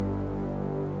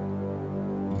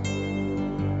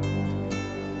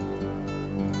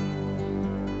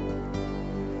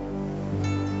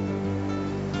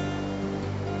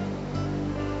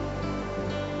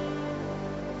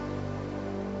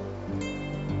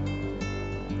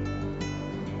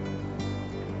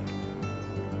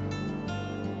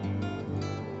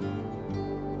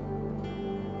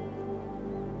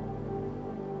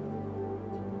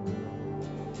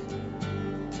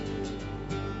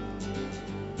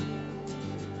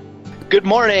Good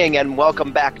morning, and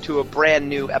welcome back to a brand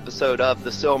new episode of the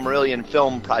Silmarillion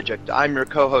Film Project. I'm your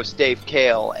co-host, Dave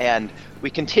Kale, and we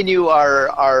continue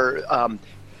our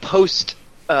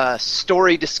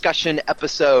post-story discussion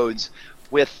episodes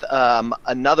with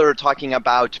another talking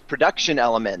about production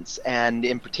elements. And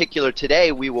in particular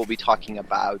today, we will be talking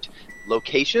about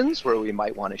locations where we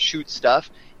might want to shoot stuff.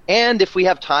 And if we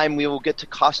have time, we will get to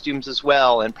costumes as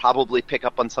well and probably pick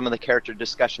up on some of the character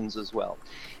discussions as well.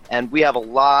 And we have a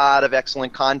lot of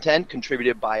excellent content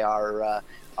contributed by our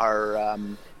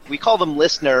we call them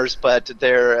listeners, but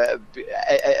they're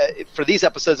for these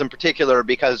episodes in particular,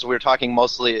 because we're talking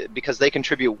mostly because they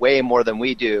contribute way more than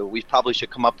we do. We probably should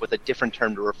come up with a different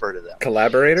term to refer to them.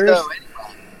 Collaborators? So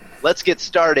anyway, let's get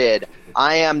started.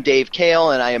 I am Dave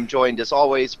Kale, and I am joined as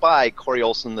always by Corey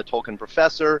Olson, the Tolkien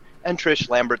Professor, and Trish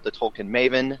Lambert, the Tolkien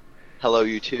Maven. Hello,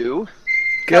 you two.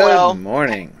 Good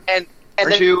morning. And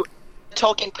the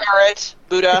Tolkien Parrot,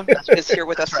 Buddha, is here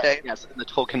with us today. Yes, and the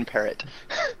Tolkien Parrot.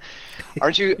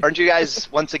 Aren't you guys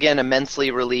once again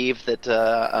immensely relieved that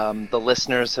the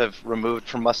listeners have removed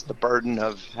from us the burden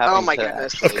of having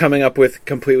of coming up with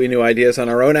completely new ideas on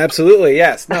our own? Absolutely,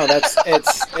 yes. No,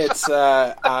 it's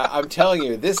I'm telling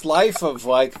you, this life of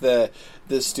like the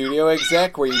studio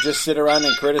exec where you just sit around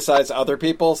and criticize other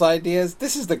people's ideas,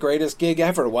 this is the greatest gig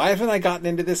ever. Why haven't I gotten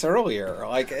into this earlier?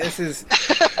 Like, this is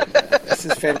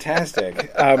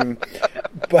fantastic.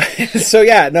 But so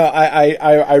yeah, no,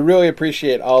 I really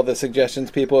appreciate all the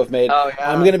suggestions people have made. Oh,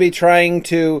 yeah. I'm going to be trying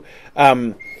to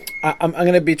I'm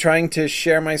going to be trying to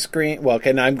share my screen. Well,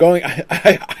 okay, now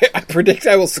I predict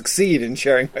I will succeed in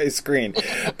sharing my screen,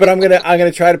 but I'm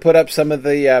gonna try to put up some of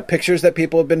the pictures that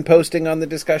people have been posting on the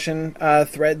discussion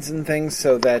threads and things,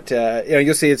 so that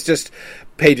you'll see it's just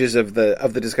pages of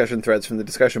the discussion threads from the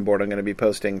discussion board. I'm going to be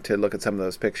posting to look at some of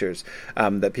those pictures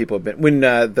that people have been when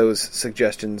those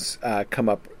suggestions come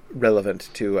up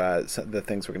relevant to the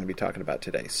things we're going to be talking about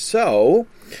today. So.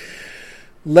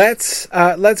 Let's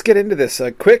get into this.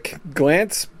 A quick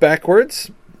glance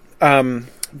backwards and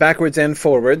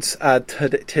forwards.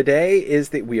 Today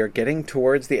we are getting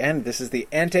towards the end. This is the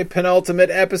antepenultimate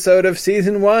episode of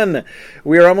season 1.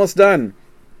 We are almost done.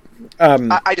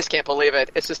 I just can't believe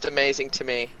it. It's just amazing to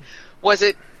me.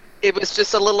 It was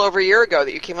just a little over a year ago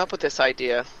that you came up with this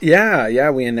idea.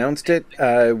 Yeah, we announced it.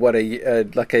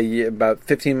 About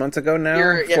 15 months ago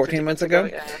now, 14 months ago,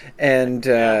 yeah. And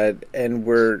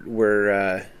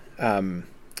we're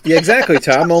yeah, exactly,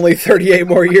 Tom. Only 38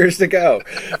 more years to go.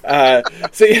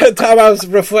 So yeah, Tom, I was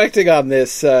reflecting on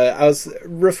this. This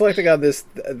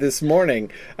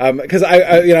morning because I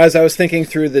as I was thinking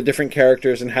through the different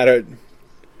characters and how to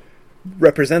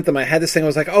represent them, I had this thing. I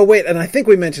was like, oh wait, and I think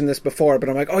we mentioned this before, but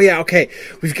I'm like, oh yeah, okay,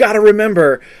 we've got to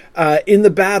remember in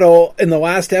the battle in the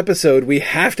last episode, we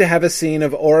have to have a scene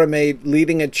of Orome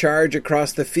leading a charge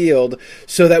across the field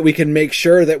so that we can make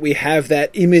sure that we have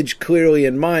that image clearly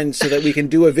in mind, so that we can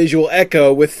do a visual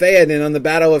echo with Theoden on the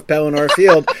Battle of Pelennor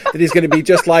Field that he's going to be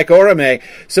just like Orome.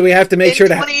 So we have to make sure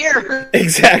to 20 years.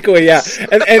 Exactly, yeah.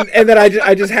 And then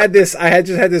I just had this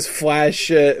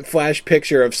flash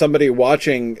picture of somebody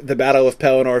watching the Battle of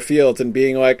Pelennor Fields and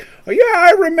being like, oh yeah,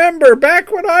 I remember back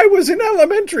when I was in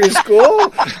elementary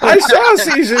school, I saw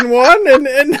season 1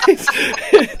 and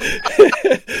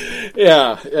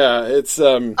yeah, it's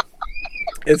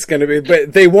going to be,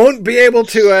 but they won't be able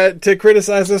to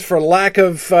criticize us for lack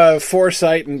of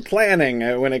foresight and planning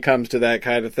when it comes to that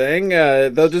kind of thing.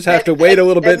 They'll just have to wait a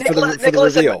little bit for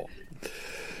the reveal.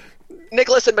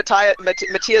 Nicholas and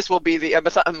Matthias will be the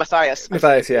Matthias.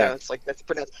 Matthias, yeah, it's like that's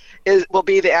pronounced. Will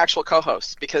be the actual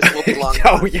co-hosts because we'll be long.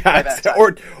 Oh yeah,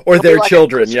 or their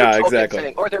children, yeah,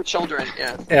 exactly. Or their children,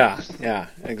 yeah. Yeah,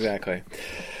 exactly.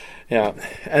 Yeah,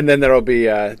 and then there'll be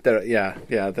the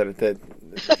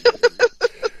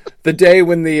day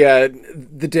when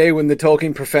the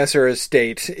Tolkien Professor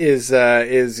estate is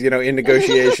in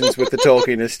negotiations with the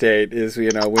Tolkien estate is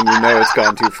when it's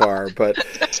gone too far, but.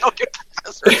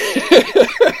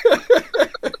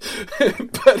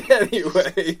 But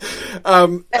anyway,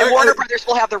 and Warner Brothers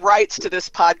will have the rights to this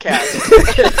podcast.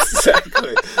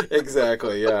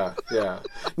 Exactly. Yeah.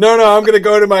 No, I'm going to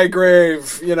go to my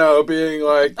grave, being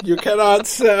like, you cannot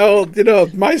sell,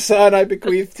 my son I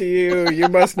bequeath to you. You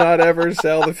must not ever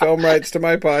sell the film rights to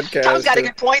my podcast. Tom's got a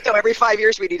good point, though. Every 5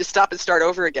 years we need to stop and start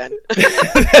over again.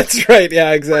 That's right.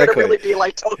 Yeah, exactly. Really be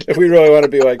like Tolkien. If we really want to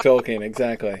be like Tolkien,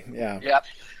 exactly. Yeah. Yep.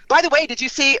 By the way, did you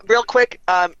see, real quick,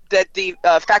 that the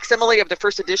facsimile of the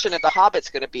first edition of The Hobbit's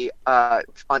going to be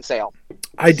on sale?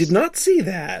 I did not see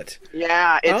that.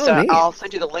 Yeah, it's. I'll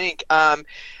send you the link.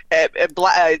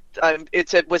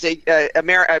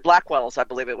 Blackwell's, I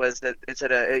believe it was. It's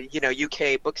at a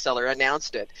UK bookseller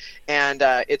announced it, and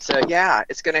it's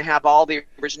going to have all the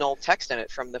original text in it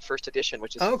from the first edition,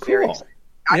 which is very exciting.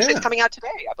 Actually, it's coming out today,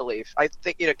 I believe. I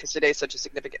think because today is such a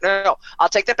significant. No, I'll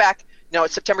take that back. No,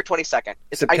 it's September 22nd.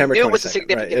 I knew it was a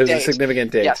significant date. It was a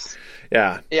significant date. Yes.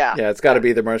 Yeah. It's got to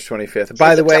be the March 25th.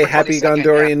 By the way, happy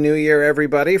Gondorian New Year,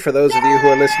 everybody! For those of you who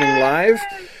are listening live.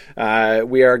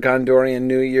 We are Gondorian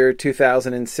New Year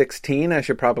 2016. I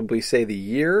should probably say the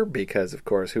year because, of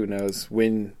course, who knows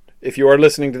when, if you are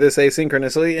listening to this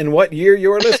asynchronously, in what year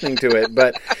you are listening to it.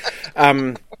 But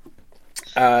I'm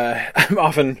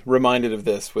often reminded of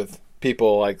this with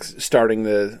people like starting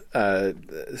the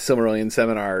Silmarillion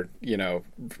seminar,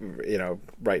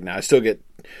 right now. I still get,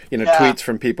 tweets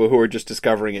from people who are just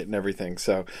discovering it and everything.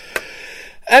 So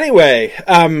anyway,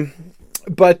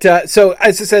 But so,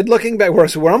 as I said, looking back,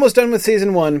 we're almost done with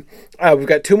season 1. We've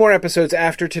got 2 more episodes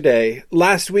after today.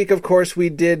 Last week, of course, we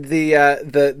did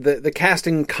the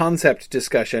casting concept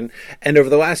discussion, and over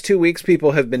the last 2 weeks,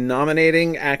 people have been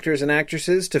nominating actors and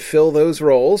actresses to fill those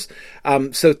roles.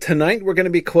 So tonight, we're going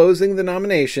to be closing the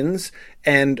nominations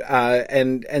and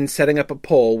setting up a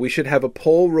poll. We should have a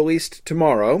poll released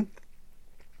tomorrow.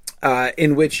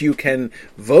 In which you can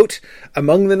vote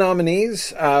among the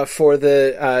nominees for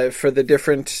the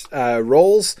different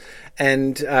roles,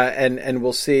 and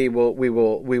we'll see. We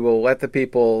will let the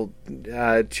people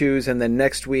choose, and then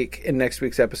next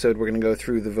week's episode, we're going to go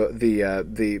through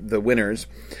the winners.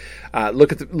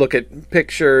 Look at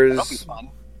pictures.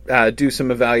 Do some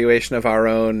evaluation of our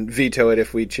own, veto it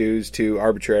if we choose to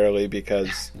arbitrarily,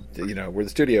 because we're the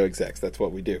studio execs. That's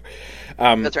what we do.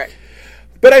 That's right.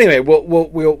 But anyway, we'll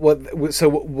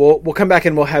come back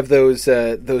and we'll have those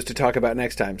to talk about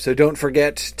next time. So don't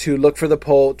forget to look for the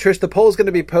poll. Trish, the poll is going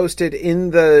to be posted in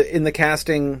the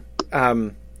casting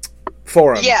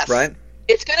forum. Yes, right?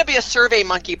 It's going to be a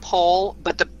SurveyMonkey poll,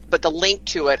 but the link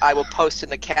to it I will post in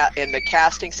the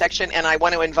casting section, and I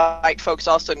want to invite folks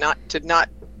also not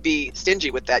be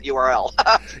stingy with that URL.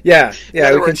 yeah,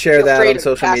 we can share that on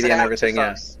social media and everything.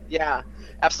 Yeah,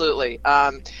 absolutely.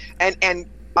 And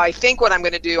I think what I'm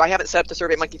going to do, I haven't set up the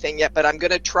SurveyMonkey thing yet, but I'm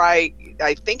going to try,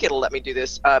 I think it'll let me do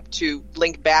this, to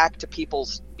link back to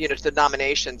people's, to the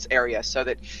nominations area, so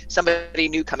that somebody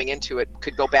new coming into it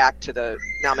could go back to the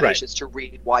nominations to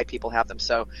read why people have them.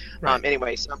 So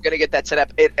anyway, so I'm going to get that set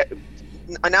up.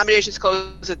 Nominations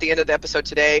close at the end of the episode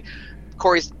today.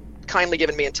 Corey's kindly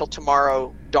given me until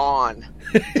tomorrow dawn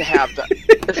to have the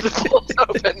polls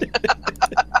open.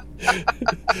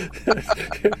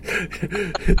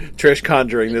 Trish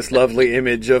conjuring this lovely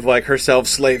image of like herself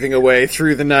slaving away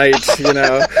through the night,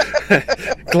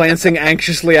 glancing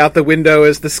anxiously out the window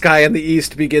as the sky in the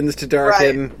east begins to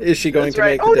darken. Right. Is she going to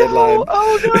make the deadline? No.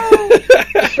 Oh no!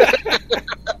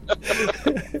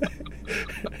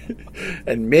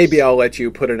 And maybe I'll let you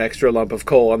put an extra lump of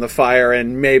coal on the fire,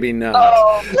 and maybe not.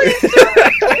 Oh, please do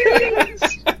it,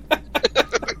 please.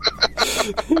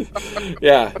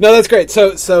 Yeah, no, that's great.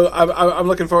 So I'm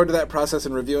looking forward to that process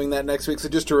and reviewing that next week. So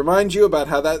just to remind you about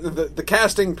how that the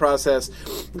casting process,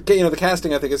 the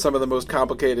casting I think is some of the most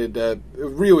complicated,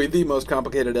 really the most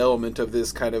complicated element of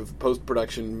this kind of post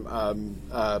production,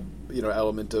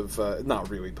 element of not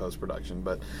really post production,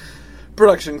 but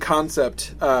production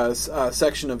concept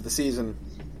section of the season.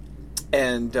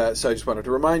 And so I just wanted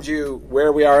to remind you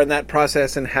where we are in that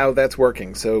process and how that's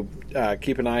working. So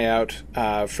keep an eye out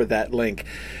for that link.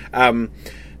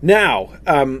 Now,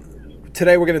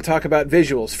 today we're going to talk about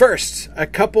visuals. First, a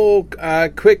couple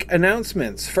quick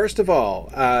announcements. First of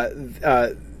all,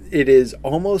 it is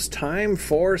almost time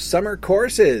for summer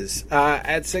courses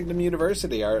at Signum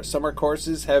University. Our summer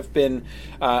courses have been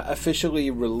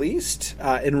officially released.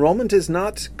 Enrollment is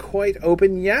not quite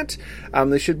open yet.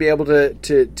 They should be able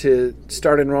to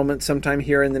start enrollment sometime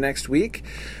here in the next week.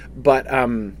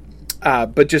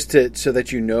 But just so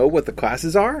that you know what the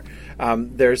classes are,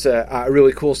 there's a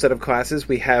really cool set of classes.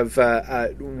 We have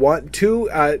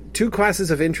two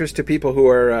classes of interest to people who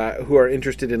are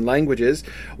interested in languages.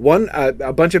 One,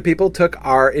 a bunch of people took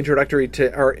our introductory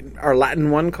to our Latin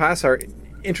 1 class, our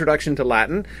Introduction to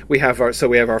Latin. We have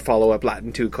our follow-up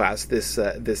Latin 2 class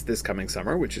this coming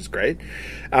summer, which is great.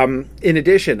 In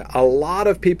addition, a lot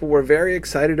of people were very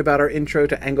excited about our Intro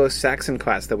to Anglo-Saxon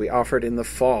class that we offered in the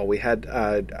fall. We had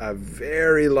a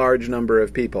very large number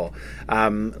of people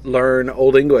learn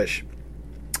Old English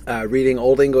reading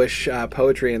Old English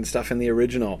poetry and stuff in the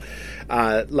original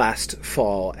last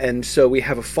fall, and so we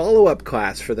have a follow-up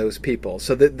class for those people.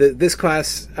 So this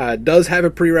class does have a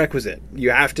prerequisite.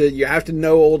 You have to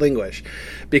know Old English,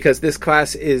 because this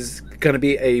class is going to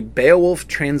be a Beowulf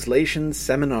translation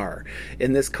seminar.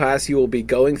 In this class, you will be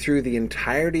going through the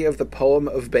entirety of the poem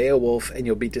of Beowulf, and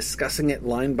you'll be discussing it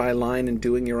line by line and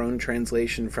doing your own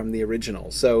translation from the original.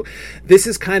 So this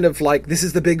is kind of like, this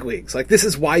is the big leagues. Like, this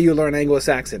is why you learn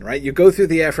Anglo-Saxon, right? You go through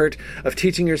the effort of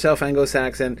teaching yourself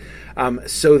Anglo-Saxon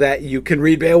so that you can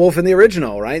read Beowulf in the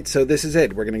original, right? So this is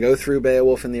it. We're going to go through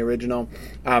Beowulf in the original.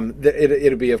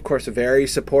 It'll be, of course, a very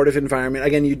supportive environment.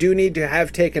 Again, you do need to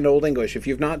have taken Old English. If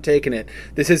you've not taken it,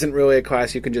 this isn't really a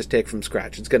class you can just take from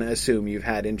scratch. It's going to assume you've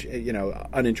had,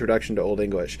 an introduction to Old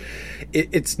English.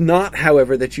 It's not,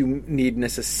 however, that you need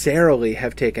necessarily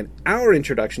have taken our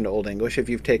introduction to Old English. If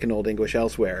you've taken Old English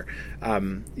elsewhere,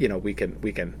 we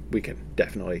can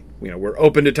definitely, we're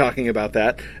open to talking about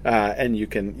that, and you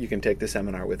can take the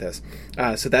seminar with us.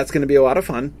 So that's going to be a lot of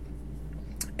fun.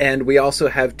 And we also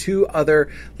have 2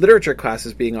 other literature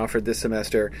classes being offered this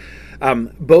semester,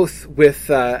 both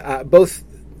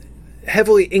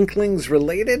heavily Inklings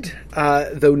related,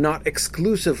 though not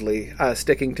exclusively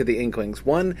sticking to the Inklings.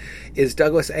 One is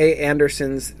Douglas A.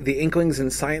 Anderson's The Inklings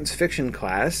in Science Fiction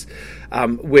class,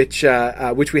 which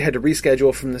we had to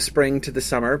reschedule from the spring to the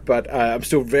summer, but I'm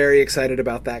still very excited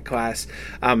about that class.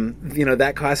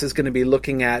 That class is going to be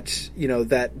looking at,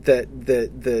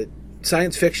 the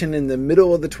science fiction in the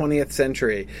middle of the 20th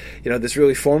century, this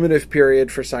really formative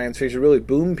period for science fiction, really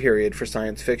boom period for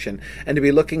science fiction, and to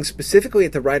be looking specifically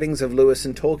at the writings of Lewis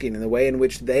and Tolkien and the way in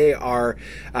which they are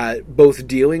both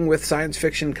dealing with science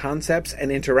fiction concepts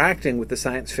and interacting with the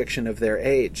science fiction of their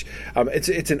age.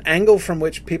 It's an angle from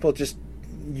which people just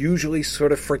usually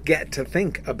sort of forget to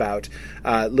think about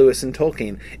Lewis and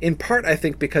Tolkien, in part, I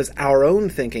think, because our own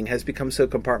thinking has become so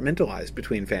compartmentalized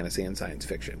between fantasy and science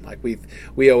fiction. Like,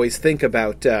 we always think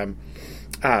about,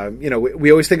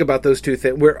 we always think about those two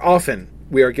things.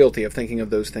 We are guilty of thinking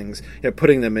of those things,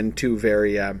 putting them in two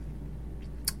very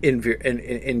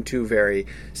in two very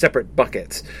separate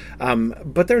buckets.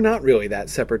 But they're not really that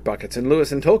separate buckets, and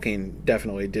Lewis and Tolkien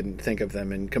definitely didn't think of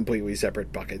them in completely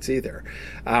separate buckets either.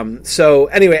 So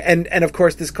anyway, and of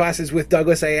course this class is with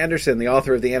Douglas A. Anderson, the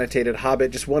author of The Annotated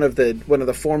Hobbit, just one of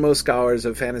the foremost scholars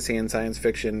of fantasy and science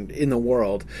fiction in the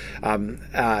world,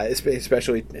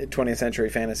 especially 20th century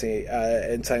fantasy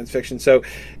and science fiction. So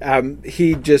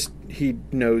he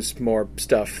knows more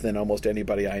stuff than almost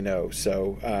anybody I know.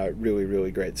 So really,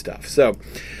 really great stuff. So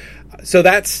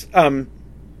that's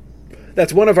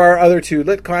one of our other two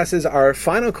lit classes. Our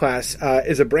final class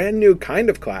is a brand new kind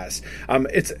of class.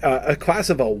 It's a class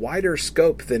of a wider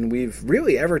scope than we've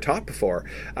really ever taught before,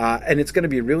 and it's going to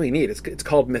be really neat. It's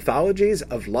called Mythologies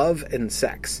of Love and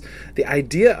Sex. The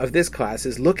idea of this class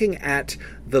is looking at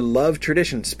the love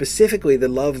tradition, specifically the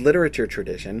love literature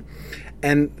tradition,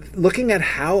 and looking at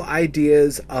how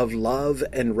ideas of love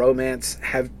and romance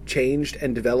have changed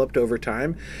and developed over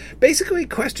time. Basically,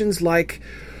 questions like,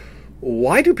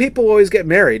 why do people always get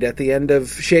married at the end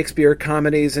of Shakespeare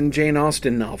comedies and Jane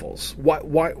Austen novels?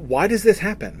 Why does this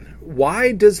happen?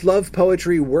 Why does love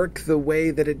poetry work the way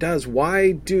that it does?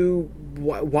 Why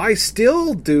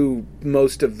still do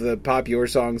most of the popular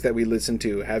songs that we listen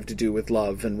to have to do with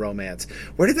love and romance?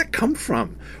 Where did that come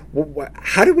from?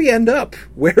 How do we end up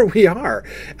where we are?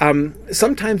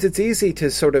 Sometimes it's easy to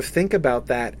sort of think about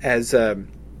that as a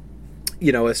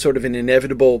sort of an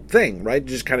inevitable thing, right?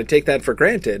 Just kind of take that for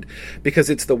granted because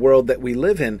it's the world that we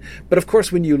live in. But of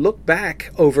course, when you look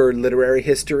back over literary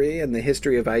history and the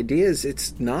history of ideas,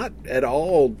 it's not at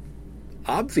all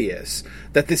obvious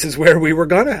that this is where we were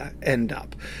going to end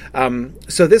up.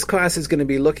 So this class is going to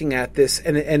be looking at this,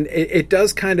 and it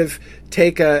does kind of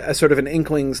take a sort of an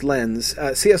Inklings lens.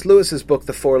 C.S. Lewis's book,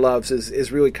 The Four Loves,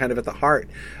 is really kind of at the heart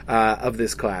of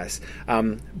this class.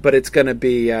 But it's going to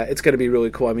be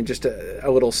really cool. I mean, just a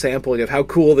little sampling of how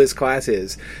cool this class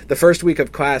is. The first week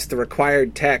of class, the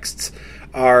required texts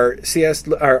are C.S.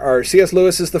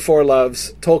 Lewis's The Four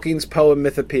Loves, Tolkien's poem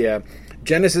Mythopoeia,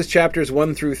 Genesis chapters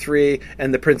 1 through 3,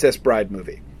 and the Princess Bride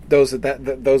movie. Those are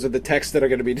the texts that are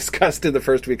going to be discussed in the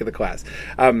first week of the class.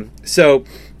 So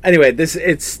anyway, this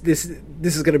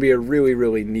is going to be a really,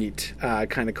 really neat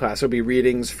kind of class. There'll be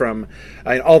readings from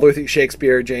all the way through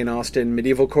Shakespeare, Jane Austen,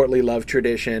 medieval courtly love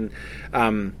tradition,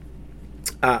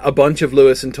 a bunch of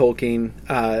Lewis and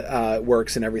Tolkien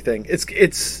works and everything. It's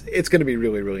going to be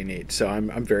really, really neat. So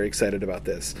I'm very excited about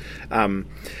this.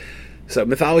 So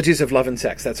Mythologies of Love and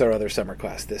Sex, that's our other summer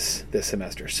class this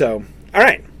semester. So, all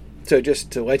right. So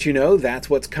just to let you know, that's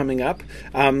what's coming up.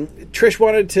 Trish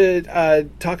wanted to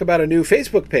talk about a new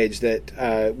Facebook page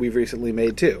that we've recently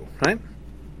made too, right?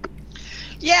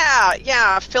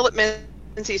 Yeah. Philip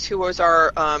Menzies, who was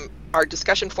our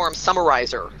discussion forum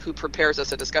summarizer, who prepares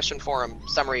us a discussion forum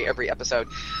summary every episode,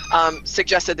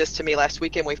 suggested this to me last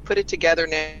week, and we've put it together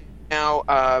now.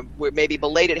 We're maybe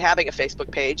belated having a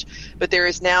Facebook page, but there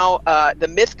is now the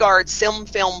Mythgard Sim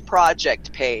Film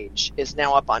Project page is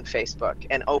now up on Facebook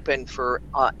and open for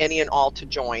any and all to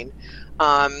join.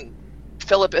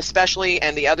 Philip especially,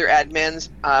 and the other admins.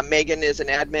 Megan is an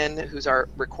admin who's our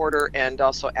recorder, and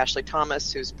also Ashley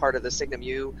Thomas, who's part of the Signum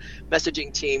U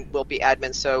messaging team, will be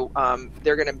admin. So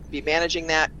they're going to be managing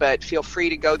that, but feel free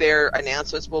to go there.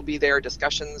 Announcements will be there.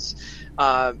 Discussions,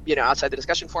 outside the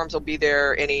discussion forums will be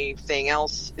there. Anything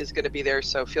else is going to be there.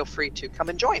 So feel free to come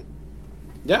and join.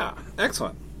 Yeah,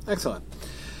 excellent.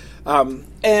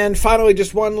 And finally,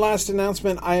 just one last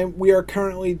announcement. We are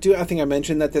currently I think I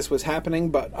mentioned that this was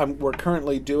happening, but we're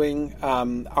currently doing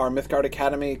our Mythgard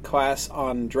Academy class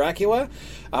on Dracula,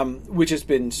 which has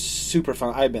been super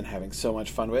fun. I've been having so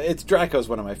much fun with it. Dracula's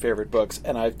one of my favorite books,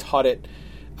 and I've taught it,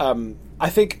 I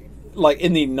think, like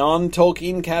in the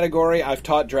non-Tolkien category, I've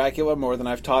taught Dracula more than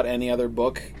I've taught any other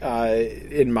book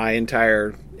in my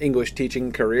entire English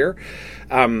teaching career.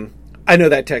 I know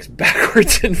that text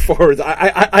backwards and forwards.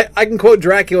 I can quote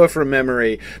Dracula from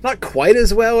memory. Not quite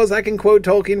as well as I can quote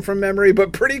Tolkien from memory,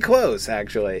 but pretty close,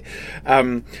 actually.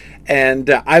 And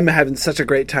I'm having such a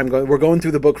great time going. We're going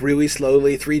through the book really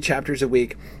slowly, 3 chapters a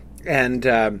week. And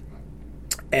we're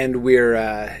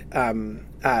going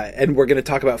to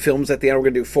talk about films at the end. We're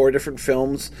going to do 4 different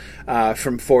films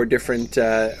from 4 different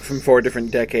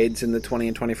decades in the 20th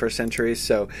and 21st centuries.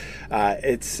 So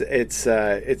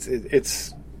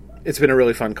it's been a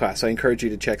really fun class. So I encourage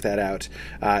you to check that out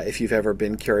if you've ever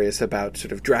been curious about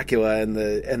sort of Dracula and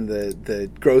the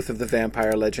growth of the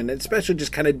vampire legend, and especially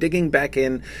just kind of digging back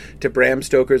in to Bram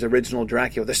Stoker's original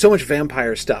Dracula. There's so much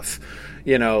vampire stuff,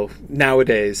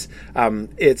 nowadays.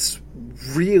 It's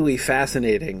really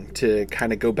fascinating to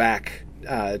kind of go back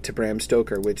to Bram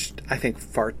Stoker, which I think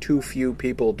far too few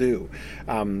people do,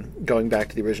 going back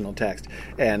to the original text.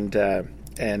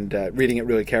 And reading it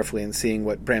really carefully and seeing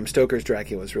what Bram Stoker's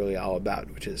Dracula is really all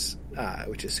about, which is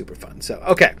super fun. So,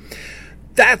 okay,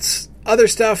 that's other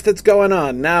stuff that's going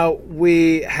on. Now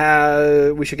we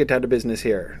should get down to business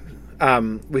here,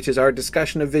 which is our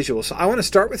discussion of visuals. So I want to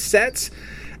start with sets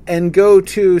and go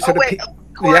to sort of.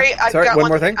 Corey, yeah, sorry, I've got one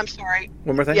more thing. I'm sorry.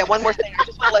 One more thing. Yeah, one more thing. I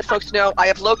just want to let folks know I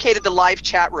have located the live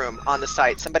chat room on the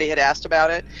site. Somebody had asked about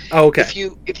it. Oh, okay. If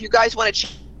you guys want to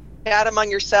chat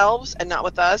among yourselves and not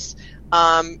with us.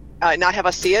 Not have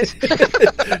us see it. You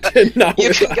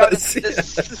can go to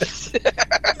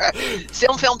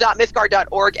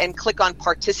simfilm.mythgard.org and click on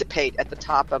participate at the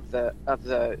top of the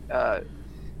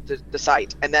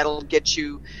site, and that'll get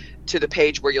you to the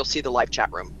page where you'll see the live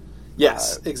chat room.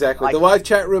 Yes, exactly. The live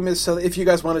chat room is so if you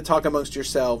guys want to talk amongst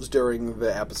yourselves during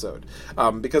the episode.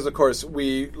 Because, of course,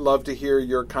 we love to hear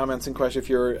your comments and questions. If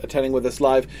you're attending with us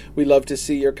live, we love to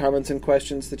see your comments and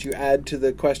questions that you add to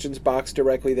the questions box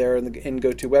directly there in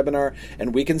GoToWebinar.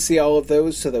 And we can see all of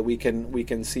those so that we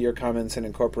can see your comments and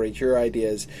incorporate your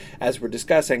ideas as we're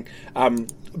discussing.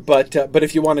 But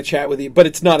if you want to chat with you, but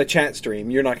it's not a chat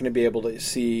stream, you're not going to be able to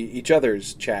see each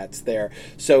other's chats there.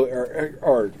 So,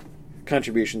 or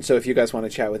contribution. So if you guys want to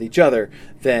chat with each other,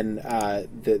 then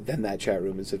that chat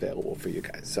room is available for you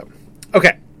guys. So,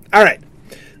 okay, all right.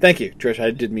 Thank you, Trish.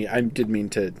 I did mean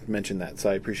to mention that, so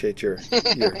I appreciate your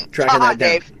tracking that down.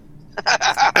 Dave.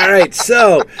 All right,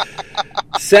 so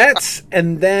sets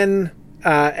and then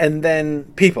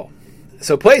people.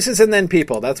 So places and then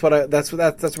people. That's what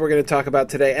we're going to talk about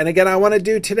today. And again, I want to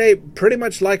do today pretty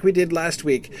much like we did last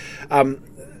week.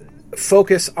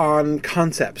 Focus on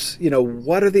concepts.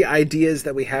 What are the ideas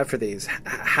that we have for these?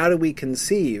 How do we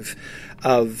conceive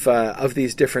of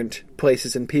these different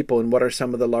places and people, and what are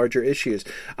some of the larger issues?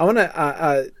 I want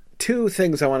to 2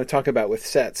 things I want to talk about with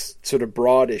sets, sort of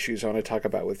broad issues I want to talk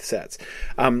about with sets.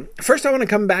 First, I want to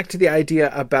come back to the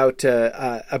idea about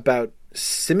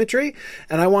symmetry,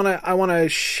 and I want to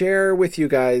share with you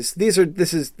guys. This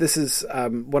is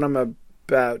what I'm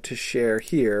about to share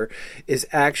here is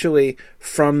actually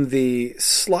from the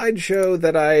slideshow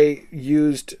that I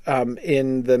used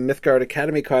in the Mythgard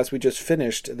Academy class we just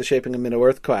finished, the Shaping of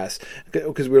Middle-earth class,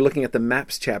 because we were looking at the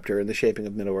maps chapter in the Shaping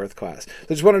of Middle-earth class. So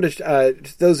I just wanted to,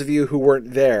 those of you who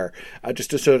weren't there,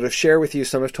 just to sort of share with you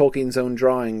some of Tolkien's own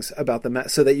drawings about the map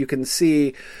so that you can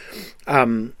see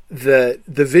the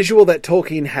visual that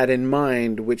Tolkien had in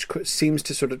mind, which seems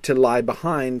to sort of to lie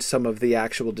behind some of the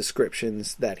actual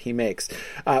descriptions that he makes.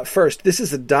 First, this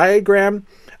is a diagram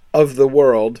of the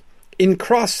world in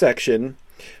cross section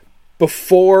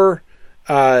before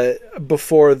the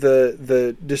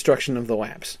destruction of the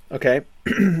lamps. Okay,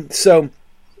 so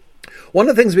one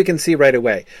of the things we can see right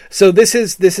away. So this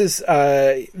is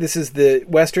the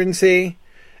Western Sea,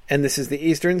 and this is the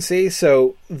Eastern Sea.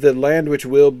 So the land which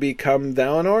will become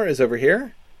Valinor is over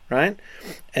here, right?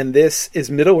 And this is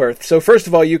Middle-earth. So first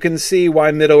of all, you can see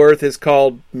why Middle-earth is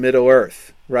called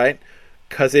Middle-earth, right?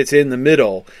 Because it's in the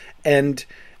middle. And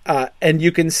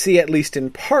you can see, at least in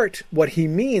part, what he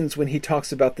means when he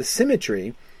talks about the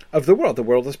symmetry of the world. The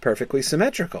world is perfectly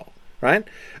symmetrical, right?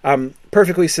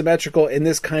 Perfectly symmetrical in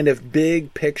this kind of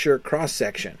big picture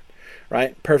cross-section,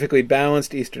 right? Perfectly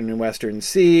balanced eastern and western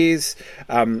seas,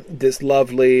 this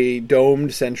lovely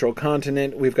domed central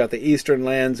continent. We've got the eastern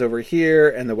lands over here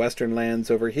and the western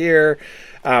lands over here.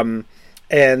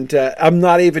 And I'm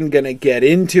not even going to get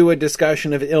into a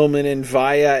discussion of Ilmen and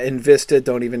Vaya and Vista.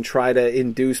 Don't even try to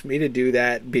induce me to do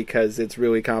that, because it's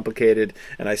really complicated,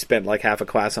 and I spent like half a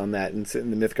class on that in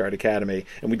the Mythgard Academy,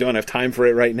 and we don't have time for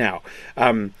it right now.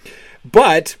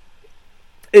 But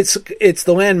it's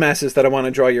the land masses that I want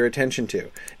to draw your attention to.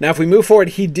 Now, if we move forward,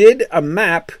 he did a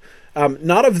map,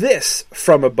 not of this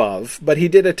from above, but he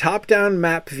did a top-down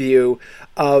map view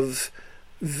of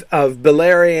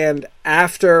Beleriand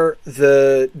after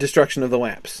the destruction of the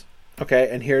lamps. Okay,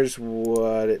 and here's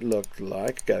what it looked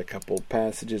like. Got a couple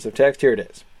passages of text. Here it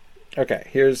is. Okay,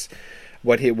 here's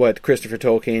what Christopher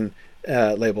Tolkien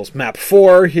labels Map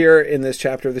 4 here in this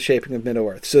chapter of The Shaping of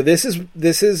Middle-earth. So this is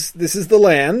the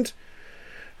land,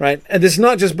 right? And this is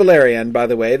not just Beleriand, by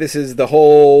the way. This is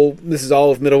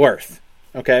all of Middle-earth.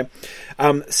 Okay,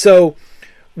 so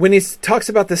when he talks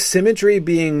about the symmetry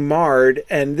being marred,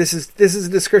 and this is a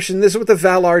description, this is what the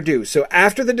Valar do. So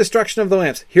after the destruction of the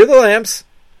lamps, here are the lamps,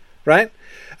 right?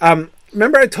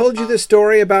 Remember I told you the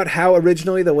story about how right.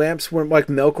 The lamps were, like,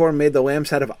 Melkor made the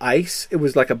lamps out of ice? It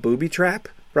was like a booby trap,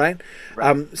 right?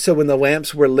 So when the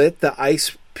lamps were lit, the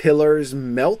ice pillars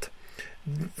melt.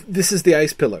 This is the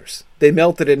ice pillars. They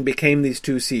melted and became these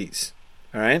two seas,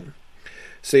 all right?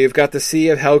 So you've got the Sea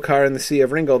of Helkar and the Sea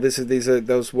of Ringel. These are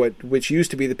those which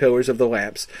used to be the pillars of the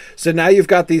lamps. So now you've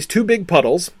got these two big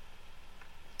puddles,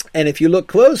 and if you look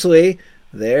closely,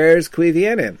 there's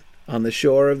Cuiviénen on the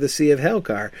shore of the Sea of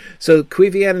Helkar. So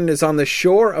Cuiviénen is on the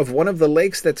shore of one of the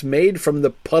lakes that's made from the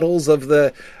puddles of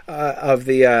the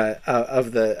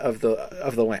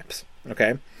lamps.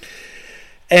 Okay,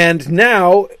 and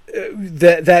now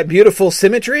that beautiful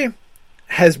symmetry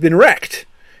has been wrecked.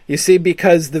 You see,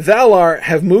 because the Valar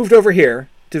have moved over here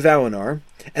to Valinor,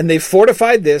 and they've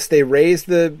fortified this, they raise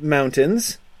the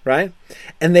mountains, right?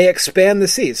 And they expand the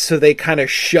seas. So they kind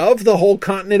of shove the whole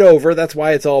continent over. That's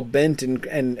why it's all bent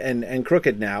and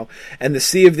crooked now. And the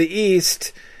Sea of the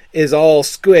East is all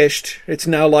squished. It's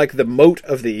now like the moat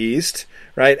of the East,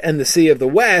 right? And the Sea of the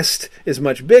West is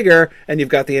much bigger, and you've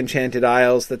got the Enchanted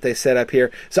Isles that they set up here.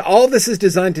 So all of this is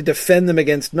designed to defend them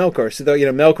against Melkor. So,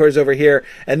 Melkor's over here,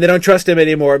 and they don't trust him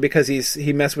anymore because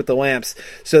he messed with the lamps.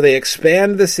 So they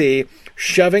expand the sea,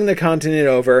 shoving the continent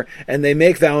over, and they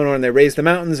make Valinor, and they raise the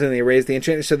mountains, and they raise the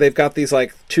Enchanted. So they've got these,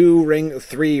 like,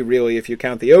 three, really, if you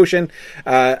count the ocean,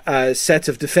 sets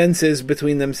of defenses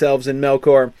between themselves and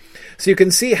Melkor. So you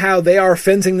can see how they are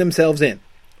fencing themselves in.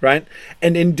 Right,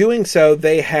 and in doing so,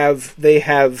 they have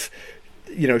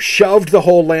shoved the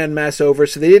whole landmass over.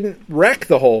 So they didn't wreck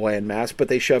the whole landmass, but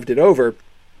they shoved it over,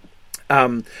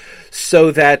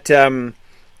 so that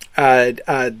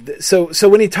so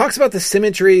when he talks about the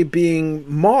symmetry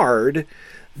being marred,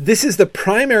 this is the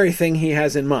primary thing he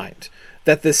has in mind.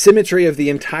 That the symmetry of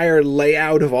the entire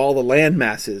layout of all the land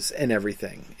masses and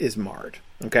everything is marred.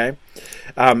 Okay,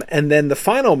 and then the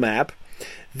final map.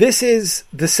 This is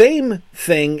the same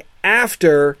thing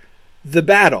after the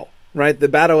battle, right? The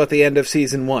battle at the end of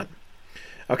season 1.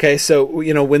 Okay, so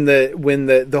when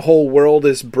the whole world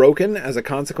is broken as a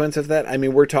consequence of that, I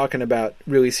mean, we're talking about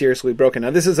really seriously broken.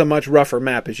 Now, this is a much rougher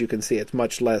map, as you can see. It's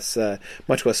much less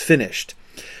finished,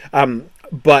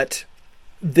 but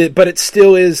it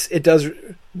still is. It does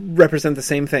represent the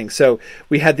same thing. So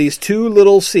we had these two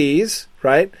little seas,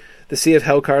 right? The Sea of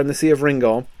Helkar and the Sea of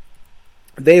Ringel.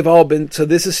 They've all been, so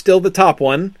this is still the top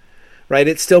one, right?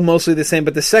 It's still mostly the same,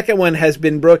 but the second one has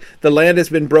been the land has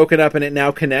been broken up, and it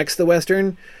now connects the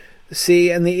Western Sea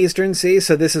and the Eastern Sea.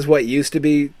 So this is what used to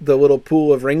be the little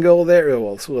pool of Ringel there.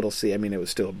 Well, it's a little sea. I mean, it was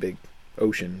still a big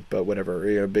ocean, but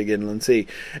whatever, big inland sea,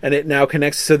 and it now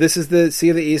connects. So this is the Sea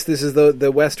of the East. This is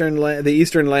the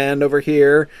eastern land over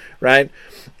here, right?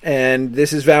 And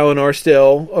this is Valinor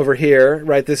still over here,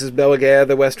 right? This is Belgaea,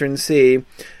 the Western Sea.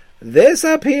 This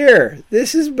up here,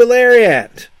 this is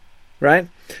Beleriand, right?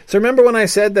 So remember when I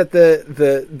said that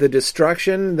the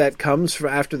destruction that comes from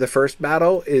after the first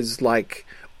battle is like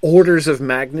orders of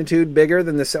magnitude bigger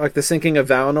than the sinking of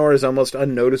Valinor is almost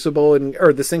unnoticeable,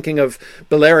 or the sinking of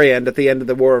Beleriand at the end of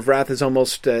the War of Wrath is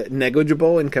almost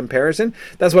negligible in comparison.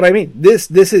 That's what I mean.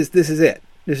 This is it.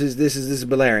 This is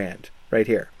Beleriand right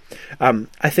here.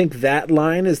 I think that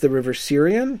line is the River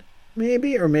Sirion,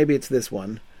 maybe, or maybe it's this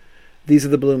one. These are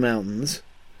the Blue Mountains.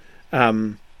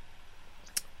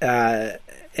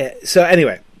 So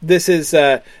anyway, this is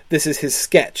his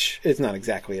sketch. It's not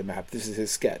exactly a map. This is his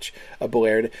sketch of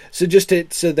Beleriand. So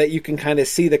so that you can kind of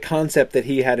see the concept that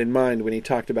he had in mind when he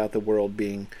talked about the world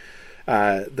being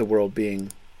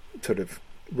sort of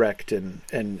wrecked and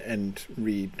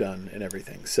redone and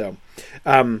everything. So,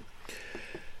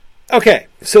 okay,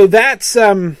 so that's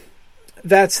the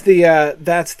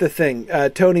thing.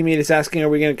 Tony Mead is asking, are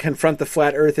we going to confront the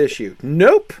flat Earth issue?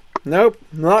 Nope, not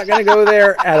going to go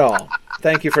there at all.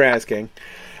 Thank you for asking.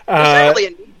 Is there really a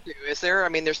need to? Is there? I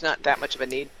mean, there's not that much of a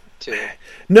need to.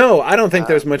 No, I don't think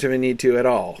there's much of a need to at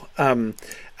all.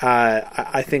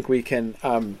 I think we can.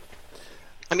 I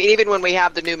mean, even when we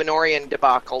have the Numenorian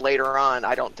debacle later on,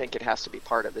 I don't think it has to be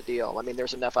part of the deal. I mean,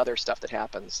 there's enough other stuff that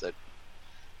happens that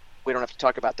we don't have to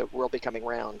talk about the world becoming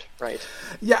round, right?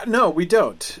 Yeah, no, we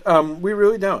don't. We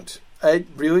really don't. It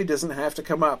really doesn't have to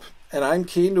come up. And I'm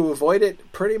keen to avoid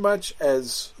it pretty much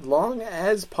as long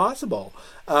as possible.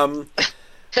 And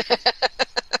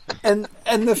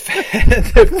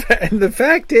the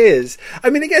fact is, I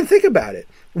mean, again, think about it.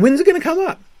 When's it going to come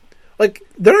up? Like,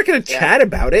 they're not going to chat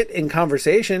about it in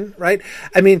conversation, right?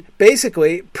 I mean,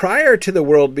 basically, prior to the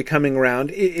world becoming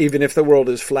round, even if the world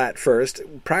is flat first,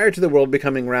 prior to the world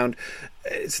becoming round,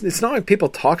 it's not like people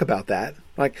talk about that.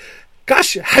 Like,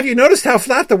 gosh, have you noticed how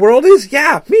flat the world is?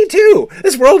 Yeah, me too.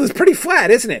 This world is pretty flat,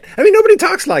 isn't it? I mean, nobody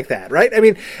talks like that, right? I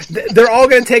mean, they're all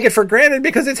going to take it for granted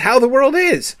because it's how the world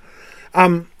is.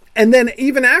 And then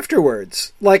even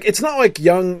afterwards, like, it's not like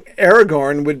young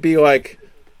Aragorn would be like,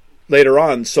 later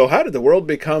on, so how did the world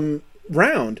become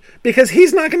round? Because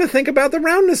he's not going to think about the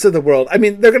roundness of the world. I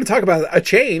mean, they're going to talk about a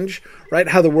change, right?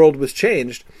 How the world was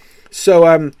changed.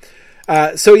 So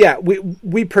yeah,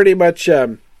 we pretty much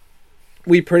don't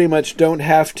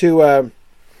have to.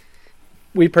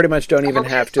 We pretty much don't even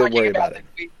have to worry about it.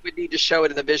 We would need to show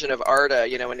it in the vision of Arda,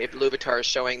 and if Iluvatar is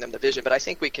showing them the vision. But I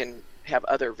think we can have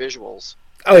other visuals.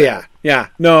 Oh yeah.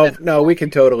 No, we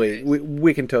can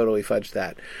totally fudge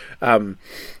that.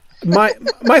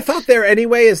 My thought there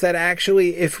anyway is that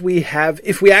actually if we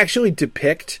actually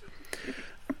depict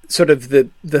sort of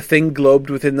the thing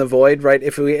globed within the void, right?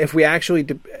 If we actually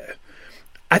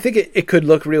I think it could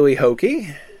look really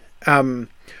hokey.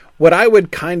 What I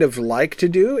would kind of like to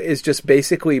do is just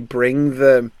basically bring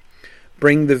the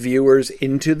viewers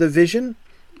into the vision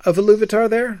of Iluvatar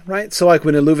there, right? So like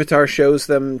when Iluvatar shows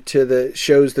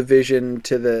the vision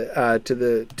to the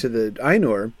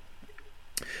Ainur,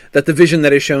 that the vision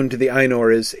that is shown to the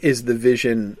Ainur is the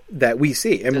vision that we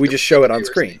see, and we just show it on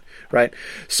screen, right?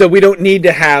 So we don't need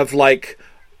to have like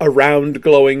a round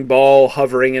glowing ball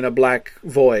hovering in a black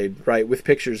void, right, with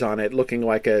pictures on it looking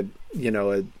like a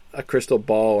crystal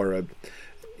ball or a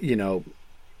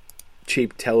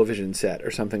cheap television set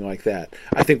or something like that.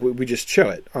 I think we just show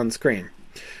it on screen.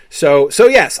 So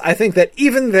yes, I think that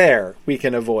even there we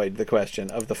can avoid the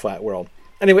question of the flat world.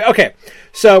 Anyway, okay.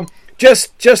 So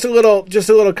just a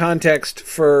little context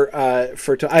for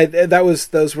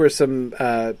those were some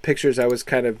pictures I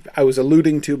was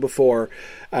alluding to before,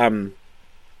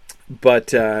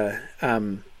 but yeah,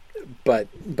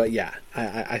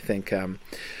 I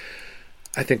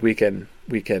think we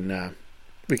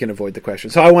can avoid the question.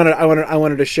 So I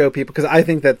wanted to show people, because I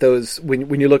think that those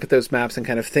when you look at those maps and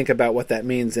kind of think about what that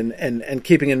means, and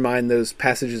keeping in mind those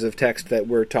passages of text that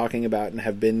we're talking about and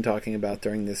have been talking about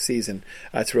during this season,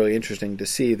 it's really interesting to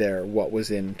see there what was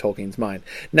in Tolkien's mind.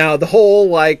 Now the whole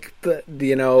should make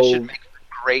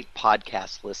great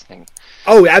podcast listening.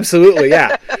 Oh, absolutely,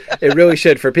 yeah. It really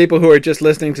should. For people who are just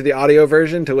listening to the audio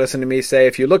version, to listen to me say,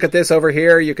 if you look at this over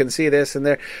here, you can see this and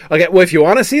there. Okay, well, if you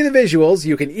want to see the visuals,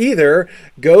 you can either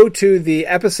go to the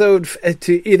episode,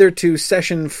 to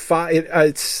session 5,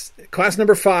 class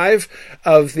number 5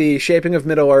 of the Shaping of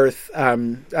Middle-earth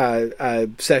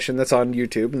session that's on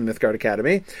YouTube in the Mythgard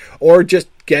Academy, or just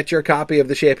get your copy of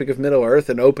the Shaping of Middle-earth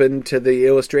and open to the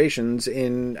illustrations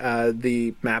in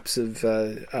the Maps of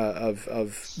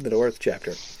Middle-earth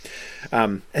chapter.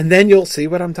 And then you'll see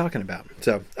what I'm talking about.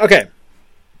 So, okay.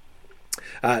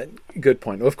 Good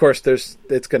point. Well, of course,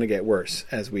 it's going to get worse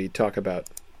as we talk about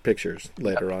pictures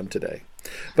later on today.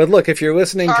 But look, if you're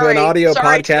listening to an audio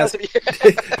podcast,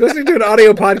 listening to an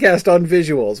audio podcast on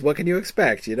visuals, what can you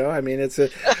expect? You know, I mean, it's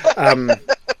it's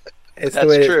That's the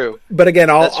way. True. But again,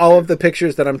 all of the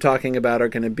pictures that I'm talking about are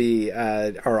going to be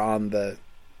are on the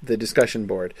discussion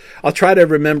board. I'll try to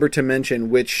remember to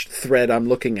mention which thread I'm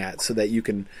looking at, so that you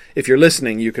can, if you're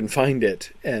listening, you can find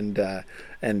it and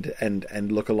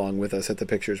look along with us at the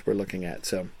pictures we're looking at.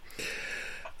 So.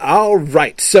 All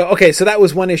right. So that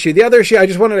was one issue. The other issue, I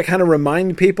just wanted to kind of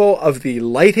remind people of the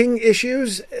lighting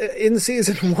issues in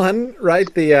season 1,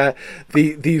 right? The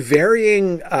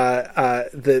varying,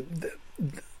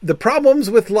 the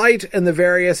problems with light and the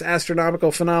various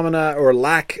astronomical phenomena or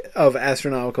lack of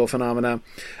astronomical phenomena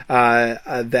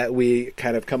that we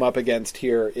kind of come up against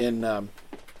here in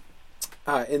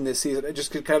this season. I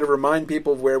just could kind of remind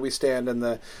people of where we stand and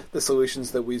the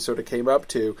solutions that we sort of came up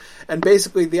to. And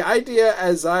basically, the idea,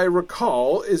 as I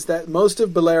recall, is that most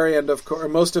of Beleriand, or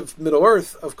most of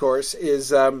Middle-earth, of course,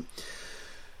 is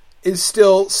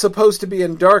still supposed to be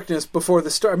in darkness before the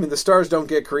star. I mean, the stars don't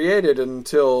get created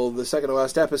until the second to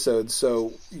last episode,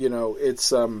 so you know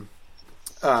it's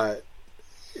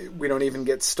we don't even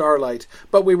get starlight.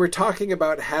 But we were talking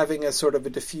about having a sort of a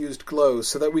diffused glow,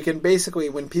 so that we can basically,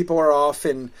 when people are off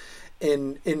in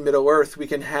Middle-earth, we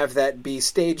can have that be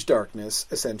stage darkness,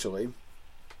 essentially.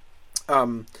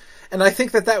 And I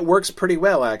think that works pretty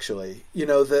well, actually. You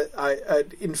know,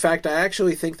 in fact, I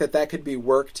actually think that could be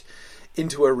worked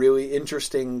into a really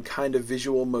interesting kind of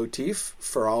visual motif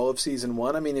for all of season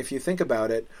 1. I mean, if you think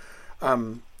about it,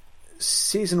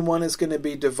 season 1 is going to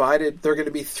be divided. There are going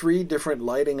to be 3 different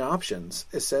lighting options,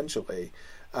 essentially,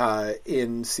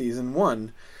 in season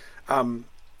 1.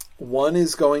 One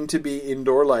is going to be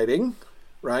indoor lighting,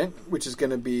 right? Which is going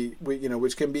to be,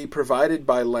 which can be provided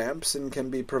by lamps and can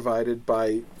be provided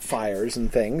by fires and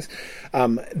things.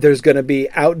 There's going to be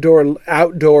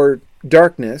outdoor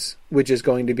darkness, which is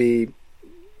going to be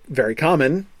very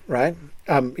common, right?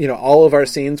 All of our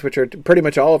scenes, pretty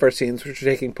much all of our scenes, which are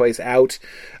taking place out,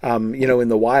 in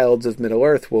the wilds of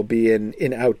Middle-earth, will be in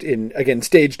again,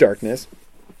 stage darkness.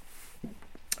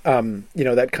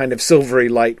 That kind of silvery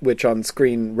light, which on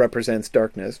screen represents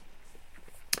darkness.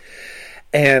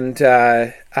 And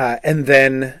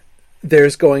then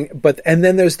there's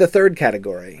the third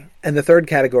category. And the third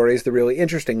category is the really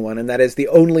interesting one, and that is the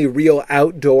only real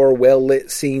outdoor well-lit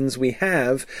scenes we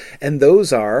have, and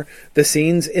those are the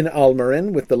scenes in Almarin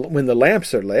when the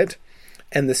lamps are lit,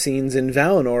 and the scenes in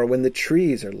Valinor when the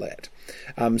trees are lit.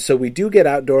 So we do get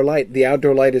outdoor light. The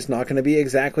outdoor light is not going to be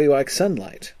exactly like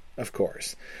sunlight, of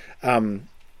course.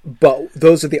 But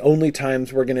those are the only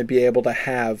times we're going to be able to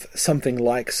have something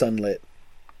like sunlit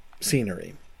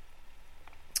scenery.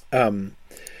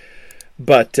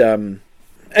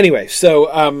 Anyway, so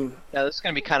now this is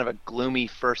going to be kind of a gloomy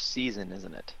first season,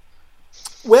 isn't it?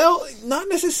 Well, not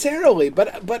necessarily, but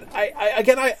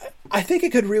I think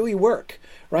it could really work,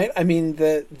 right? I mean,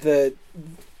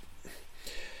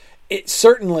 it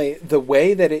certainly, the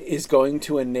way that it is going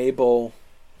to enable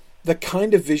the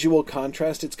kind of visual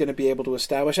contrast it's going to be able to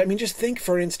establish. I mean, just think,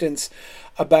 for instance,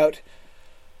 about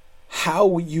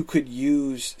how you could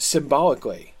use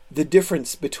symbolically the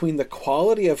difference between the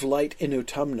quality of light in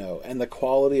Utumno and the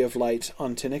quality of light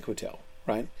on Taniquetil,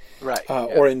 right? Right.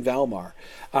 Or in Valmar.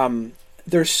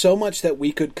 There's so much that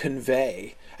we could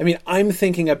convey. I mean, I'm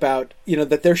thinking about,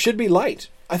 that there should be light.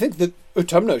 I think that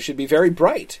Utumno should be very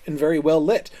bright and very well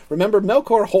lit. Remember,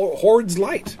 Melkor hoards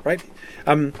light, right?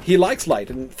 He likes light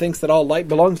and thinks that all light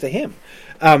belongs to him.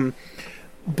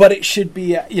 But it should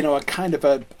be, a kind of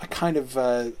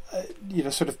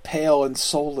sort of pale and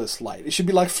soulless light. It should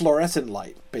be like fluorescent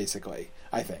light, basically,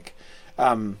 I think.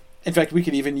 In fact, we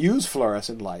could even use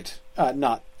fluorescent light,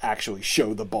 not actually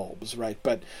show the bulbs, right?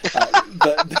 But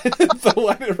the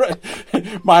light,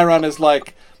 right? Myron is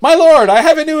like, "My lord, I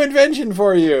have a new invention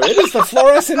for you. It is the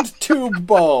fluorescent tube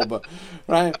bulb,"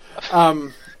 right?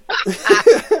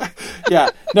 Yeah,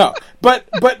 no, but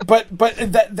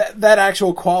that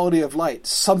actual quality of light,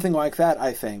 something like that,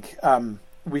 I think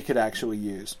we could actually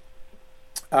use.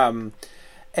 So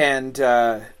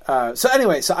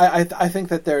anyway, so I think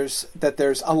that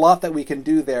there's a lot that we can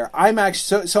do there. I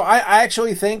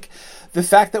actually think the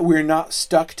fact that we're not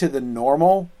stuck to the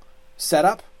normal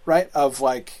setup, right, of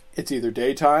like it's either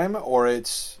daytime or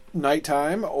it's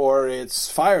nighttime or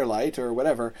it's firelight or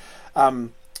whatever.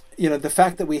 The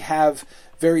fact that we have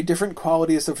very different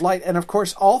qualities of light, and of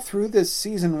course, all through this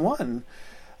season 1,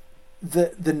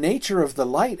 the nature of the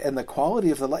light and the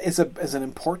quality of the light is an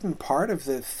important part of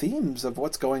the themes of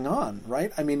what's going on,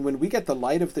 right? I mean, when we get the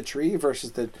light of the tree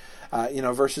versus the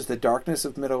darkness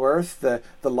of Middle Earth, the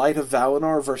light of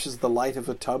Valinor versus the light of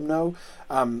Autumno,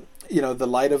 the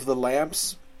light of the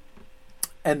lamps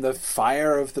and the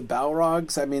fire of the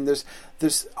Balrogs. I mean,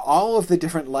 there's all of the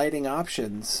different lighting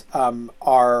options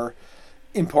are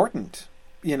important.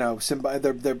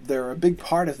 They're a big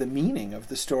part of the meaning of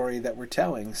the story that we're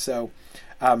telling. So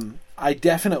I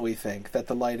definitely think that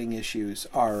the lighting issues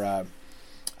are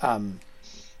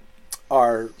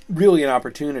really an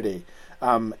opportunity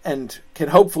and can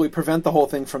hopefully prevent the whole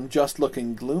thing from just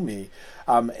looking gloomy.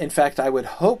 In fact, I would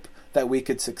hope that we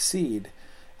could succeed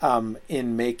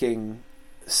in making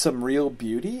some real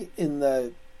beauty in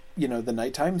the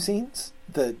nighttime scenes,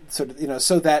 the sort of,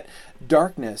 so that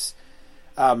darkness,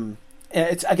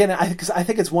 it's again, because I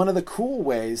think it's one of the cool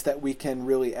ways that we can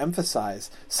really emphasize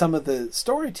some of the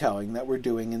storytelling that we're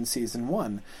doing in season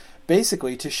 1,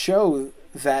 basically to show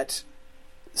that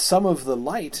some of the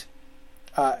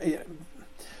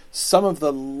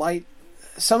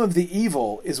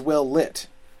evil is well lit,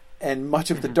 and much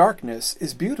of the darkness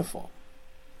is beautiful.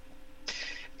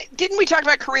 Didn't we talk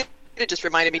about Korea? It just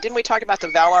reminded me. Didn't we talk about the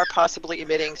Valar possibly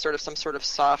emitting some sort of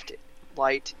soft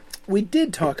light? We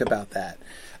did talk about that.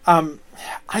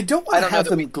 I don't want to have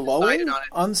them glowing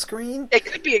on screen. It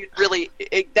could be really.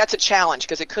 That's a challenge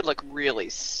because it could look really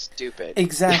stupid.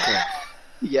 Exactly.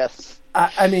 Yes.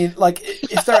 I mean, like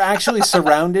if they're actually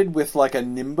surrounded with like a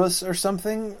nimbus or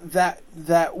something, that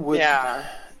would. Yeah.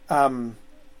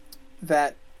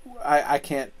 That I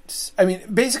can't. I mean,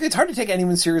 basically, it's hard to take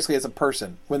anyone seriously as a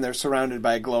person when they're surrounded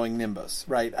by a glowing nimbus,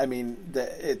 right? I mean,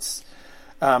 it's.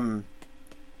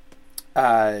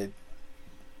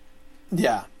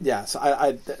 Yeah. So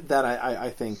I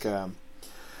think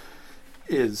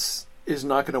is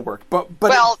not going to work. But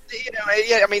well,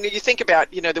 I mean, you think about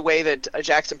the way that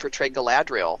Jackson portrayed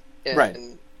Galadriel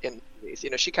in these.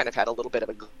 She kind of had a little bit of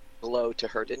a glow to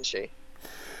her, didn't she?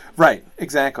 Right.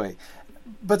 Exactly.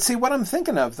 But see, what I'm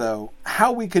thinking of, though,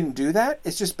 how we can do that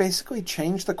is just basically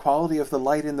change the quality of the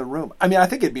light in the room. I mean, I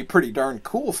think it'd be pretty darn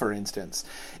cool, for instance,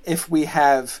 if we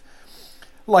have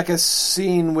like a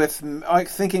scene with, like,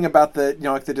 thinking about the,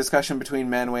 like the discussion between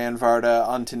Manwë and Varda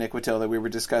on Taniquetil that we were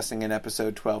discussing in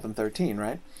episode 12 and 13,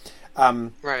 right?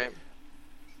 Right.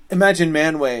 Imagine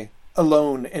Manwë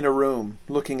alone in a room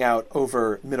looking out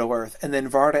over Middle-earth, and then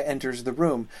Varda enters the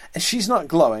room, and she's not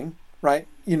glowing, right?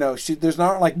 There's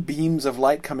not like beams of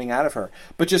light coming out of her,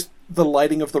 but just the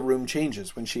lighting of the room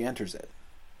changes when she enters it.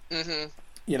 Mm-hmm.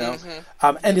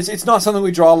 And it's not something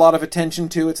we draw a lot of attention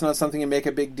to. It's not something you make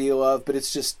a big deal of, but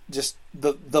it's just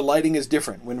the lighting is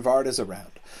different when Varda's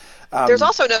around. There's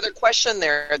also another question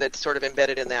there that's sort of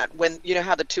embedded in that. When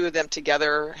how the two of them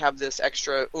together have this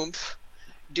extra oomph,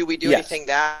 do we do anything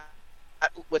that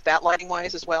with that lighting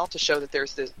wise as well to show that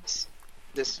there's this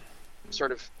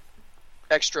sort of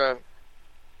extra?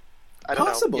 I don't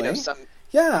Possibly. know. Some.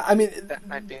 Yeah, I mean, that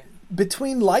might be.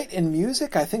 Between light and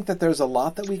music, I think that there's a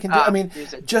lot that we can do. I mean,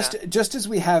 music, just as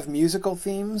we have musical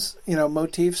themes,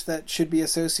 motifs that should be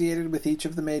associated with each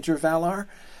of the major Valar,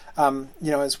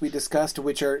 as we discussed,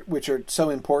 which are so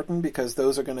important because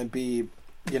those are going to be,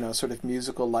 sort of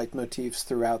musical leitmotifs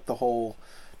throughout the whole,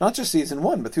 not just season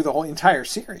 1, but through the whole entire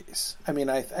series. I mean,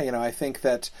 I think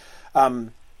that,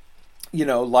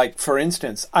 like for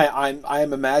instance, I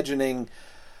am imagining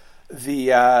the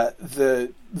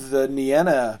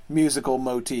Nienna musical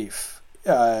motif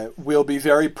will be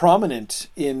very prominent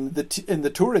in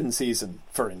the Turin season,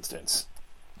 for instance.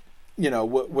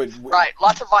 Right,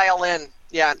 lots of violin.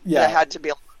 Yeah. There had to be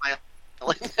a lot of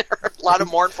violin there. A lot of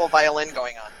mournful violin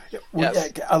going on.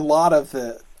 Yes. A lot of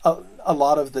the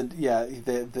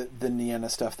Nienna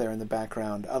stuff there in the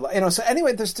background. So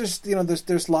anyway,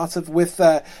 there's lots of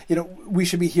we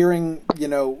should be hearing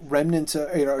remnants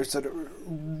sort of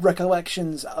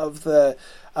recollections of the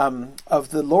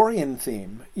Lorien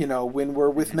theme. When we're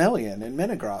with Melian and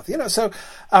Menegroth. So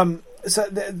this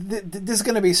is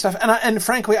going to be stuff, and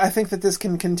frankly, I think that this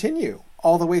can continue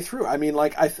all the way through. I mean,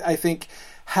 like I think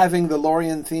having the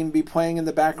Lorien theme be playing in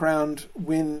the background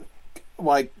when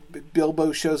like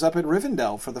Bilbo shows up at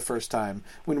Rivendell for the first time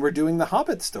when we're doing the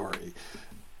Hobbit story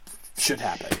should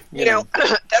happen. You know?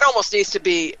 That almost needs to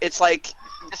be. It's like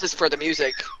this is for the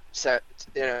music set,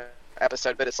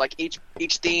 episode, but it's like each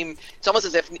theme. It's almost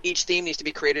as if each theme needs to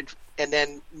be created and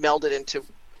then melded into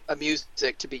a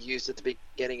music to be used at the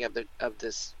beginning of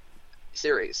this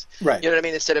series. Right. You know what I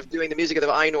mean? Instead of doing the music of the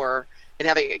Ainur and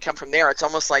having it come from there, it's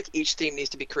almost like each theme needs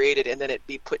to be created and then it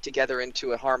be put together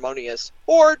into a harmonious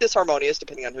or disharmonious,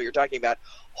 depending on who you're talking about,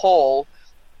 whole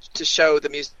to show the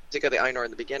music of the Ainur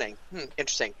in the beginning.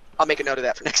 Interesting. I'll make a note of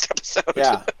that for next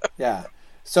episode. Yeah.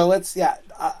 So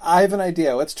I have an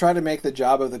idea. Let's try to make the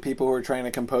job of the people who are trying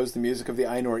to compose the music of the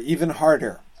Ainur even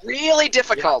harder. Really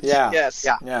difficult. Yeah. Yes.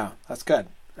 Yeah. That's good.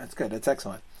 That's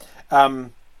excellent.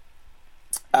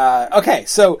 Okay,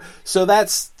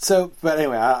 but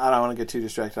anyway, I don't want to get too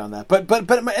distracted on that.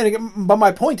 But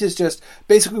my point is just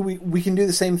basically we can do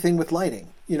the same thing with lighting.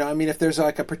 You know, I mean, if there's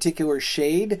like a particular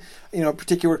shade, you know, a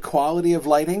particular quality of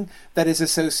lighting that is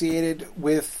associated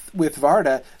with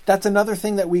Varda, that's another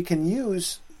thing that we can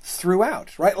use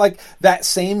throughout, right? Like that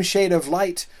same shade of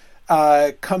light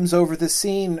comes over the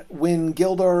scene when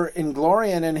Gildor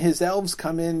Inglorian and his elves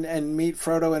come in and meet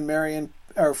Frodo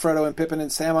and Pippin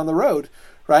and Sam on the road,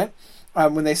 right?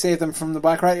 When they save them from the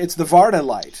Black Ride, it's the Varda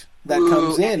light that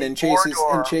comes in and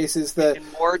chases the in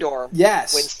Mordor.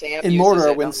 Yes, when Sam in uses Mordor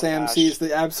it. when Sam sees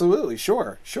the absolutely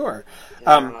sure.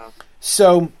 Yeah.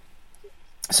 So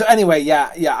anyway,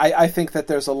 I think that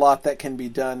there's a lot that can be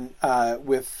done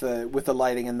with the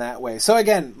lighting in that way. So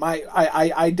again,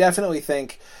 I definitely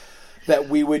think that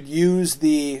we would use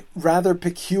the rather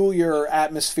peculiar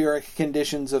atmospheric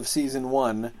conditions of season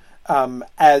 1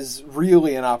 as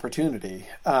really an opportunity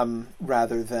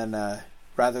rather than a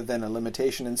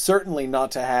limitation, and certainly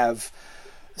not to have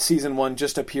season 1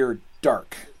 just appear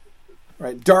dark.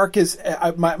 Right, dark is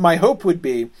my hope would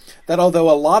be that although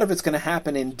a lot of it's going to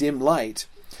happen in dim light,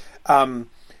 although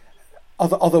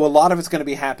a lot of it's going to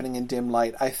be happening in dim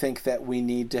light, I think that we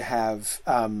need to have.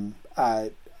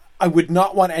 I would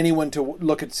not want anyone to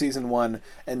look at season 1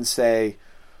 and say,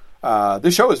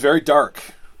 "This show is very dark."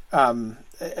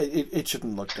 It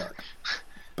shouldn't look dark,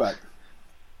 but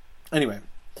anyway.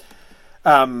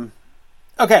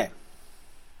 Okay,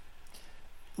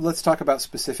 let's talk about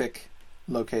specific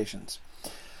locations.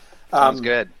 Sounds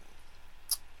good.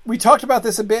 We talked about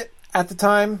this a bit at the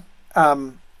time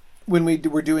when we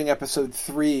were doing episode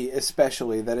 3,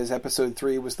 especially. That is, episode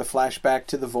 3 was the flashback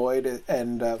to the Void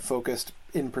and focused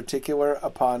in particular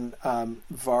upon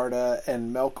Varda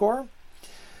and Melkor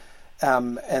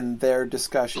and their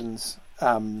discussions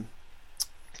in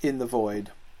the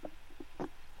Void.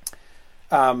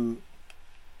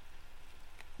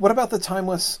 What about the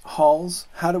Timeless Halls?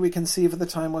 How do we conceive of the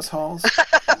Timeless Halls?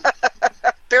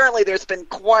 Apparently there's been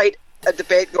quite a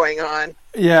debate going on.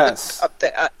 Yes. About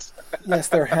that. Yes,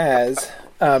 there has.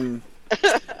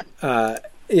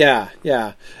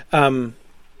 Yeah.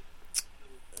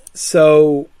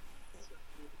 So,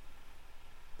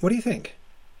 what do you think?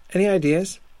 Any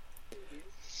ideas?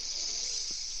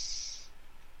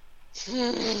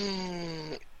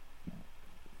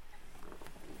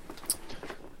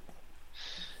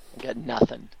 Got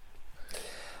nothing.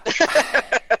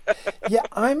 Yeah,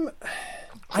 I'm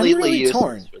Completely really useless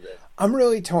torn. for this. I'm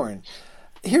really torn.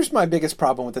 Here's my biggest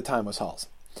problem with the Timeless Halls.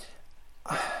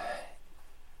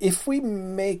 If we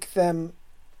make them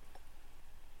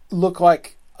look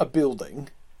like a building,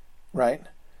 right?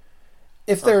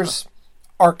 If there's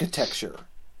architecture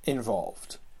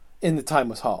involved in the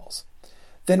Timeless Halls,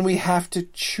 then we have to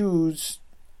choose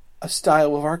a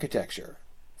style of architecture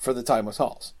for the Timeless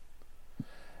Halls.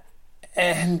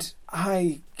 And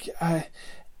and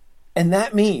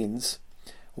that means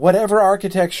whatever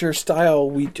architectural style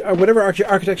we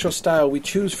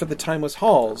choose for the Timeless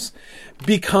Halls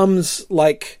becomes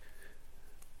like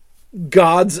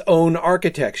God's own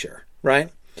architecture,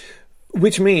 right?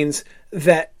 Which means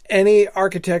that any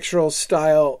architectural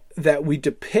style that we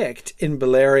depict in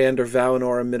Beleriand or Valinor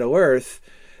or Middle-earth,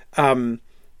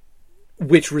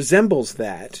 which resembles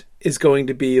that, is going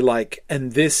to be like,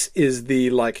 and this is the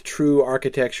like true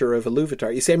architecture of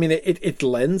Iluvatar. You see, I mean, it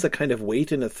lends a kind of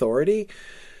weight and authority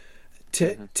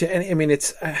to I mean,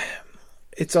 it's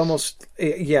almost,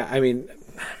 yeah, I mean,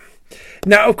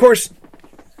 now, of course,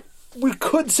 we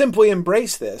could simply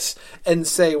embrace this and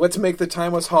say, let's make the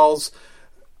Timeless Halls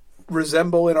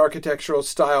resemble in architectural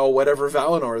style whatever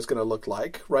Valinor is going to look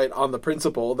like, right? On the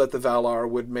principle that the Valar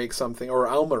would make something, or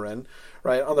Almarin,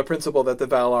 right? On the principle that the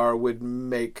Valar would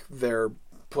make their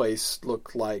place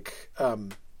look like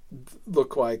the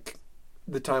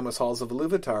Timeless Halls of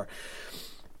Iluvatar.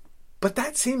 But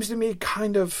that seems to me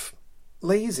kind of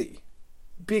lazy,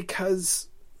 because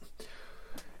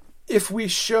if we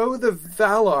show the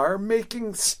Valar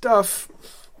making stuff,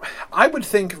 I would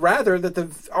think rather that the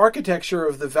architecture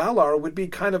of the Valar would be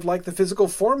kind of like the physical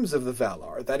forms of the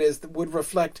Valar. That is, would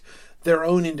reflect their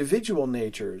own individual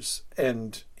natures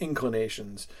and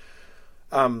inclinations.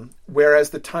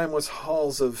 Whereas the timeless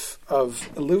halls of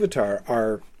Iluvatar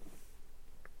are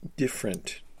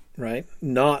different, right?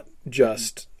 Not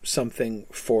just something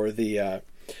for the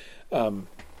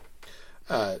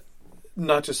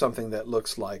not just something that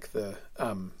looks like the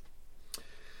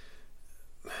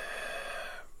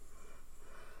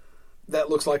that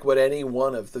looks like what any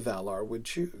one of the Valar would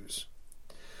choose.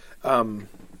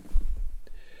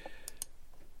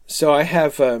 So I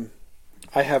have a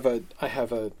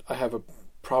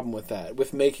problem with that,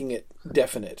 with making it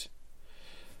definite.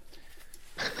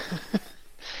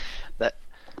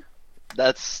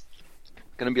 That's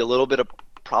going to be a little bit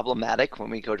problematic when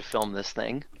we go to film this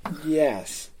thing.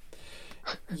 Yes,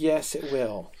 it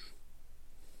will.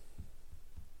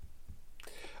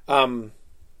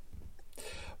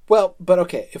 Well, but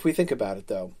okay, if we think about it,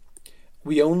 though,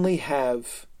 we only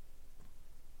have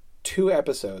 2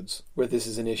 episodes where this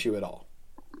is an issue at all,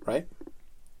 right?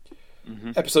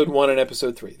 Mm-hmm. Episode 1 and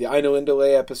Episode 3. The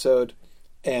Ainulindale episode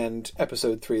and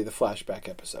Episode 3, the flashback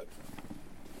episode.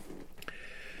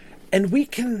 And we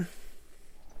can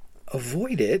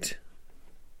avoid it,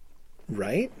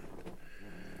 right?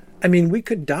 I mean, we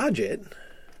could dodge it.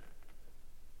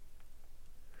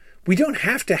 We don't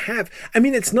have to have... I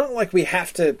mean, it's not like we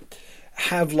have to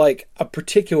have, like, a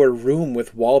particular room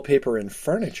with wallpaper and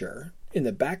furniture in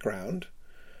the background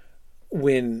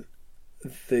when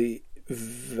the...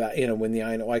 when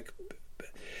the... like...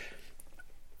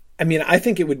 I mean, I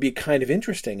think it would be kind of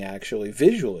interesting, actually,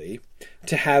 visually,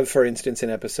 to have, for instance,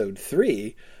 in Episode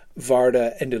 3,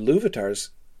 Varda and Iluvatar's,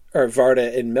 or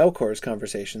Varda and Melkor's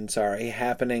conversations are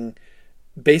happening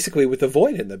basically with the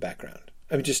void in the background.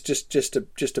 I mean,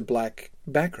 just a black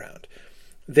background.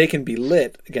 They can be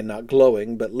lit, again, not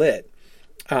glowing, but lit.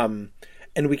 And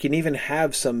we can even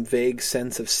have some vague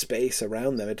sense of space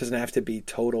around them. It doesn't have to be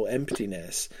total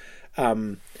emptiness.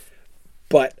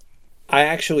 But I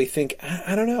actually think,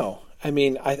 I don't know. I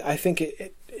mean, I think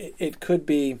it could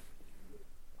be...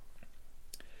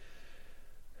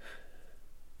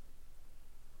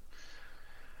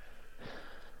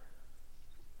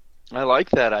 I like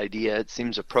that idea. It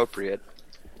seems appropriate.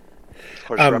 Of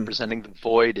course, representing the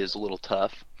void is a little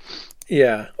tough.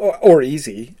 Yeah, or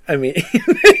easy. I mean,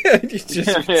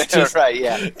 just right.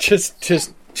 Yeah,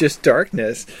 just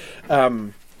darkness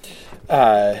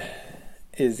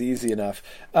is easy enough.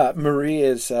 Marie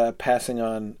is passing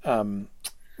on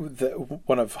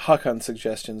one of Hakon's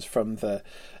suggestions from the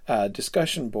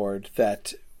discussion board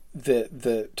that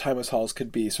the timeless halls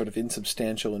could be sort of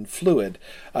insubstantial and fluid.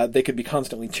 They could be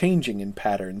constantly changing in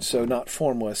patterns, so not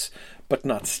formless, but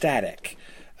not static.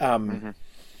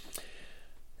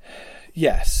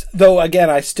 Yes. Though, again,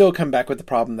 I still come back with the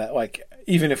problem that, like,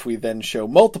 even if we then show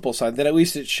multiple signs, then at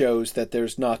least it shows that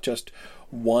there's not just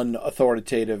one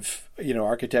authoritative,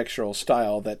 architectural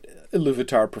style that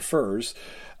Iluvatar prefers.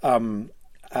 But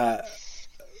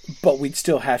we'd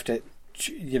still have to,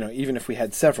 even if we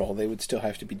had several, they would still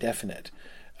have to be definite.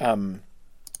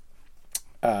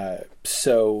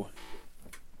 So,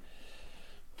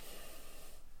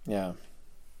 yeah.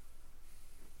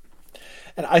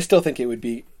 And I still think it would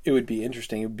be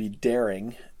interesting. It would be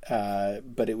daring,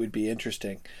 but it would be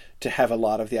interesting to have a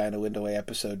lot of the Ainulindale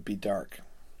episode be dark.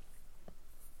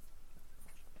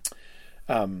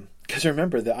 Because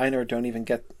remember, the Ainur don't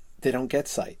get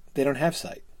sight. They don't have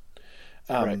sight.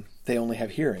 Right. They only have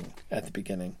hearing at the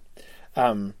beginning.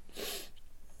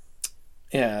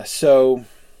 Yeah. So.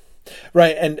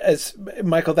 Right, and as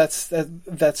Michael, that's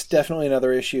definitely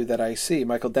another issue that I see.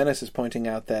 Michael Dennis is pointing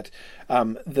out that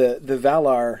the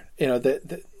Valar,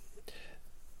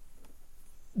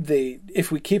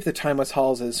 if we keep the timeless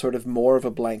halls as sort of more of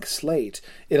a blank slate,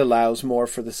 it allows more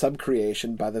for the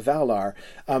subcreation by the Valar.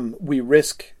 We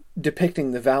risk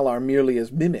depicting the Valar merely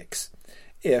as mimics.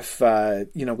 If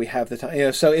we have the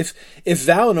time, so if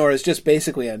Valinor is just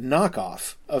basically a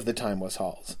knockoff of the timeless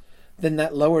halls, then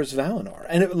that lowers Valinor,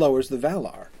 and it lowers the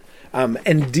Valar,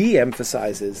 and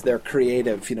de-emphasizes their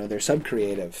creative, their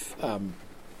sub-creative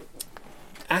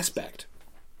aspect.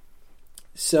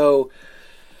 So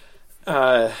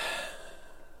yeah,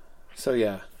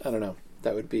 I don't know.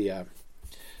 That would be, I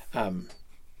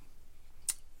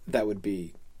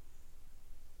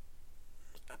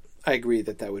agree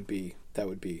that would be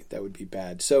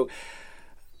bad. So,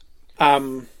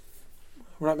 we're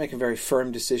not making very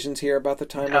firm decisions here about the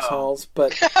timeless halls,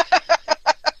 but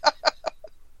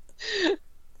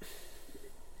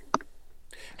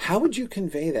how would you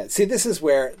convey that? See, this is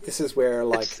where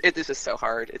like this is so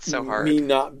hard. It's so hard. Me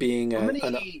not being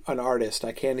an artist,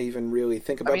 I can't even really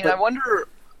think about. I mean, I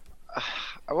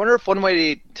wonder if one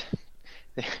way to.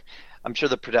 I'm sure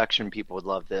the production people would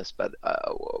love this, but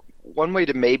one way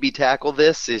to maybe tackle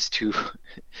this is to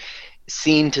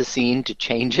scene to scene to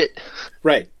change it.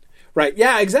 Right.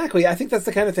 Yeah, exactly. I think that's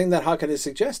the kind of thing that Hakan is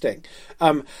suggesting.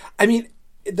 I mean,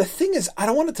 the thing is, I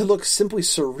don't want it to look simply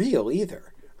surreal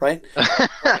either, right?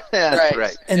 That's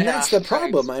right. And that's the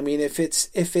problem. I mean, if it's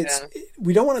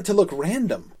we don't want it to look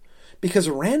random, because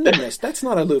randomness, that's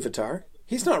not Iluvatar.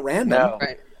 He's not random. No.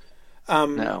 Right.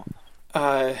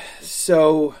 No.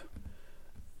 So,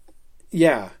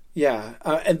 yeah.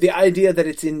 And the idea that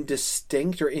it's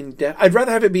indistinct or indefinite, I'd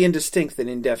rather have it be indistinct than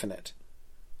indefinite,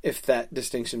 if that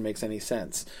distinction makes any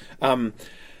sense.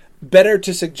 Better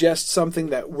to suggest something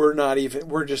that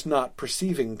we're just not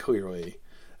perceiving clearly,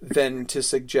 than to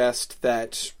suggest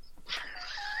that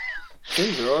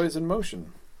things are always in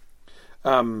motion.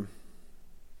 But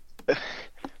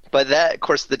that, of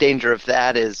course, the danger of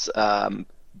that is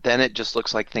then it just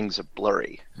looks like things are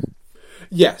blurry.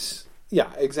 Yes.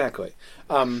 Yeah, exactly.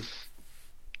 But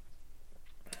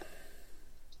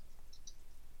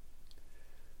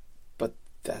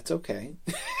that's okay.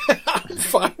 I'm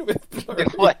fine with blurry.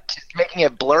 What? Just making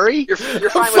it blurry? You're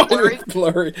fine with blurry?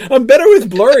 Blurry. I'm better with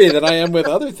blurry than I am with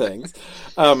other things.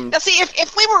 Now, see,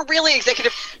 if we were really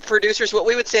executive producers, what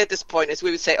we would say at this point is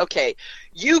we would say, okay,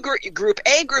 you group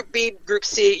A, group B, group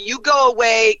C, you go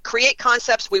away, create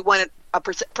concepts. We want a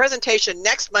presentation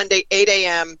next Monday, 8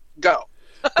 a.m., go.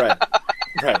 Right.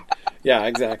 Yeah,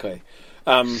 exactly.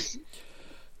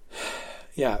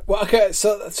 Yeah. Well, okay.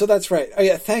 So that's right. Oh,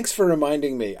 yeah. Thanks for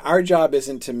reminding me. Our job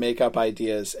isn't to make up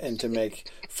ideas and to make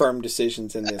firm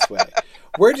decisions in this way.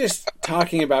 We're just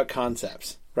talking about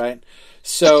concepts, right?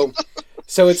 So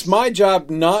it's my job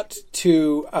not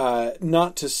to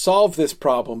solve this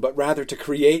problem, but rather to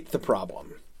create the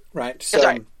problem, right? So. That's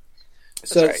right.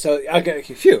 So okay,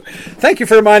 phew. Thank you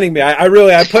for reminding me.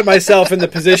 I put myself in the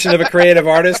position of a creative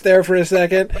artist there for a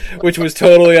second, which was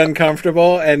totally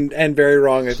uncomfortable and very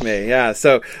wrong with me. Yeah.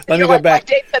 So let me go back. Like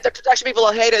Dave said, the production people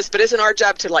will hate us, but isn't our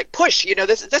job to push?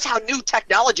 This is how new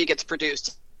technology gets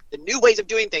produced. The new ways of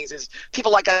doing things is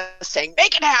people like us saying,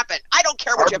 "Make it happen." I don't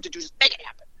care what you have to do, just make it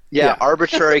happen. Yeah,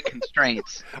 arbitrary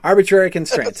constraints. Arbitrary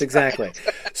constraints, exactly.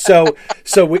 So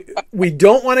we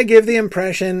don't want to give the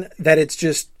impression that it's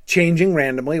just changing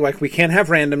randomly. Like, we can't have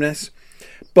randomness,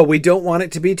 but we don't want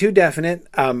it to be too definite.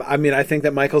 I think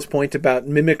that Michael's point about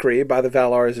mimicry by the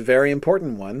Valar is a very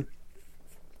important one.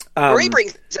 Or he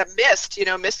brings a Mist.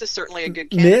 Mist is certainly a good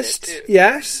candidate. Mist, too.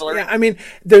 yes. Yeah,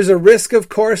 there's a risk, of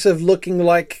course, of looking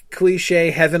like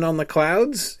cliche heaven on the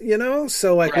clouds.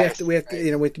 So we have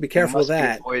to be careful of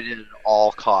that. Be avoided at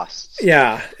all costs.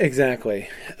 Yeah, exactly.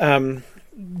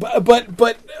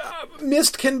 But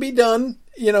Mist can be done,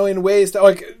 in ways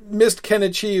that, Mist can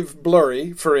achieve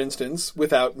blurry, for instance,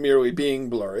 without merely being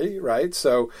blurry, right?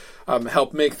 So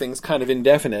help make things kind of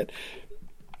indefinite.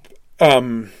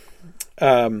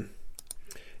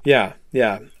 Yeah.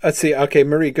 Let's see. Okay,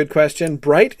 Marie, good question.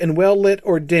 Bright and well lit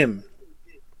or dim?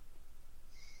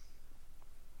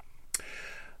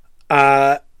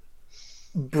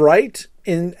 Bright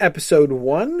in episode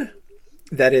 1.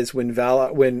 That is when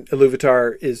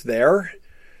Iluvatar is there.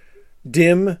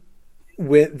 Dim,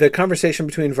 with the conversation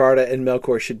between Varda and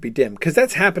Melkor should be dim, because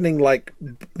that's happening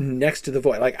next to the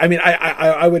void.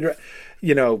 I would,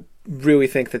 really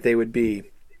think that they would be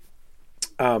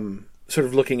sort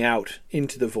of looking out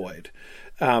into the void.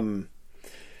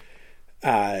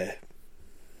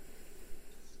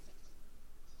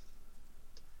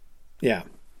 Yeah.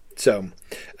 So,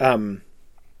 Brian,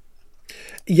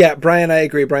 I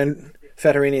agree. Brian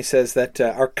Fetterini says that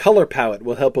our color palette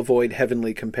will help avoid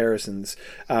heavenly comparisons.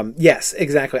 Yes,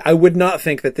 exactly. I would not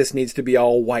think that this needs to be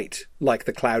all white like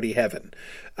the cloudy heaven.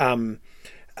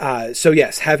 So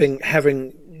yes,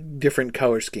 having different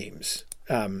color schemes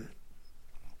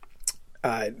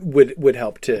would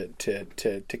help to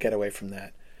get away from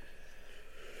that.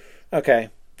 Okay,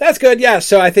 that's good. Yeah,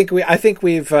 so I think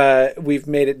we've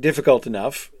made it difficult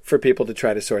enough for people to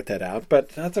try to sort that out, but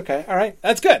that's okay. All right,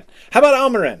 that's good. How about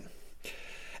Almarin?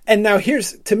 And now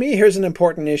here's an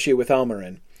important issue with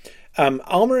Almarin.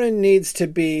 Almarin needs to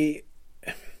be.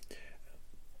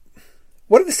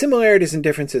 What are the similarities and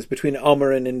differences between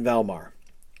Almarin and Valmar?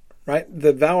 Right,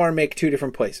 the Valar make two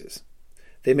different places.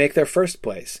 They make their first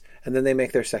place, and then they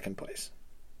make their second place.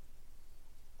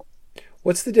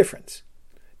 What's the difference?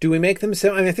 Do we make them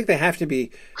similar? I think they have to be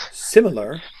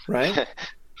similar, right?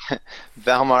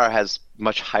 Valmar has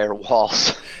much higher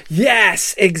walls.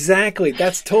 Yes, exactly.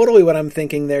 That's totally what I'm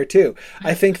thinking there too.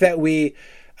 I think that we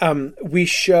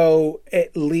show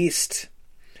at least.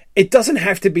 It doesn't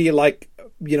have to be like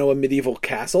a medieval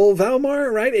castle,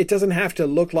 Valmar, right? It doesn't have to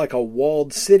look like a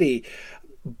walled city,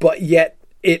 but yet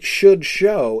it should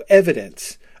show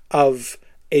evidence of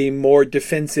a more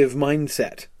defensive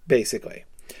mindset, basically.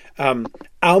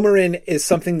 Almarin is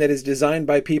something that is designed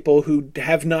by people who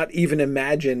have not even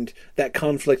imagined that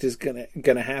conflict is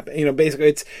gonna happen. You know,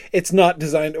 basically, it's not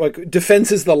designed like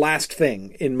defense is the last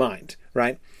thing in mind,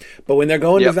 right? But when they're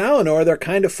going to Valinor, they're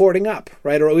kind of forting up,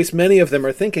 right? Or at least many of them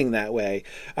are thinking that way.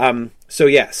 So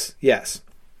yes.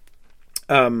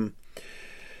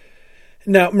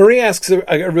 Now, Marie asks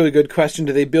a really good question.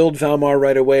 Do they build Valmar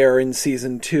right away or in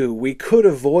Season 2? We could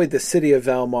avoid the city of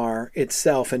Valmar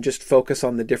itself and just focus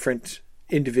on the different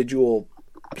individual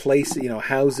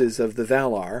houses of the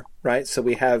Valar, right? So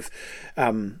we have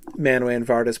Manwë and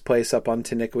Varda's place up on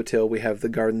Taniquetil. We have the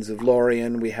Gardens of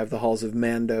Lorien. We have the Halls of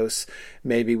Mandos.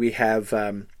 Maybe we have,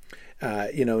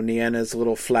 Nienna's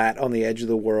little flat on the edge of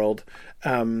the world.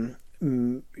 So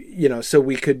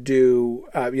we could do,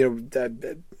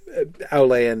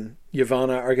 Aule and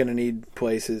Yavanna are going to need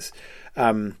places.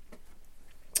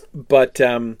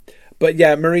 But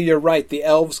yeah, Marie, you're right. The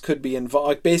elves could be involved.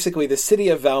 Like basically, the city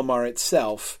of Valmar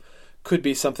itself could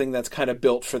be something that's kind of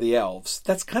built for the elves.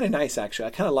 That's kind of nice, actually.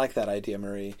 I kind of like that idea,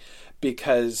 Marie,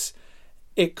 because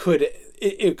it could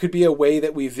be a way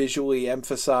that we visually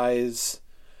emphasize,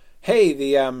 hey,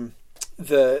 the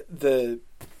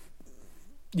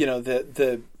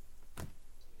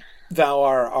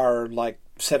Valar are like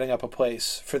setting up a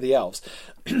place for the elves.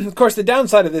 Of course, the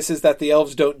downside of this is that the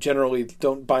elves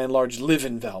don't by and large live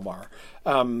in Valmar.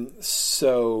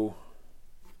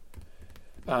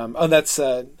 That's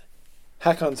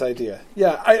Hakon's idea.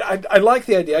 Yeah, I like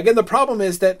the idea. Again, the problem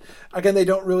is that they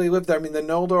don't really live there. I mean, the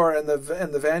Noldor and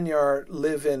the Vanyar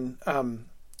live in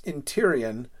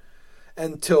Tirion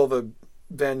until the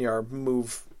Vanyar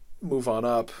move on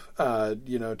up,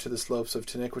 to the slopes of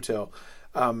Taniquetil.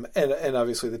 And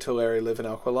obviously the Teleri live in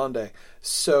Alqualande.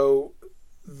 So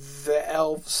the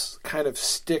elves kind of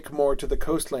stick more to the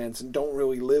coastlands and don't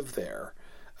really live there.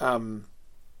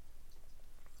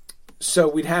 So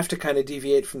we'd have to kind of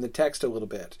deviate from the text a little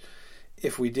bit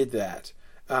if we did that.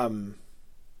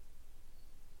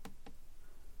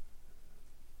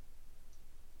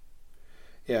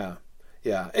 Yeah,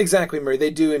 exactly, Murray.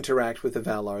 They do interact with the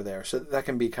Valar there, so that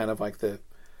can be kind of like the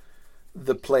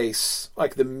place,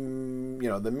 like the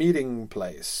meeting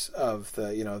place of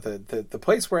the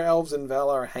place where elves and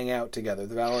Valar hang out together.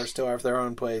 The Valar still have their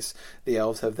own place. The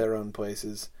elves have their own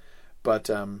places, but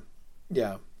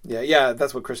yeah.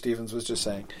 That's what Chris Stevens was just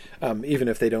saying. Even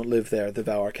if they don't live there, the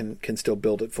Valar can still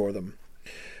build it for them.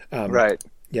 Right.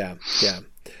 Yeah.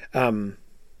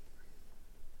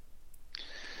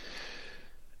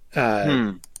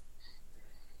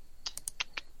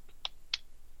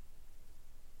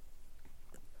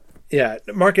 Yeah,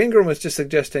 Mark Ingram was just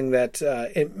suggesting that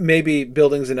maybe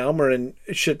buildings in Almarin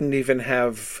shouldn't even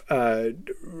have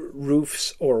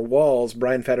roofs or walls.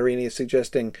 Brian Fattorini is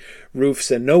suggesting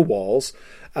roofs and no walls.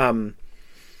 Yeah,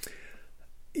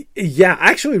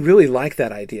 I actually really like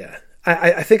that idea.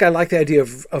 I think I like the idea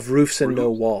of roofs and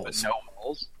no walls. But no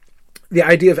walls? The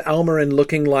idea of Almarin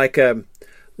looking like a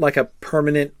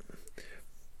permanent,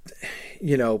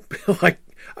 like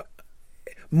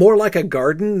more like a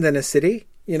garden than a city.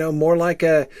 More like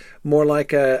a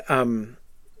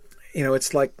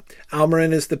it's like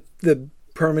Almarin is the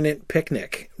permanent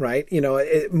picnic, right?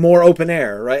 More open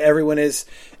air, right? Everyone is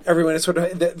sort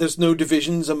of, there's no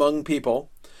divisions among people,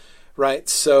 right?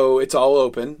 So it's all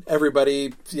open.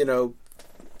 Everybody,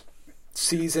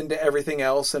 sees into everything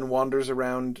else and wanders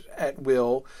around at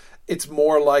will. It's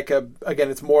more like a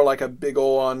big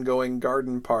old ongoing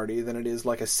garden party than it is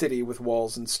like a city with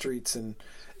walls and streets and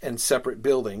separate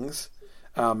buildings.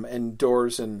 And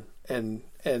doors and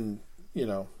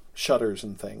shutters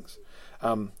and things.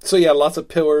 So yeah, lots of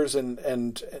pillars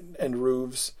and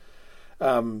roofs.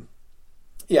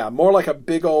 More like a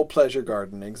big old pleasure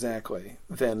garden, exactly,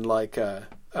 than like a.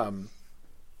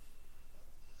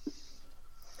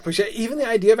 Even the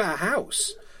idea of a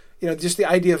house, just the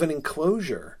idea of an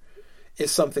enclosure,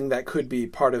 is something that could be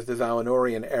part of the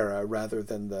Valinorian era rather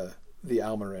than the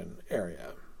Almarin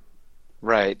area.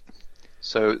 Right.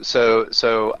 So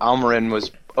Almarin was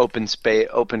open space,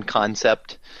 open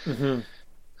concept. Mm-hmm.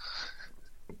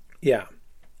 Yeah.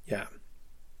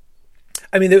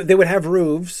 I mean, they would have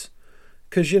roofs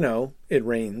because it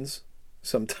rains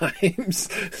sometimes,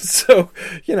 so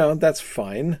that's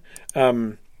fine.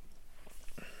 But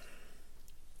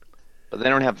they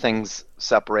don't have things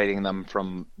separating them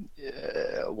from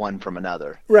one from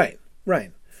another. Right.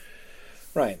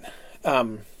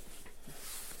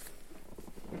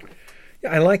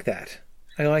 Yeah, I like that.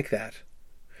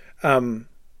 How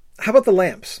about the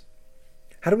lamps?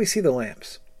 How do we see the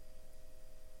lamps?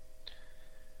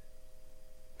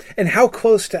 And how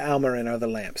close to Almarin are the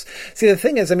lamps? See, the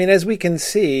thing is, I mean, as we can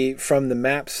see from the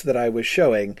maps that I was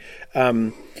showing,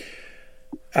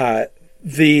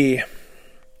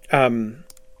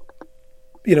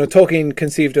 Tolkien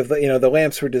conceived of the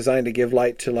lamps were designed to give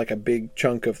light to like a big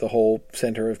chunk of the whole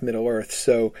center of Middle Earth.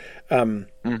 So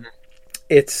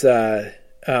it's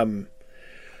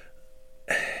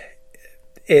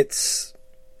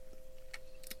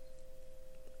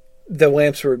the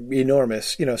lamps were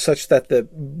enormous, such that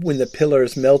when the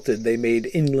pillars melted, they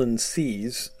made inland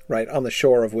seas, right, on the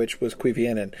shore of which was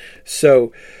Cuiviénen.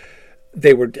 So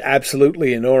they were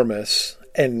absolutely enormous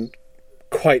and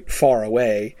quite far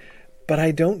away. But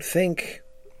I don't think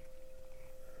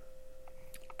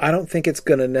it's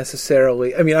going to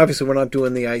necessarily... I mean, obviously we're not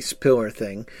doing the ice pillar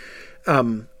thing.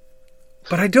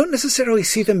 But I don't necessarily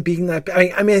see them being that...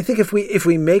 I mean, I think if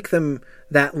we make them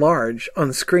that large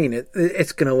on screen,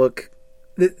 it's going to look...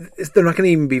 They're not going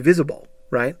to even be visible,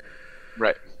 right?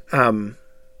 Right. I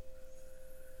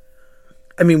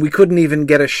mean, we couldn't even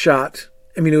get a shot...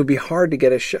 I mean, it would be hard to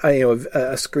get a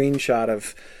screenshot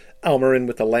of Almarin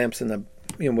with the lamps in the...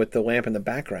 with the lamp in the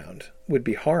background would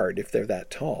be hard if they're that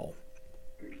tall.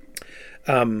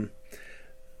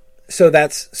 So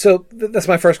that's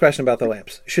my first question about the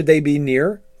lamps. Should they be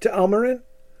near to Almarin,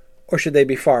 or should they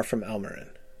be far from Almarin?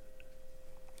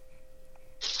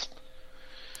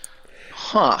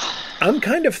 I'm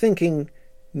kind of thinking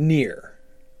near,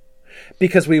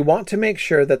 because we want to make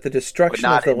sure that the destruction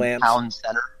of the lamps. Town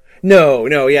center.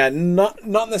 No, yeah, not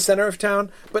in the center of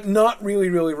town, but not really,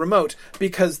 really remote,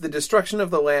 because the destruction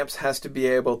of the lamps has to be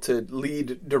able to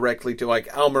lead directly to, like,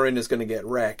 Almarin is going to get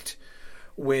wrecked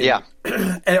when,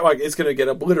 and it's going to get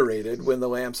obliterated when the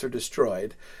lamps are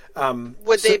destroyed.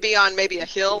 Would they be on maybe a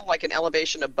hill, like an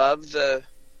elevation above the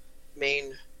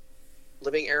main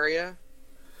living area?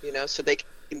 So they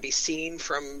can be seen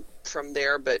from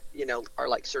there, but are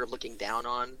like sort of looking down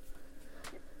on.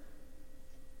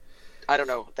 I don't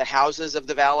know, the houses of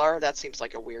the Valar? That seems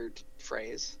like a weird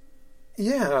phrase.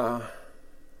 Yeah.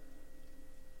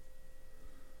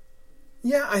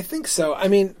 Yeah, I think so. I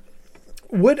mean,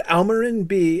 would Almarin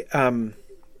be on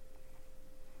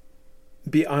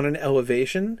an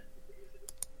elevation?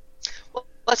 Well,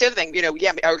 that's the other thing,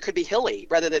 or it could be hilly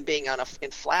rather than being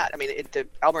in flat. I mean, the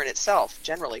Almarin itself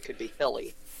generally could be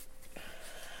hilly.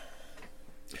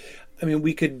 I mean,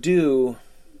 we could do...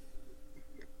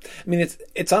 I mean,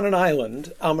 it's on an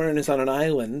island. Almarin is on an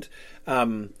island,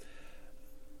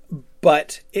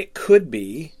 but it could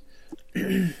be.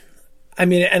 I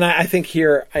mean, and I think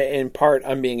here, in part,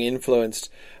 I'm being influenced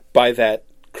by that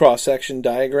cross-section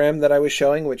diagram that I was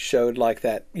showing, which showed like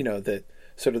that, the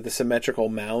sort of the symmetrical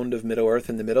mound of Middle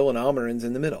Earth in the middle, and Almarin's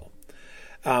in the middle.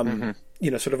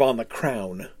 Sort of on the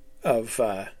crown of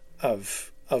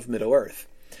Middle Earth.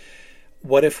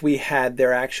 What if we had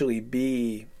there actually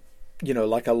be,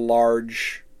 like a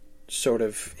large sort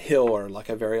of hill, or like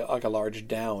a large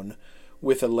down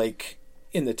with a lake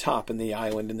in the top and the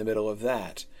island in the middle of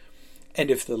that. And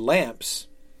if the lamps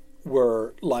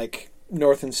were like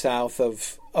north and south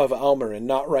of Almarin,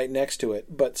 not right next to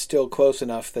it, but still close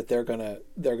enough that they're gonna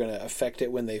affect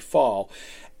it when they fall,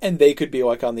 and they could be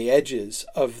like on the edges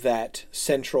of that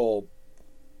central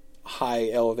high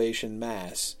elevation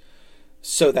mass,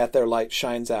 so that their light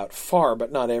shines out far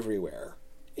but not everywhere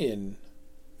in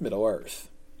Middle Earth.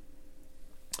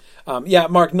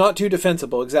 Mark, not too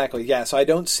defensible, exactly. Yeah, so I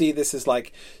don't see this as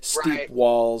like steep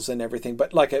walls and everything,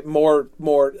 but like a more.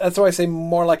 That's why I say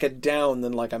more like a down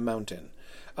than like a mountain.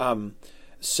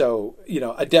 So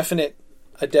a definite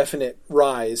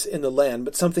rise in the land,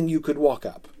 but something you could walk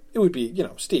up. It would be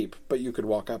steep, but you could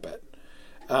walk up it.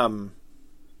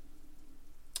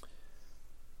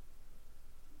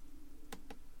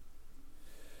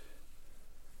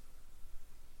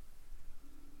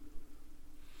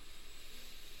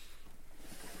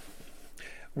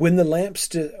 When the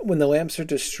lamps are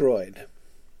destroyed,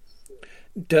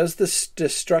 is the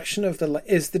destruction of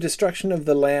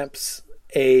the lamps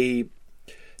a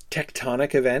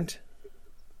tectonic event,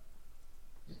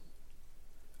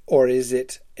 or is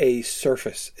it a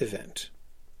surface event?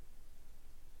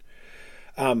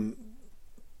 I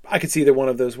could see either one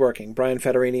of those working. Brian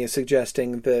Federini is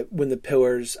suggesting that when the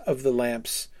pillars of the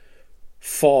lamps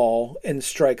fall and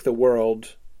strike the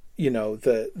world,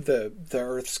 the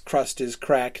Earth's crust is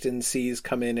cracked and seas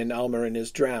come in and Almarin is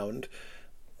drowned.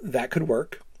 That could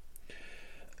work.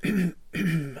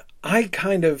 I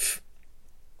kind of...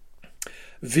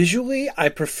 Visually, I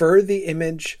prefer the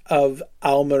image of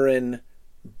Almarin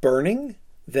burning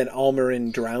than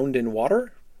Almarin drowned in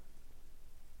water.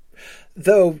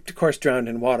 Though, of course, drowned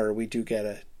in water, we do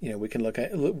get we can look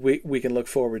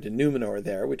forward to Numenor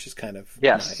there, which is kind of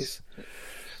nice. Yes,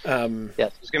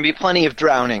 there's going to be plenty of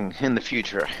drowning in the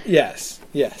future. Yes.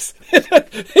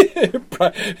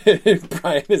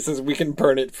 Brian says we can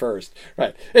burn it first.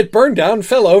 Right. It burned down,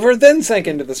 fell over, then sank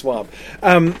into the swamp.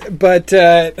 But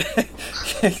yeah,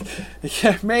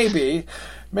 maybe.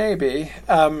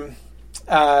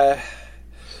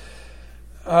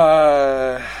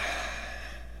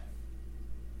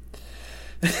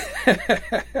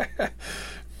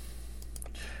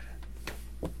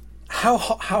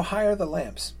 How high are the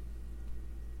lamps?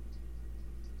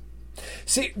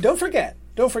 See, don't forget.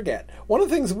 One of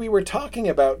the things we were talking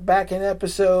about back in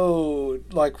episode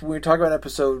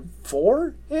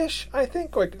 4-ish, I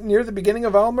think, like near the beginning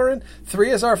of Almarin. 3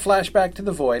 is our flashback to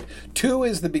the Void. 2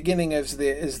 is the beginning of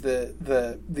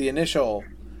the initial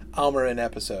Almarin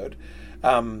episode.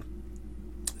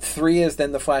 3 is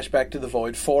then the flashback to the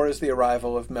Void. 4 is the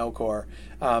arrival of Melkor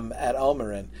at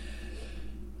Almarin.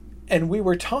 And we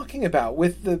were talking about,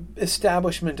 with the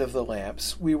establishment of the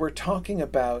lamps, we were talking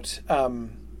about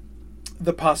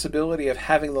the possibility of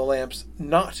having the lamps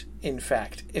not, in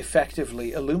fact,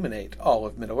 effectively illuminate all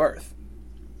of Middle-earth.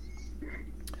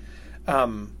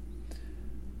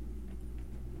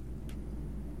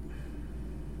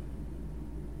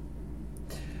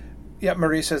 Yeah,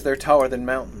 Marie says they're taller than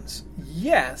mountains.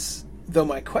 Yes, though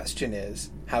my question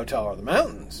is, how tall are the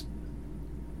mountains?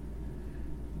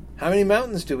 How many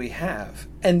mountains do we have?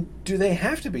 And do they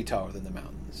have to be taller than the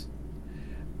mountains?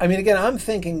 I mean, again, I'm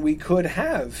thinking we could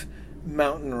have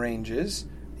mountain ranges,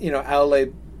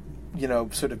 Aule,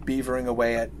 sort of beavering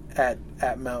away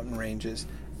at mountain ranges.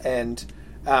 And,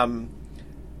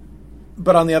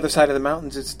 but on the other side of the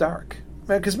mountains, it's dark.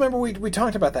 Because remember, we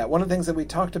talked about that. One of the things that we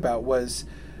talked about was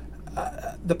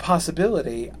the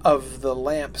possibility of the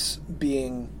lamps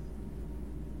being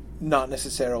not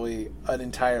necessarily an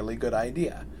entirely good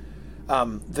idea.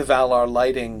 The Valar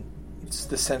lighting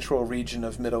the central region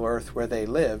of Middle-earth where they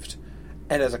lived,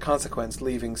 and as a consequence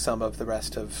leaving some of the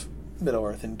rest of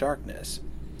Middle-earth in darkness.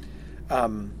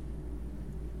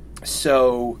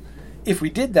 So if we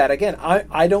did that, again,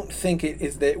 I don't think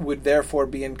it would therefore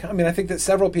be I think that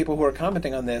several people who are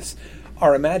commenting on this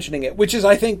are imagining it, which is,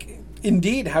 I think,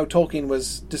 indeed how Tolkien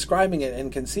was describing it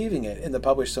and conceiving it in the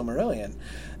published Silmarillion,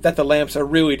 that the lamps are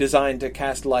really designed to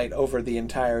cast light over the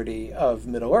entirety of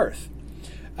Middle-earth.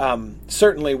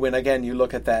 Certainly when, again, you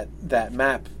look at that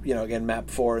map, again, map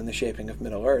 4 in the shaping of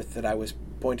Middle-earth that I was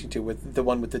pointing to, with the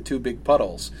one with the 2 big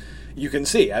puddles, you can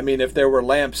see, I mean, if there were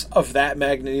lamps of that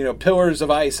magnitude, pillars of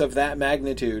ice of that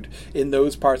magnitude in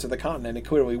those parts of the continent, it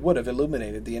clearly would have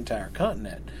illuminated the entire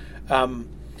continent.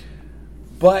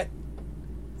 But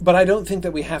I don't think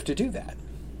that we have to do that.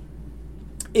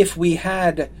 If we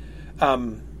had,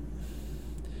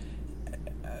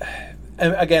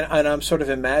 again, and I'm sort of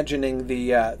imagining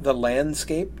the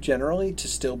landscape generally to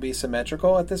still be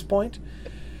symmetrical at this point.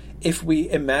 If we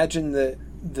imagine the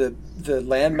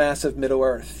landmass of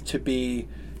Middle-earth to be,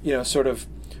 sort of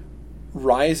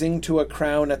rising to a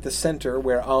crown at the center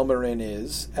where Almarin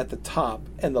is at the top,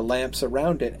 and the lamps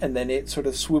around it, and then it sort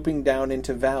of swooping down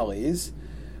into valleys,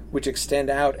 which extend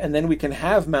out, and then we can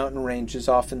have mountain ranges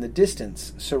off in the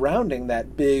distance surrounding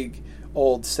that big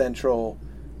old central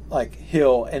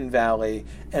hill and valley,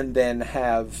 and then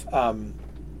have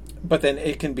but then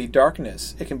it can be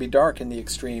darkness. It can be dark in the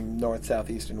extreme north, south,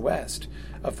 east, and west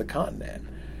of the continent.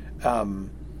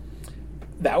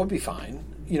 That would be fine.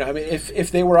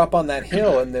 If they were up on that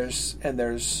hill and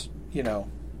there's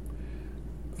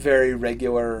very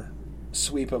regular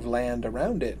sweep of land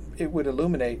around it, it would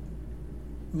illuminate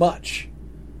much,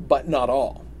 but not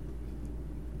all.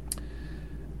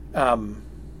 Well,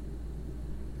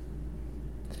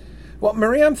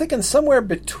 Marie, I'm thinking somewhere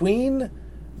between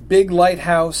Big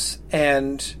Lighthouse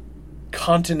and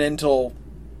Continental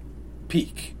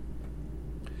Peak.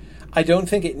 I don't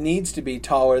think it needs to be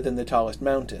taller than the tallest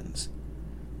mountains,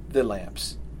 the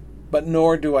lamps. But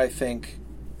nor do I think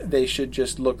they should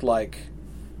just look like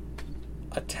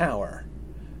a tower.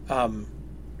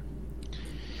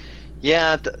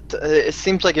 Yeah, it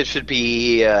seems like it should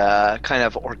be kind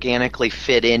of organically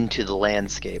fit into the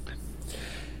landscape.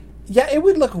 Yeah, it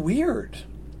would look weird.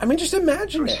 I mean, just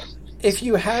imagine it. If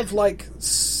you have,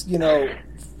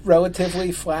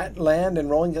 relatively flat land and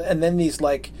rolling, and then these,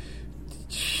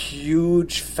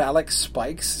 huge phallic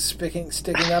spikes sticking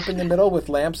up in the middle with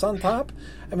lamps on top.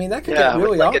 I mean, that could get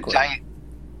really awkward.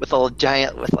 With a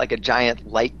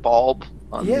giant light bulb.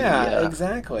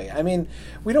 Exactly. I mean,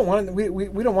 we don't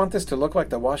want this to look like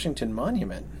the Washington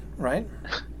Monument, right?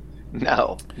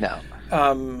 No.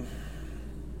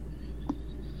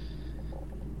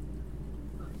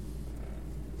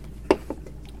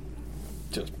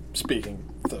 speaking.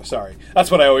 Sorry. That's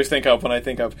what I always think of when I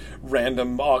think of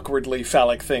random, awkwardly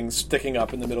phallic things sticking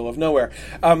up in the middle of nowhere.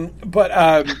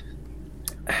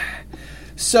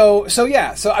 So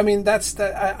I mean,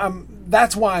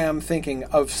 that's why I'm thinking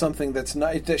of something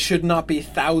that should not be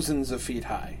thousands of feet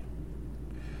high.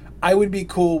 I would be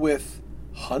cool with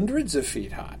hundreds of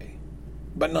feet high,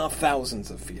 but not thousands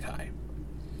of feet high.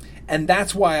 And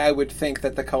that's why I would think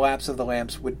that the collapse of the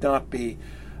lamps would not be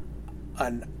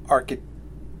an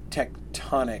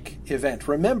architectonic event.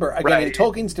 Remember, again, in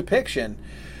Tolkien's depiction,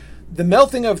 the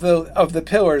melting of the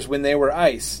pillars when they were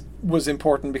ice was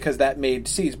important because that made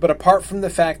seas. But apart from the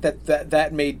fact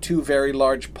that made two very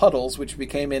large puddles, which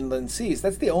became inland seas,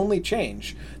 that's the only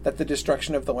change that the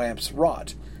destruction of the lamps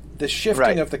wrought. The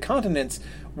shifting of the continents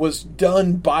was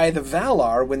done by the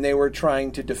Valar when they were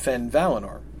trying to defend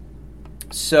Valinor.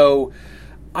 So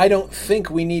I don't think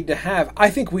we need to have... I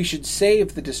think we should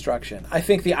save the destruction. I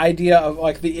think the idea of,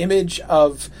 like, the image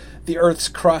of the Earth's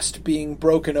crust being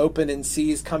broken open and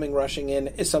seas coming rushing in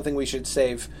is something we should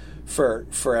save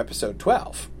for episode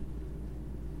 12.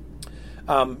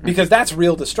 Because that's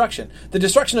real destruction. The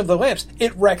destruction of the lamps,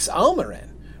 it wrecks Almarin,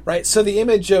 right? So the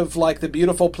image of, like, the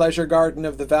beautiful pleasure garden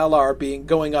of the Valar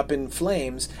going up in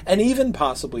flames and even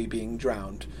possibly being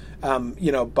drowned...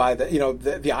 by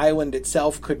the island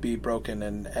itself could be broken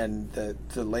and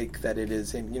the lake that it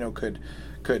is in,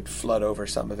 could flood over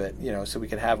some of it, so we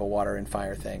could have a water and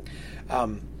fire thing.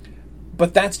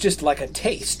 But that's just like a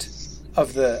taste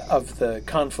of the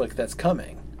conflict that's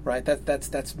coming, right?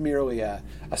 That's merely a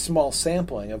small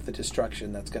sampling of the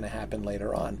destruction that's going to happen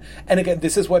later on. And again,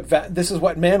 this is what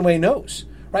Manwë knows.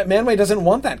 Right, Manwë doesn't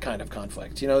want that kind of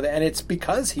conflict, and it's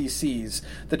because he sees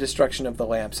the destruction of the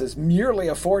lamps as merely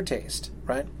a foretaste,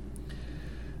 right?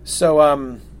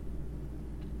 So,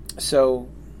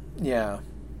 yeah,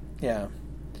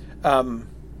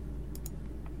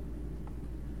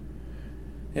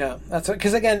 that's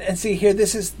because again, and see here,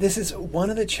 this is one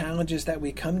of the challenges that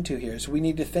we come to here. So we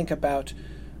need to think about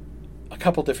a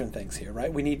couple different things here,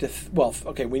 right? We need to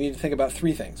we need to think about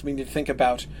three things. We need to think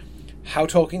about how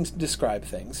Tolkien described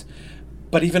things,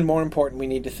 but even more important, we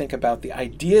need to think about the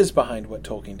ideas behind what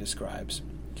Tolkien describes,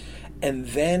 and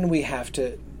then we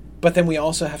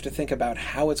also have to think about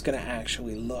how it's going to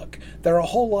actually look. There are a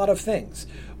whole lot of things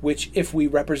which, if we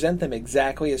represent them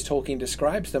exactly as Tolkien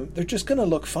describes them, they're just going to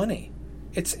look funny.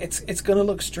 It's going to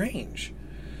look strange.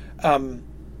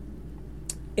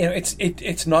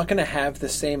 It's not going to have the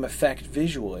same effect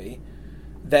visually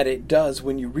that it does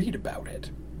when you read about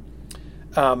it.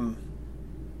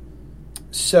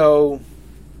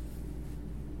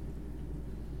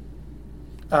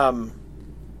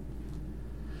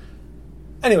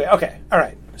 Anyway, okay, all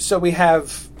right. So we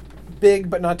have big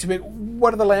but not too big.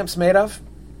 What are the lamps made of?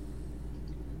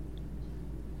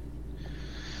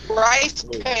 Rice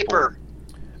paper.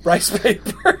 Rice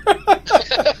paper.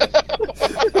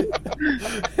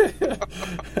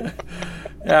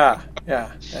 Yeah,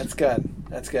 that's good.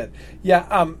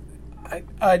 Yeah,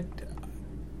 I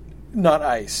not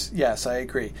ice. Yes, I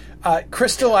agree.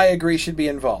 Crystal, I agree, should be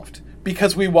involved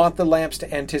because we want the lamps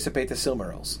to anticipate the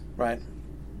Silmarils, right?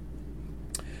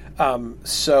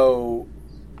 So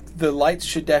the lights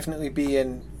should definitely be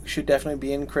in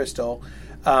crystal.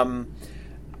 And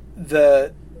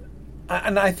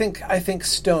I think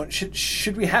stone.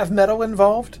 Should we have metal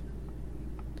involved?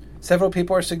 Several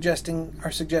people are suggesting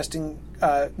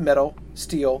metal,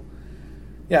 steel.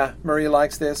 Yeah, Marie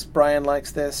likes this. Brian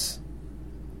likes this.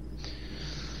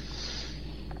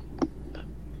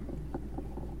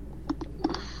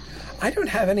 I don't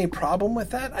have any problem with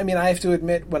that. I mean, I have to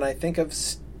admit, when I think of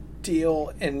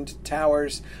steel and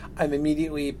towers, I'm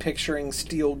immediately picturing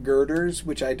steel girders,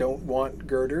 which I don't want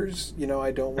girders.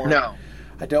 I don't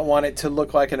want it to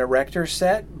look like an erector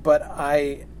set, but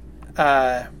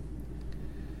yeah.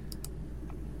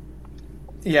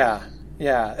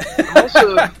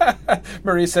 Also,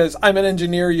 Marie says, I'm an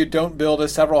engineer. You don't build a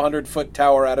several 100-foot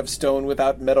tower out of stone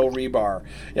without metal rebar.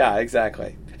 Yeah,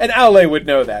 exactly. And Aule would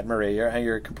know that, Marie.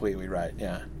 You're completely right.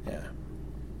 Yeah.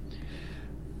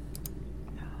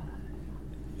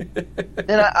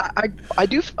 And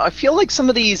I feel like some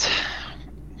of these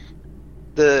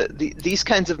these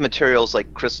kinds of materials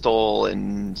like crystal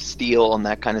and steel and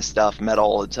that kind of stuff,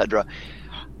 metal, etc.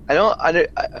 I'm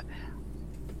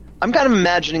kind of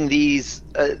imagining these,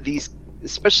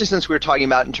 especially since we were talking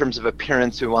about in terms of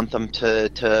appearance, we want them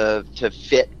to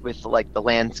fit with like the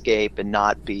landscape and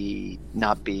not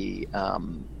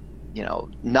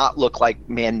look like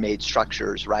man-made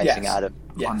structures rising out of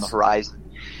on the horizon.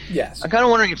 Yes. I'm kind of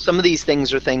wondering if some of these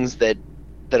things are things that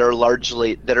that are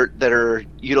largely that are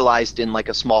utilized in like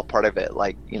a small part of it,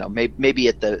 like maybe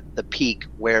at the peak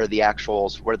where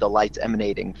the light's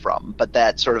emanating from, but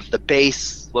that sort of the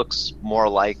base looks more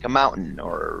like a mountain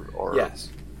or yes,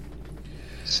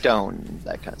 stone,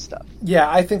 that kind of stuff. Yeah,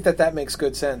 I think that makes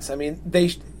good sense. I mean,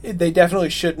 they definitely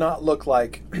should not look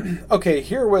like okay,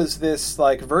 here was this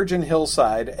like virgin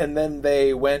hillside, and then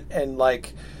they went and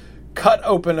like cut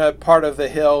open a part of the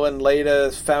hill and laid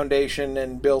a foundation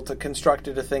and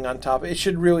constructed a thing on top. It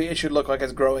should look like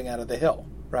it's growing out of the hill,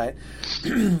 right?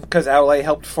 Because Aule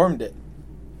helped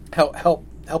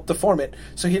to form it,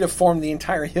 so he'd have formed the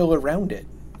entire hill around it,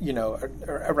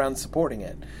 around supporting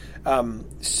it.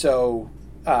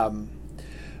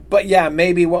 But yeah,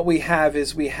 maybe what we have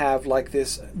is like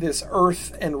this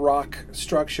earth and rock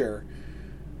structure,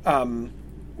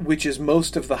 which is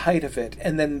most of the height of it,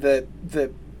 and then the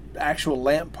actual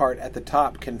lamp part at the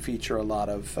top can feature a lot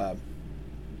of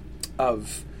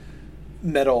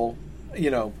metal,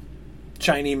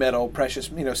 shiny metal, precious,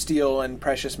 steel and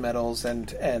precious metals, and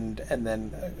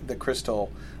then the crystal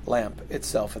lamp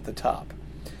itself at the top.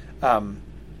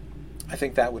 I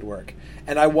think that would work,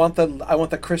 and I want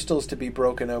the crystals to be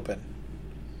broken open.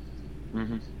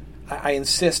 Mm-hmm. I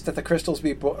insist that the crystals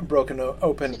be broken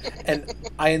open, and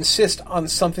I insist on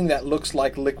something that looks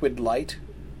like liquid light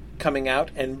coming out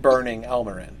and burning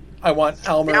Almarin. I want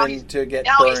Almarin to get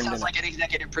now burned. He sounds like an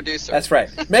executive producer. That's right.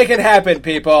 Make it happen,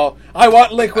 people. I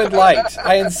want liquid light.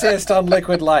 I insist on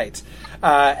liquid light.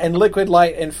 And liquid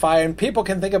light and fire. And people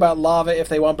can think about lava if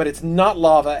they want, but it's not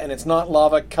lava, and it's not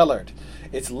lava colored.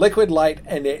 It's liquid light,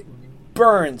 and it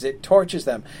burns. It torches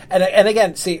them. And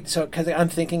again, see, so because I'm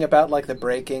thinking about like the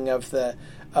breaking of the.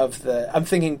 I'm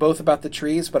thinking both about the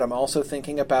trees, but I'm also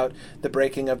thinking about the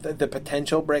breaking of the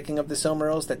potential breaking of the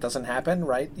Silmarils that doesn't happen,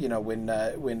 right? When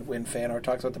Feanor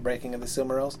talks about the breaking of the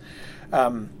Silmarils.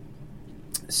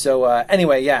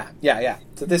 Anyway, yeah.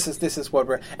 So this is what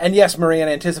we're, and yes, Marie, in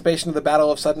anticipation of the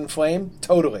Battle of Sudden Flame,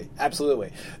 totally,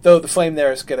 absolutely. Though the flame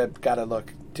there is gotta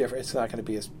look different. It's not going to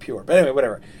be as pure. But anyway,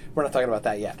 whatever. We're not talking about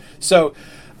that yet. So.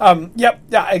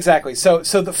 Exactly. So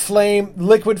the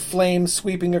liquid flame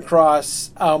sweeping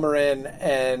across Almarin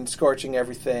and scorching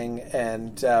everything,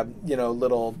 and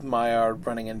little Maiar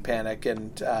running in panic,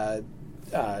 and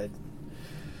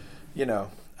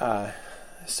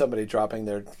somebody dropping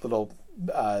their little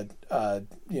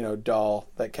doll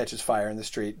that catches fire in the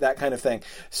street, that kind of thing.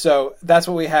 So that's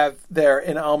what we have there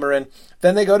in Almarin.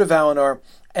 Then they go to Valinor.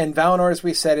 And Valinor, as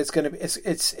we said, it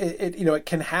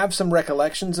can have some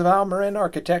recollections of Almarin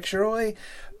architecturally,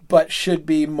 but should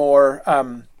be more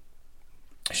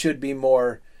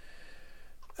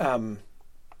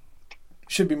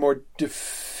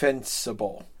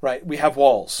defensible, right? We have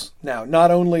walls now,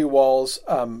 not only walls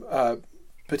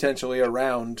potentially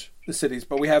around the cities,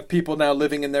 but we have people now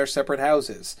living in their separate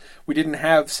houses. We didn't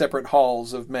have separate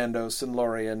halls of Mandos and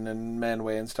Lorien and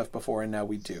Manwë and stuff before, and now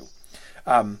we do.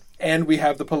 And we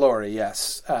have the Pelori,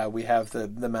 yes. We have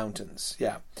the mountains,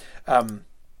 yeah. And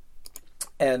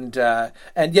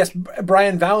yes,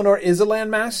 Brian, Valinor is a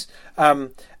landmass.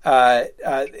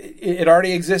 It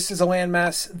already exists as a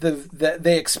landmass.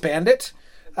 They expand it.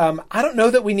 I don't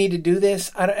know that we need to do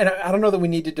this. I don't know that we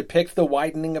need to depict the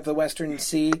widening of the Western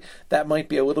Sea. That might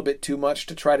be a little bit too much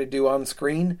to try to do on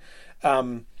screen.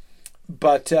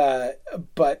 But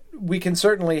we can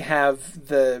certainly have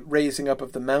the raising up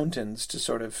of the mountains to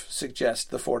sort of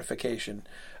suggest the fortification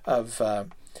of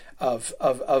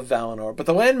Valinor. But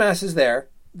the landmass is there.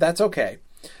 That's okay.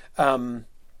 So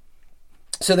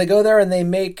they go there and they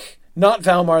make not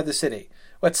Valmar the city.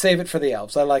 Let's save it for the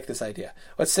elves. I like this idea.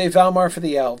 Let's save Valmar for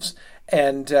the elves,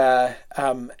 and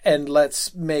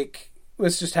let's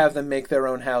just have them make their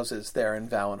own houses there in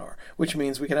Valinor, which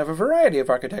means we can have a variety of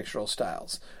architectural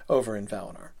styles over in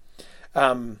Valinor.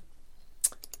 I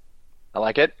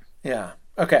like it. Yeah.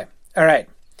 Okay. All right.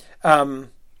 No,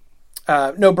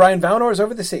 Brian, Valinor is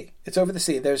over the sea. It's over the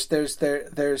sea. There's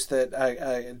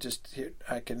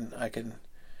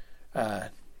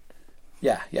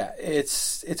yeah.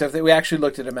 It's over. We actually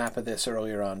looked at a map of this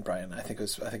earlier on, Brian. I think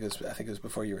it was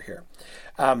before you were here.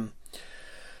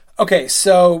 Okay,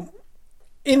 so.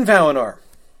 In Valinor,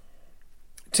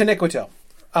 Taniquetil,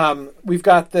 we've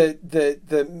got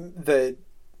the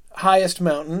highest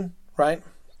mountain, right?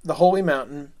 The holy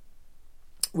mountain,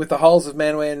 with the halls of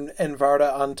Manwë and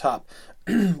Varda on top.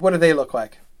 What do they look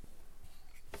like?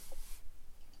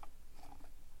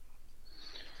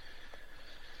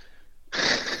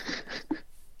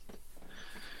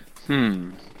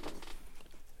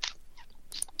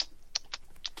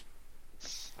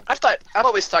 I've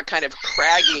always thought kind of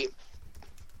craggy.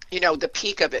 The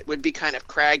peak of it would be kind of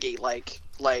craggy, like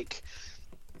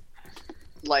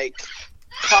like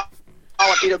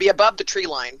it'll be above the tree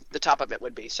line. The top of it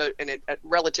would be and it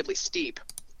relatively steep.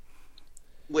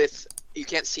 With you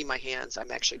can't see my hands. I'm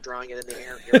actually drawing it in the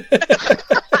air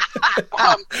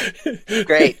here.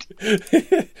 Great.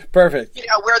 Perfect.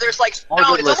 Where there's like it's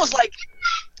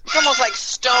almost like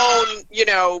stone,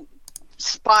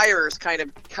 spires kind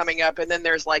of coming up, and then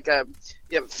there's like a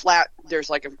flat. There's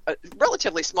like a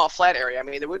relatively small flat area. I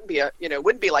mean, it wouldn't be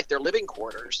wouldn't be like their living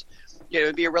quarters. It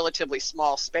would be a relatively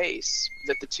small space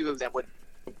that the two of them would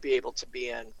be able to be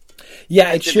in.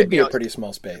 Yeah, it should be a pretty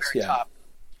small space. Yeah. Top.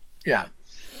 Yeah.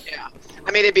 Yeah.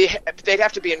 I mean, they'd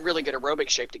have to be in really good aerobic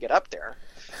shape to get up there.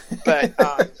 But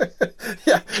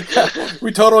yeah,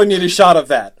 we totally need a shot of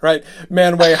that, right?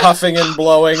 Manway huffing and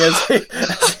blowing as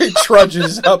he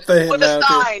trudges up the with mountain.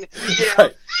 A sign,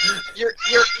 Right. you're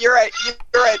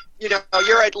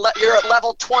at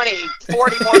level 20,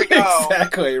 40 more to go.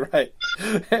 Exactly right.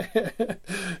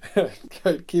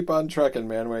 Good. Keep on trucking,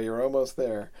 Manway. You're almost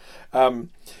there.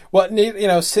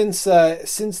 Since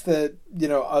the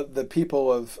the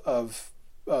people of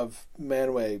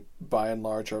Manway, by and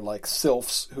large, are like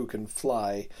sylphs who can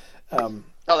fly.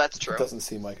 That's true. It doesn't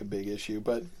seem like a big issue,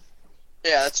 but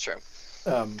yeah, that's true.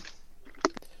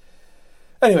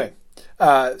 Anyway,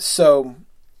 so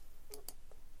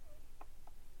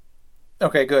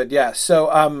okay, good. Yeah,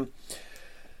 so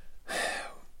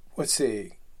let's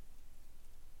see.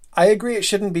 I agree it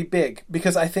shouldn't be big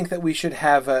because I think that we should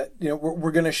have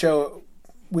we're going to show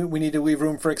we need to leave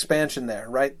room for expansion there,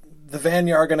 right? The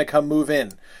Vanyar are going to come move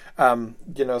in,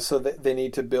 so that they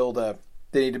need to build an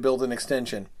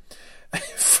extension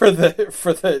for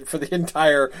the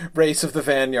entire race of the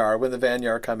Vanyar when the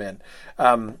Vanyar come in.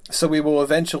 So we will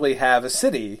eventually have a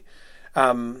city,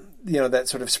 that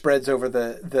sort of spreads over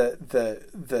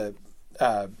the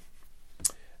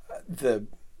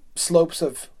slopes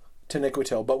of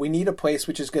Taniquetil, but we need a place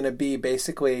which is going to be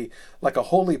basically like a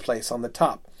holy place on the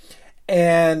top.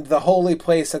 And the holy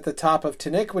place at the top of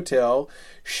Taniquetil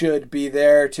should be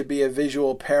there to be a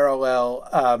visual parallel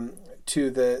to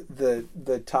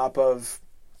the top of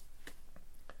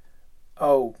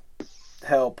help.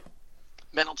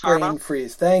 Meneltarma? Brain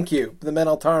freeze. Thank you. The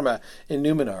Meneltarma in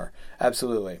Numenor.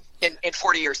 Absolutely. In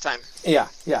 40 years' time. Yeah.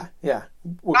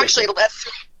 We'll Actually,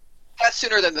 that's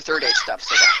sooner than the Third Age stuff,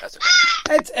 so that's okay.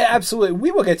 It's absolutely.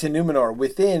 We will get to Numenor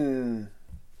within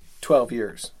 12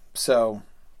 years, so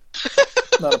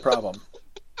not a problem.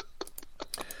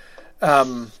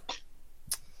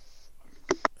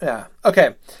 Yeah.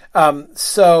 Okay.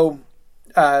 So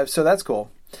that's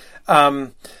cool.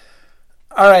 All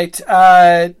right.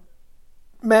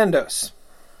 Mandos.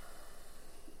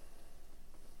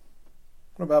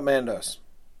 What about Mandos?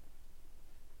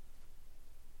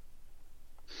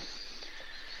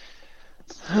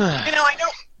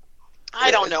 I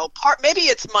don't know. Maybe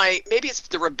it's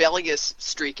the rebellious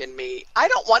streak in me. I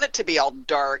don't want it to be all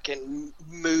dark and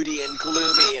moody and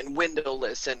gloomy and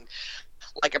windowless and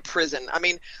like a prison. I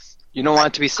mean, you don't want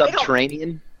it to be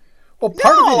subterranean? Well,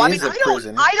 part of it is a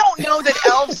prison. I don't know that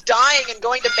elves dying and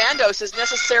going to Mandos is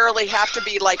necessarily have to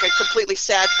be like a completely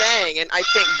sad thing, and I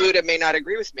think Buddha may not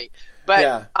agree with me. But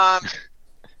yeah. I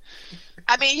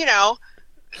mean,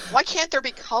 why can't there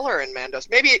be color in Mandos?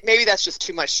 Maybe that's just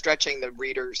too much stretching the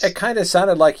readers. It kind of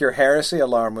sounded like your heresy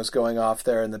alarm was going off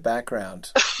there in the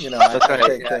background. That's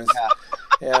right.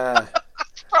 Yeah.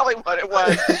 That's probably what it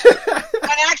was.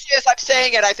 And actually, as I'm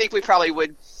saying it, I think we probably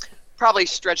would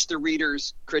stretch the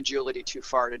reader's credulity too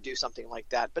far to do something like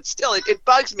that. But still, it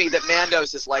bugs me that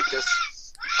Mandos is like this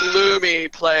gloomy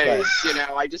place. Right.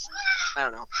 I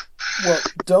don't know. Well,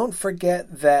 don't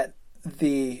forget that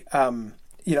the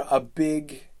a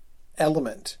big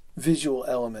visual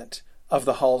element of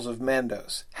the halls of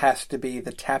Mandos has to be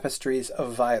the tapestries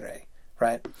of Vaire,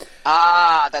 right?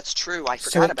 Ah, that's true. I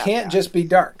forgot about that. So it can't just be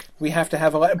dark. We have to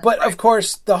have a light. But, of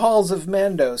course, the halls of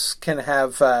Mandos can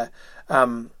have...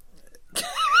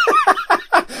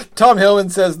 Tom Hillman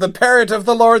says, "The parrot of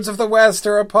the Lords of the West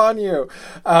are upon you."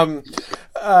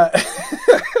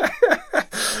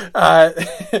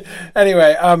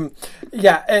 Anyway,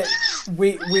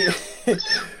 we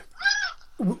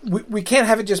can't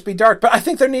have it just be dark, but I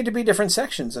think there need to be different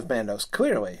sections of Mandos,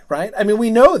 clearly, right? I mean,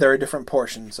 we know there are different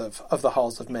portions of the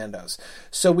halls of Mandos,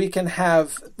 so we can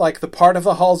have like the part of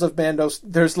the halls of Mandos.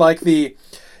 There's like the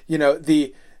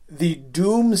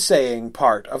doom-saying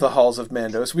part of the halls of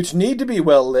Mandos, which need to be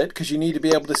well lit because you need to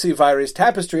be able to see Vaire's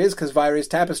tapestries, because Vaire's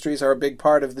tapestries are a big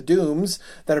part of the dooms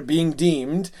that are being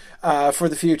deemed for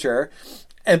the future.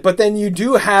 but then you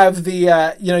do have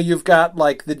the you've got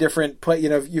like the different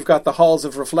you've got the halls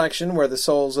of reflection where the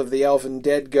souls of the elven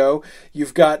dead go.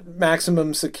 You've got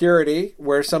maximum security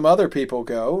where some other people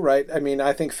go, right? I mean,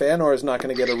 I think Fëanor is not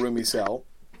going to get a roomy cell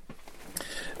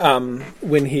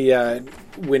when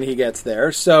he gets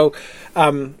there.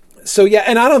 So yeah,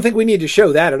 and I don't think we need to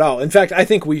show that at all. In fact, I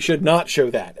think we should not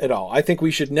show that at all. I think we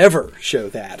should never show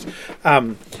that.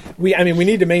 We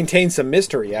need to maintain some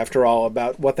mystery, after all,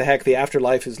 about what the heck the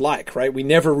afterlife is like, right? We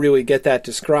never really get that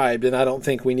described, and I don't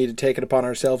think we need to take it upon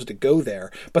ourselves to go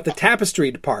there. But the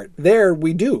tapestried part, there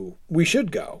we do. We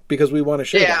should go, because we want to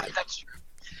show that. Yeah, that's true.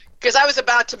 Because I was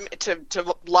about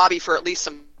to lobby for at least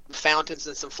some fountains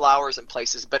and some flowers in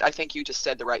places, but I think you just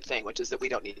said the right thing, which is that we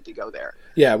don't need to go there.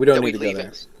 Yeah, we don't need to go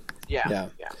there. Yeah.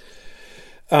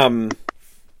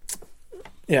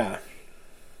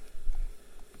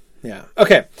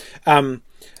 Okay.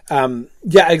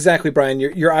 Yeah, exactly, Brian.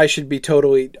 Your eye should be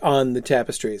totally on the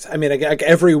tapestries. I mean, like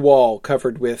every wall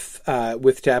covered with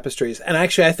tapestries. And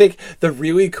actually, I think the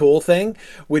really cool thing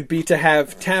would be to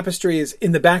have tapestries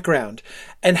in the background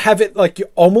and have it like you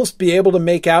almost be able to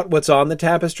make out what's on the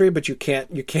tapestry, but you can't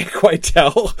quite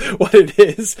tell what it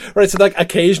is, right? So like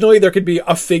occasionally there could be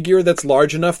a figure that's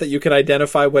large enough that you can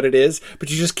identify what it is, but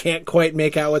you just can't quite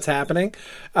make out what's happening.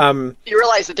 You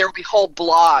realize that there will be whole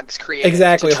blogs created.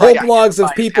 Exactly. Whole blogs of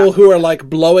people who are like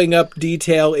blowing up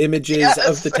detail images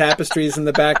of the tapestries in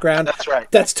the background. That's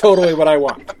right. That's totally what I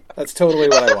want.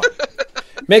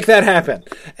 Make that happen.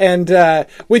 And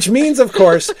which means, of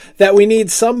course, that we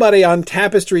need somebody on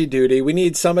tapestry duty. We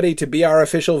need somebody to be our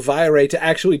official vire to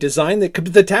actually design the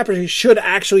tapestry should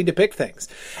actually depict things.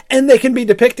 And they can be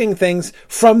depicting things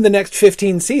from the next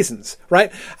 15 seasons,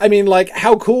 right? I mean, like,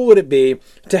 how cool would it be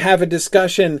to have a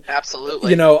discussion,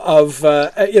 absolutely,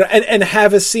 and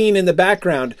have a scene in the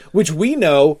background, which we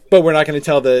know, but we're not going to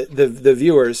tell the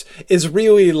viewers, is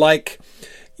really like,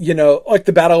 like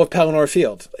the Battle of Pelennor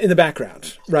Field in the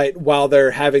background, right? While they're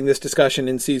having this discussion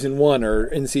in season 1 or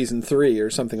in season 3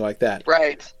 or something like that.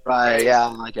 Right. Yeah,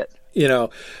 I like it.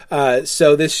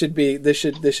 So this will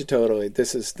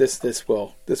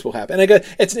happen. And again,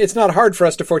 it's not hard for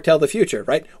us to foretell the future,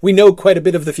 right? We know quite a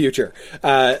bit of the future.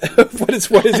 What is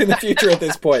in the future at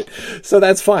this point? So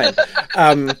that's fine.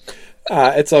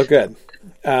 It's all good.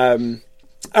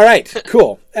 All right,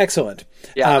 cool, excellent.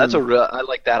 Yeah, I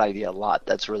like that idea a lot.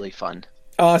 That's really fun.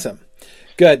 Awesome,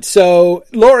 good. So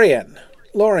Lorien.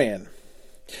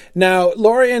 Now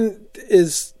Lorien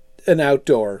is an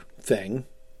outdoor thing,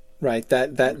 right?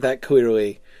 That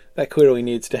clearly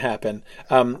needs to happen.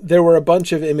 There were a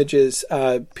bunch of images.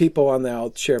 People on the.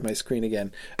 I'll share my screen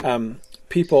again.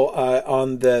 People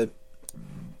on the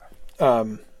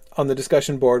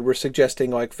discussion board were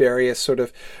suggesting like various sort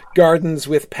of gardens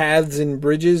with paths and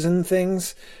bridges and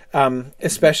things,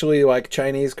 especially like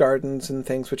Chinese gardens and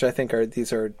things, which I think are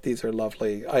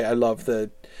lovely. I love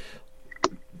the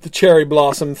cherry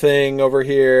blossom thing over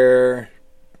here.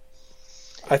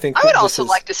 I think I would also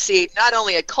like to see not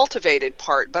only a cultivated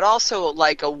part, but also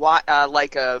like a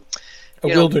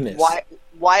wilderness,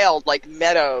 wild like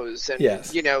meadows, and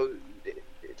yes.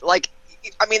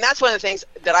 I mean, that's one of the things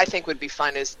that I think would be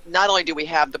fun is not only do we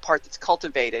have the part that's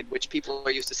cultivated, which people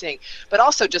are used to seeing, but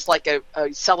also just like a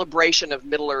celebration of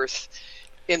Middle-earth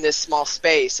in this small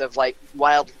space of like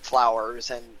wildflowers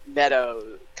and meadow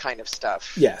kind of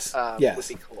stuff. Yes, yes. Would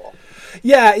be cool.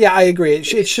 Yeah, I agree.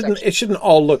 It shouldn't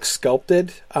all look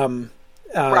sculpted.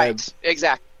 Right,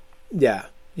 exactly. Yeah.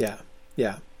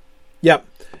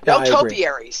 No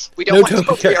topiaries. We don't want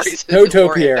topiaries. No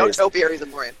topiaries. No topiaries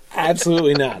in Lorien.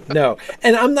 Absolutely not. No.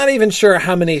 And I'm not even sure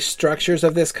how many structures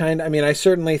of this kind. I mean, I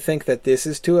certainly think that this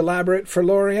is too elaborate for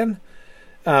Lorien.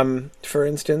 For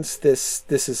instance, this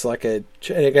is like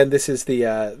this is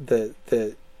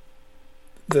the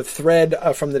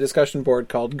thread from the discussion board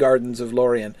called Gardens of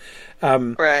Lorien.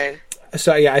 Right.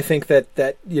 So yeah, I think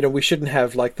that we shouldn't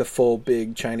have like the full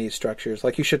big Chinese structures.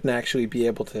 Like you shouldn't actually be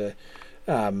able to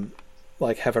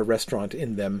like have a restaurant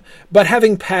in them, but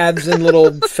having paths and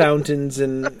little fountains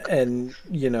and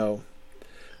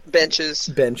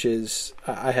benches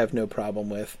I have no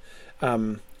problem with.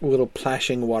 Little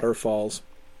plashing waterfalls,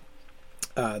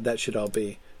 that should all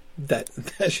be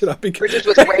bridges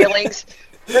with railings.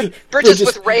 Bridges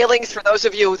with railings for those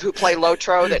of you who play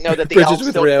Lotro that know that the bridges elves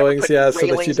with don't railings, put so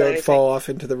that you don't fall off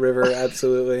into the river.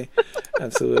 Absolutely.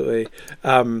 Absolutely.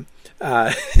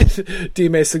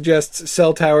 D-May suggests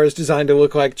cell towers designed to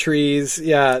look like trees.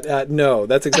 Yeah, no,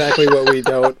 that's exactly what we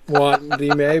don't want,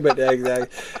 D-May, but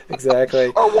exactly.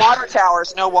 Or water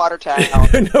towers, no water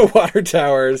towers. No water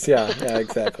towers, yeah,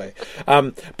 exactly.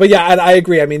 But yeah, I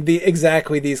agree. I mean,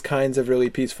 exactly these kinds of really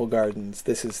peaceful gardens,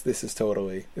 this is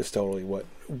totally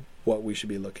what we should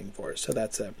be looking for. So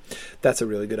that's a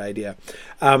really good idea.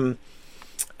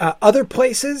 Other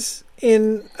places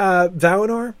in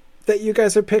Valinor that you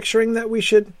guys are picturing that we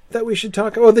should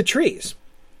talk about? Oh, the trees.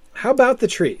 How about the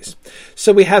trees?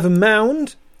 So we have a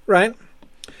mound, right?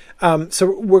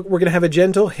 So we're going to have a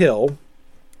gentle hill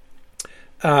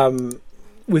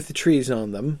with the trees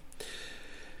on them.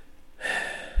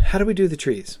 How do we do the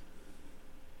trees?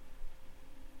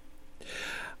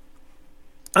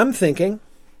 I'm thinking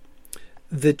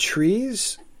the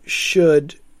trees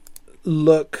should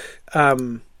look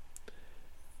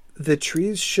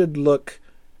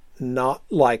not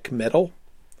like metal.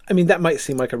 I mean, that might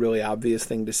seem like a really obvious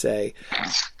thing to say,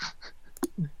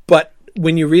 but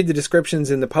when you read the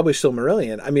descriptions in the published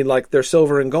Silmarillion, I mean, like, they're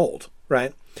silver and gold,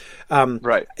 right?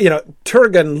 Right.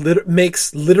 Turgon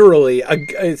makes literally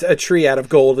a tree out of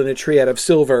gold and a tree out of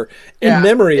silver in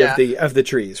memory of the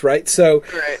trees, right? So,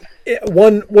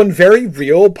 one very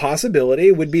real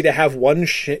possibility would be to have one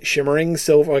shimmering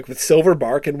silver, like with silver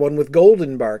bark, and one with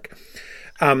golden bark.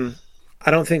 I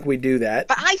don't think we do that.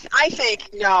 But I think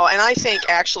no, and I think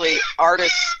actually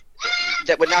artists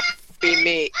that would not be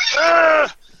me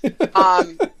could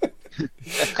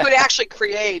actually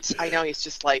create. I know he's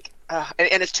just like, and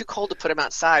it's too cold to put him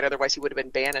outside. Otherwise, he would have been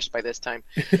banished by this time.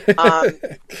 I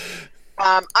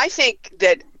think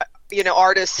that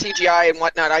artists, CGI and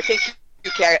whatnot. I think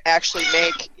you can actually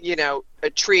make a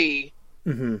tree.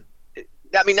 Mm-hmm.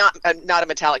 I mean, not a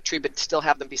metallic tree, but still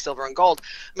have them be silver and gold.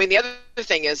 I mean, the other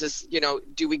thing is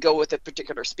do we go with a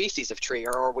particular species of tree,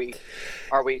 or are we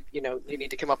you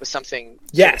need to come up with something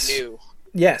new?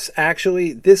 Yes,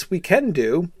 actually, this we can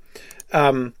do,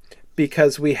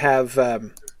 because we have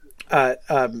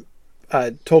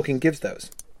Tolkien gives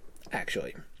those.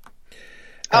 Actually,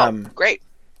 great.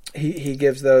 He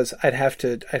gives those. I'd have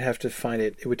to find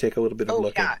it. It would take a little bit of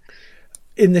looking. Yeah.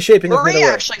 In the shaping of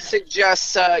Middle-earth. actually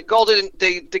suggests golden.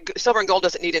 The silver and gold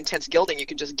doesn't need intense gilding. You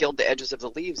can just gild the edges of the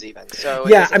leaves, even. So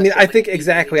yeah, I mean, I think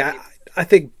exactly. I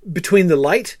think between the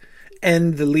light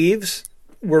and the leaves,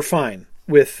 we're fine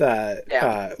with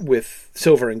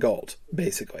silver and gold,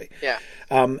 basically. Yeah.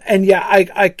 And yeah,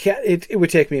 I can't. It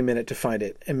would take me a minute to find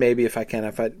it, and maybe if I can,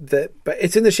 but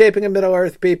it's in the shaping of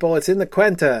Middle-earth, people. It's in the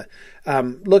Quenta.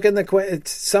 Look in the Quenta.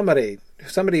 It's somebody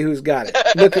who's got it.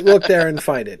 Look there and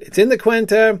find it. It's in the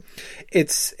Quenta.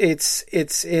 It's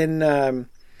in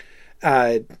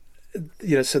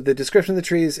so the description of the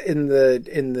trees in the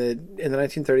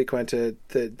 1930 Quenta.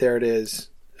 There it is.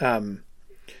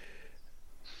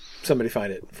 Somebody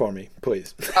find it for me,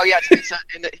 please. Oh yeah,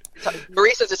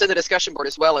 Marie says it's in the discussion board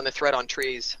as well in the thread on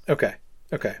trees. Okay.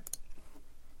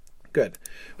 Good.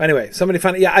 Anyway, somebody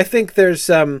find it. Yeah, I think there's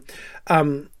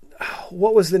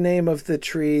what was the name of the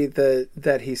tree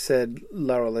that he said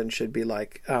Laurelin should be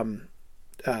like?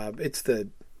 It's the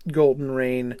Golden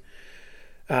Rain.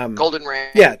 Golden Rain.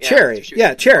 Yeah, cherry.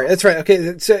 Yeah, cherry. That's right.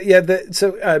 Okay, so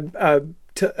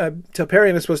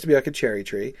Telperion is supposed to be like a cherry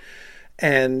tree,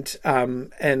 and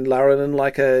Laurelin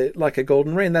like a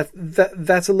Golden Rain.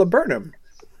 That's a laburnum,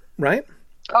 right?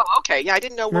 Oh, okay. Yeah, I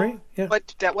didn't know what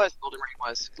that was. Golden Rain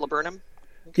was laburnum.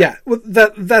 Yeah, well,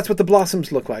 that's what the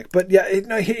blossoms look like. But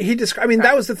yeah, he described. I mean,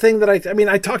 that was the thing that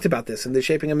I talked about this in the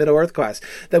Shaping of Middle-earth class.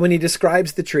 That when he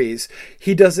describes the trees,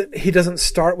 he doesn't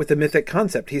start with the mythic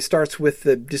concept. He starts with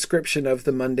the description of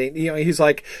the mundane. He's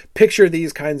like, picture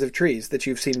these kinds of trees that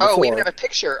you've seen before. Oh, we have a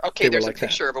picture. Okay, there's a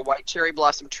picture of a white cherry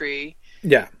blossom tree.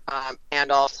 Yeah.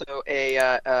 And also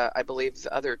I believe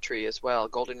the other tree as well,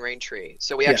 Golden Rain tree.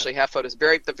 So we actually have photos.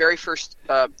 The very first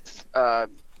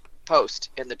post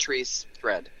in the trees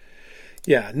thread.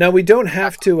 Yeah. Now we don't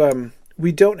have to.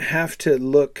 We don't have to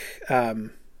look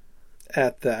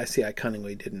at the. I see. I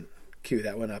cunningly didn't cue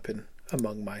that one up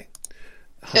among my.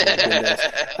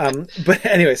 But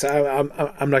anyway, so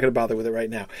I'm not going to bother with it right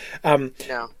now.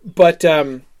 No. But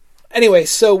anyway,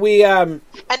 so we and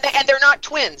they're not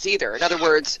twins either. In other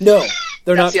words, no,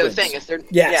 they're not. That's the twins. other thing is they're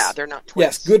they're not twins.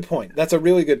 Yes, good point. That's a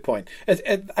really good point.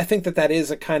 I think that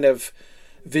is a kind of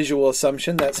visual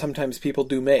assumption that sometimes people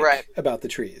do make about the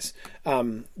trees.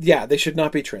 They should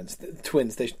not be twins.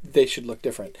 They should look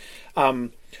different.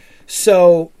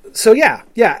 So So yeah.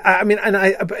 I mean, and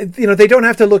they don't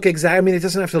have to look exact. I mean, it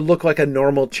doesn't have to look like a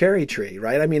normal cherry tree,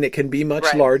 right? I mean, it can be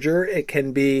much larger. It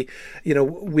can be,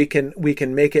 we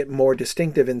can make it more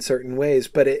distinctive in certain ways,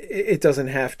 but it doesn't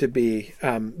have to be.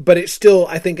 But it still,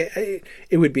 I think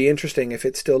it would be interesting if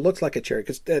it still looks like a cherry,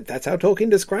 because that's how Tolkien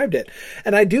described it.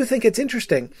 And I do think it's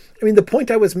interesting. I mean, the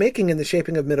point I was making in the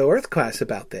Shaping of Middle-earth class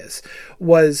about this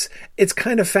was it's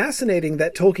kind of fascinating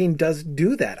that Tolkien does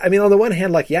do that. I mean, on the one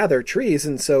hand, they're trees,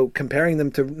 and so comparing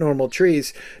them to normal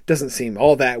trees doesn't seem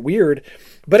all that weird,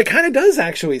 but it kind of does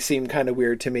actually seem kind of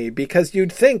weird to me, because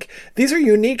you'd think these are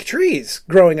unique trees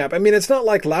growing up. I mean, it's not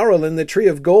like Laurelin, the tree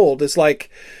of gold, is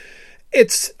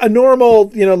it's a normal,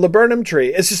 laburnum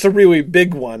tree. It's just a really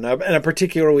big one and a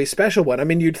particularly special one. I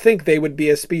mean, you'd think they would be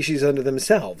a species unto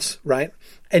themselves, right?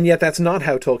 And yet that's not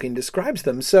how Tolkien describes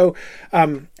them. So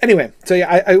anyway,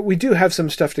 we do have some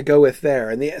stuff to go with there.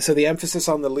 And so the emphasis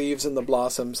on the leaves and the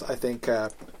blossoms, I think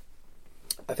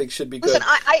should be good. Listen,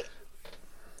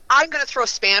 I'm going to throw a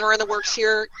spanner in the works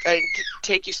here and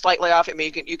take you slightly off. I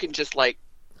mean, you can just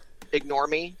ignore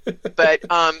me. But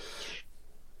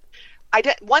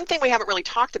one thing we haven't really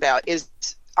talked about is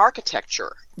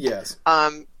architecture. Yes.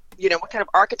 What kind of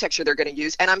architecture they're going to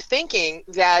use. And I'm thinking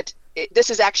that this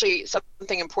is actually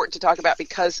something important to talk about,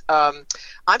 because I'm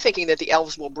thinking that the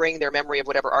elves will bring their memory of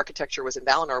whatever architecture was in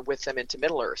Valinor with them into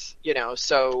Middle-earth.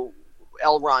 So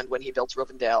Elrond, when he builds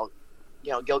Rivendell,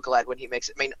 Gil-galad, when he makes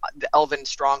it, the elven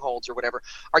strongholds or whatever,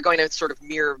 are going to sort of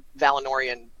mirror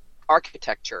Valinorian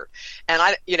architecture. And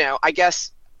I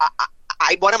guess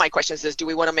one of my questions is, do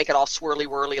we want to make it all swirly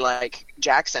whirly like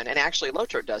Jackson? And actually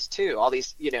Lothar does too. All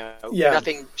these,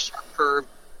 nothing sharp curved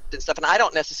and stuff. And I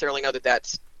don't necessarily know that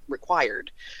that's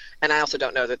required. And I also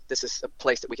don't know that this is a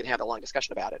place that we can have a long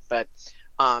discussion about it. But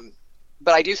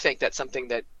I do think that's something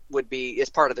that is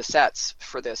part of the sets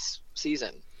for this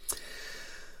season.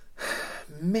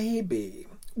 Maybe.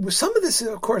 Some of this,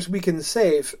 of course, we can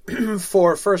save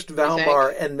for first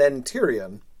Valmar and then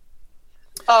Tyrion.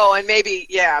 Oh, and maybe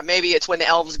it's when the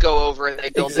elves go over and they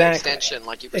build the extension,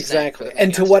 like you were saying. Exactly.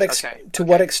 And to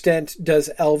what extent does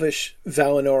elvish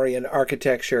Valinorian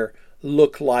architecture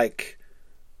look like,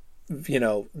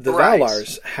 the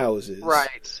Valar's houses?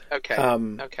 Right. Okay.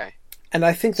 Okay. And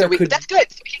I think that's good.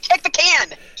 We can kick the can.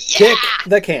 Yeah! Kick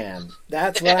the can.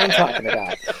 That's what I'm talking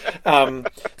about.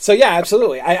 So yeah,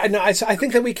 absolutely. I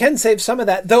think that we can save some of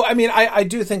that, though. I mean, I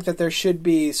do think that there should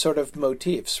be sort of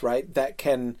motifs, right, that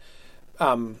can.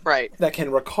 That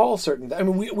can recall certain. I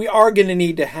mean, we are going to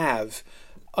need to have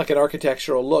an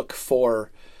architectural look for,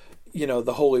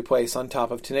 the holy place on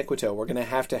top of Taniqueto. We're going to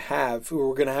have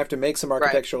to make some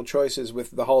architectural choices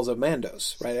with the halls of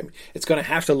Mandos, right? I mean, it's going to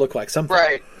have to look like something,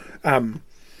 right?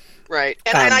 Right.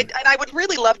 And I would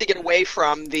really love to get away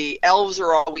from the elves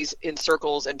are always in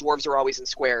circles and dwarves are always in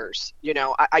squares.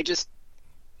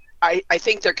 I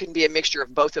think there can be a mixture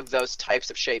of both of those types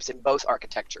of shapes in both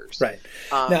architectures. Right.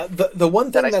 Now, the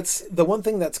one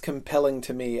thing that's compelling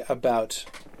to me about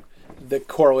the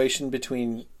correlation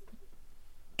between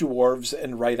dwarves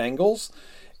and right angles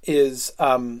is,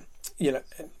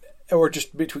 or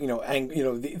just between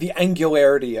the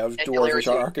angularity of dwarvish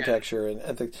architecture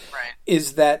and things,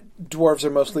 is that dwarves are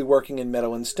mostly working in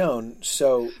metal and stone.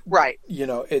 So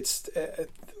it's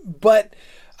but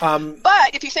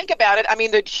if you think about it, I mean,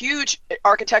 the huge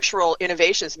architectural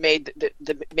innovations made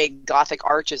Gothic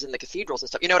arches in the cathedrals and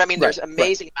stuff. You know what I mean? There's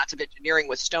amazing amounts of engineering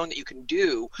with stone that you can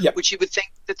do, which you would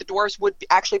think that the dwarves would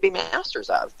actually be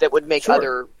masters of, that would make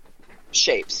other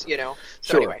shapes.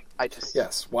 So anyway,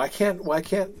 why can't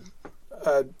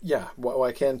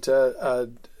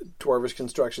dwarvish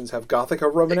constructions have Gothic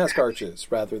or Romanesque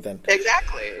arches rather than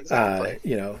exactly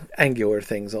angular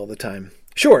things all the time?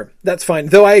 Sure, that's fine.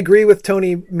 Though I agree with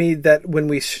Tony Mead that when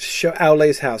we show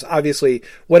Aule's house, obviously,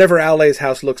 whatever Aule's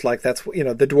house looks like, that's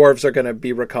the dwarves are going to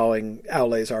be recalling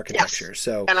Aule's architecture. Yes.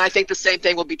 So, and I think the same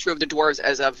thing will be true of the dwarves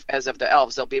as of the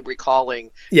elves. They'll be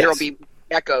recalling. Yes. There will be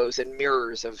echoes and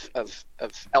mirrors of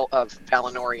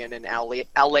Valinorian and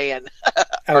Aulean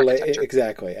architecture.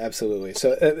 Exactly, absolutely.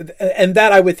 So, and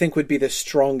that I would think would be the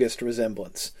strongest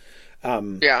resemblance.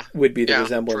 Would be the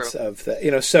resemblance of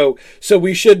the, so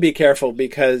we should be careful,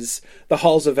 because the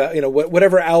halls of,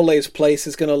 whatever Aule's place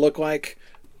is going to look like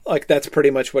that's pretty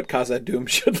much what Khazad-dûm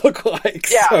should look like.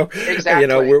 Yeah, so, exactly.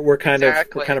 We're kind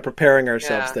of preparing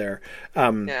ourselves there.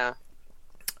 Not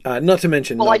to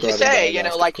mention, like you say,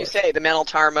 the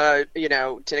Meneltarma,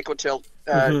 Taniquetil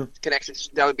connections,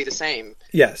 that would be the same.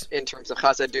 Yes, in terms of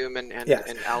Khazad-dûm and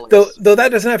Aule's. Though that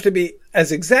doesn't have to be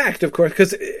as exact, of course,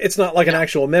 because it's not like an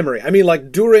actual memory. I mean,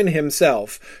 like Durin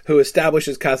himself, who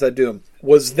establishes Khazad-dûm,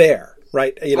 was there.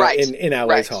 right? You know, Right. in Alway's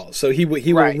Right. Hall, so he will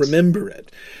Right. remember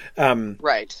it.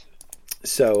 Right.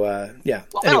 So yeah.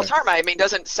 Well, Anyway. Meneltarma, I mean,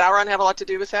 doesn't Sauron have a lot to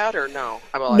do with that, or no?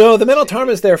 No, the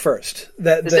Meneltarma is there first.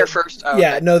 Is there first? Oh,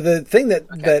 yeah, okay. no, the thing that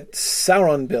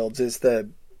Sauron builds is the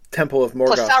Temple of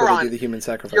Morgoth, Plus where Sauron, they do the human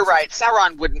sacrifice. You're right.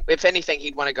 Sauron wouldn't, if anything,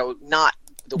 he'd want to go not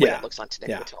the way Yeah. it looks on today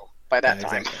Yeah. until by that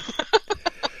time. Exactly.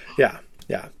 yeah.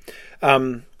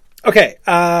 Okay.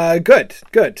 Good.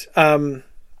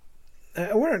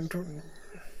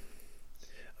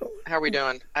 How are we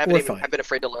doing? We're fine. I've been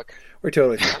afraid to look. We're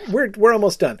totally fine. We're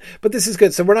almost done, but this is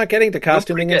good. So we're not getting to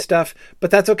costuming and good. stuff,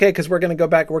 but that's okay because we're going to go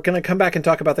back. We're going to come back and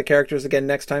talk about the characters again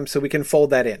next time, so we can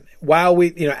fold that in while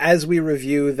we, as we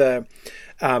review the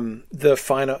final, the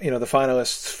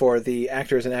finalists for the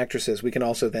actors and actresses. We can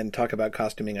also then talk about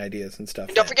costuming ideas and stuff.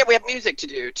 And don't forget, we have music to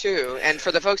do too. And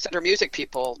for the folks that are music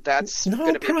people, that's No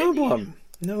going to be a biggie. problem.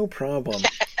 No problem.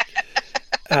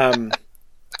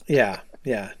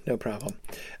 Yeah, no problem.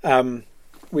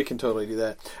 We can totally do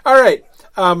that. All right.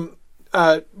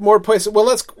 More places. Well,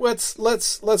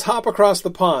 let's hop across the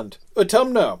pond.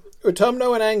 Utumno and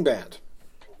Angband.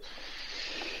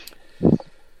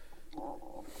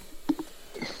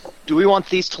 Do we want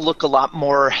these to look a lot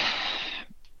more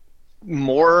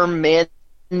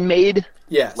man-made?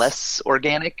 Yes. Less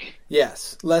organic?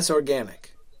 Yes, less organic.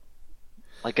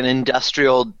 Like an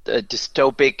industrial,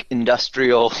 dystopic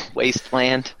industrial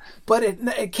wasteland? But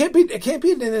it can't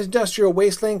be an industrial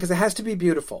wasteland because it has to be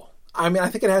beautiful. I mean, I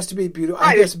think it has to be beautiful.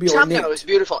 Right, it has to be ornate. Utumno is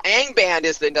beautiful. Angband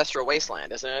is the industrial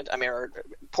wasteland, isn't it? I mean, or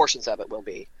portions of it will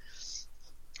be.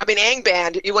 I mean,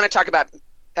 Angband, you want to talk about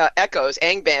echoes,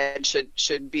 Angband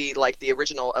should be like the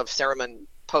original of Saruman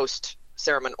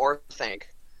post-Saruman Orthanc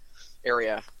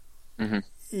area. Mm-hmm.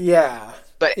 Yeah.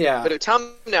 But Yeah.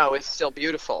 Utumno is still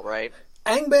beautiful, right?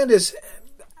 Angband is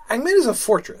a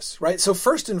fortress, right? So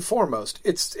first and foremost,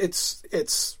 it's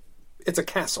a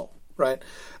castle, right?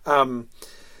 But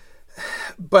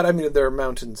I mean, there are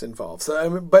mountains involved. So I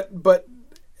mean, but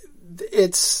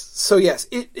it's so yes,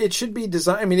 it should be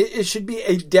designed. I mean, it should be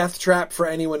a death trap for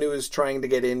anyone who is trying to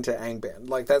get into Angband.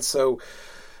 Like that's so.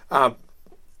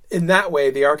 In that way,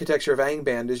 the architecture of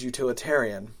Angband is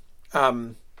utilitarian.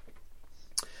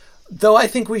 Though I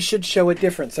think we should show a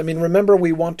difference. I mean, remember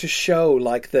we want to show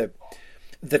like the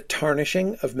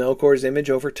tarnishing of Melkor's image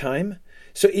over time.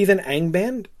 So even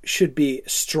Angband should be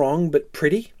strong but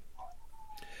pretty.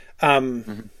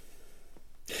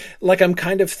 Like I'm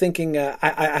kind of thinking,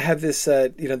 I have this,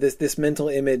 this mental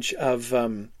image of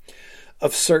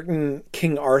certain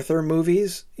King Arthur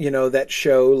movies, that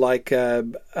show like,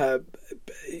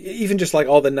 even just like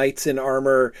all the knights in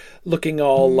armor looking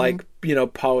all like,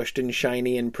 polished and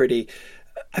shiny and pretty.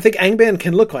 I think Angband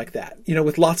can look like that,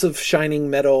 with lots of shining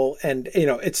metal and,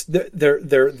 it's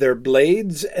their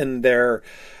blades and their,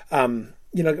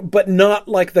 but not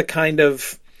like the kind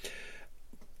of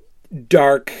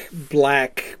dark,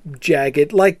 black,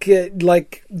 jagged, like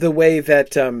the way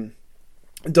that,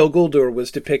 Dol Guldur was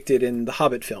depicted in the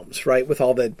Hobbit films, right? With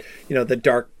all the, the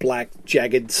dark, black,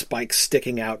 jagged spikes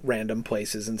sticking out random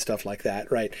places and stuff like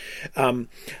that, right? I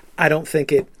don't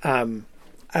think it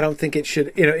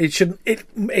should,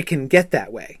 it can get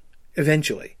that way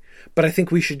eventually, but I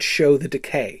think we should show the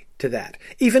decay to that.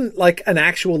 Even like an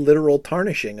actual literal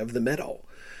tarnishing of the metal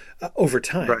over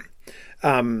time. Right.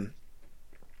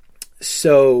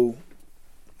 So,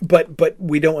 but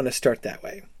we don't want to start that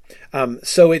way.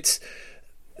 So it's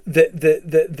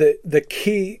the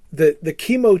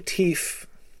key motif.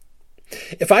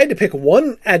 If I had to pick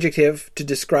one adjective to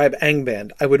describe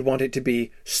Angband, I would want it to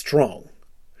be strong.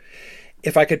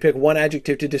 If I could pick one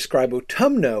adjective to describe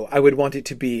Utumno, I would want it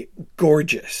to be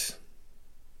gorgeous.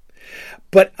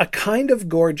 But a kind of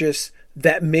gorgeous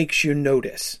that makes you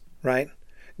notice, right?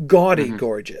 Gaudy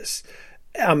gorgeous.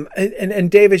 And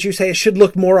Dave, as you say, it should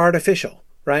look more artificial,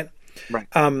 right? Right.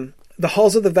 The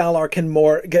halls of the Valar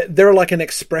they're like an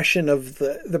expression of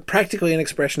the practically an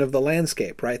expression of the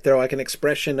landscape, right? They're like an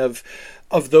expression of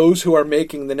those who are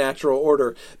making the natural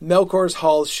order. Melkor's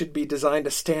halls should be designed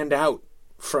to stand out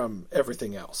from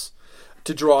everything else,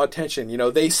 to draw attention.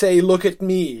 They say, "Look at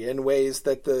me," in ways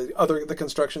that the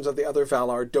constructions of the other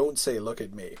Valar don't say, "Look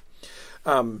at me."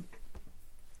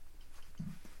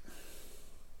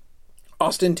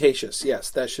 Ostentatious,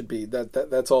 yes, that should be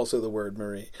that's also the word,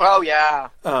 Marie. Oh yeah.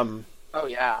 Oh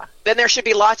yeah. Then there should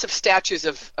be lots of statues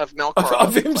of Melkor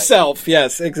Of himself,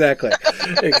 yes, exactly.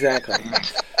 Exactly.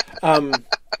 In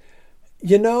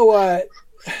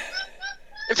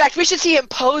fact, we should see him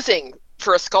posing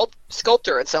for a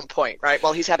sculptor at some point, right?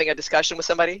 While he's having a discussion with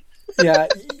somebody. Yeah.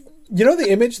 The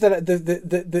image that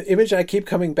the image I keep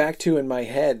coming back to in my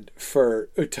head for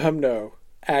Utumno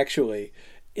actually,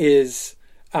 is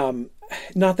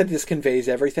not that this conveys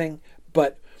everything,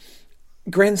 but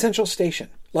Grand Central Station,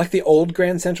 like the old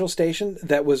Grand Central Station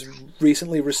that was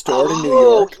recently restored in New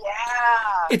York. Yeah.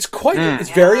 It's quite,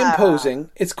 it's very imposing.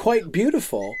 It's quite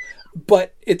beautiful,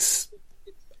 but it's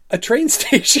a train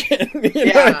station.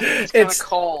 It's kind of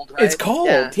cold, right? It's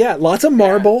cold, yeah. Lots of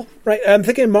marble, right? I'm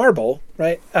thinking marble,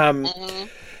 right?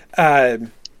 That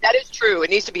is true. It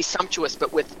needs to be sumptuous,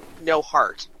 but with no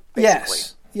heart, basically.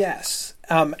 Yes.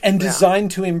 And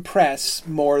designed to impress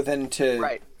more than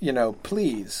to,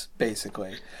 please,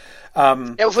 basically.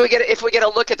 If we get a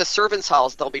look at the servants'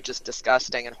 halls, they'll be just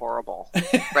disgusting and horrible,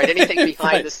 right? Anything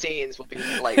behind the scenes will be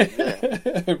like,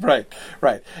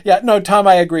 right. Yeah, no, Tom,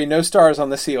 I agree. No stars on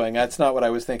the ceiling. That's not what I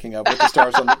was thinking of. With the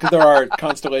stars on, because there are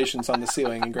constellations on the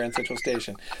ceiling in Grand Central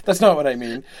Station. That's not what I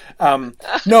mean.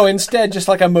 No, instead, just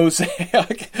like a mosaic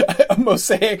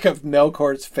of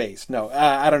Melkor's face. No,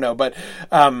 I don't know, but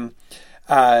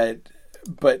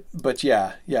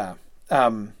yeah.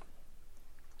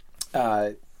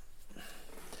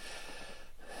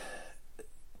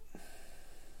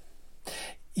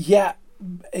 Yeah,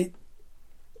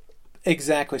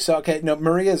 exactly. So, okay, no,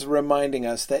 Maria's reminding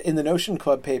us that in the Notion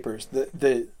Club papers,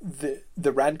 the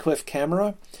Radcliffe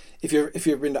camera, if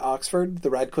you've been to Oxford, the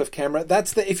Radcliffe camera,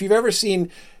 that's if you've ever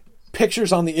seen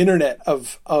pictures on the internet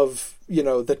of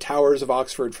the towers of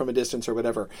Oxford from a distance or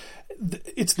whatever,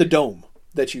 it's the dome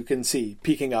that you can see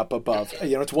peeking up above.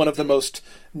 It's one of the most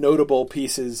notable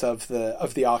pieces of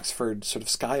the Oxford sort of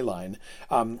skyline,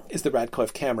 is the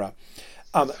Radcliffe camera.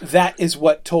 That is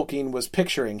what Tolkien was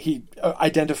picturing. He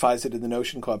identifies it in the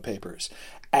Notion Club papers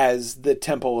as the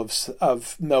temple of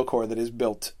Melkor that is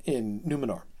built in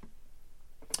Numenor.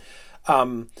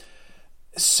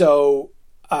 So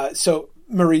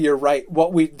Marie, you're right.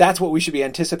 That's what we should be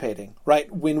anticipating, right?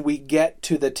 When we get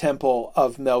to the temple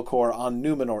of Melkor on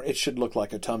Numenor, it should look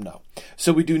like Utumno.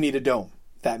 So we do need a dome.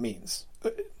 That means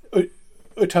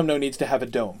Utumno needs to have a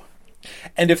dome.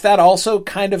 And if that also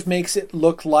kind of makes it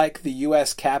look like the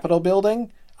U.S. Capitol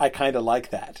building, I kind of like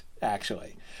that,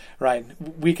 actually. Right?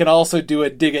 We can also do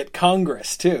a dig at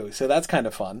Congress, too, so that's kind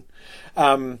of fun.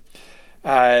 I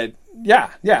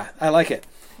like it.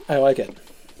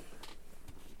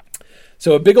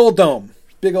 So a big old dome.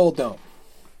 Yeah.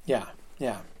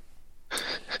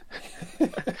 I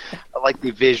like the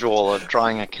visual of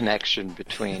drawing a connection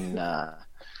between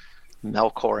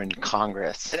Melkor and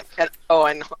Congress.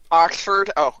 And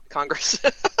Oxford. Oh, Congress.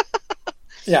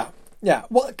 Yeah.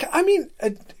 Well, I mean,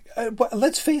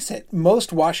 let's face it.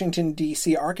 Most Washington,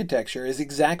 D.C. architecture is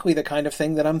exactly the kind of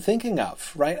thing that I'm thinking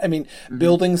of, right? I mean,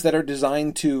 buildings that are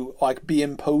designed to be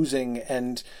imposing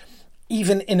and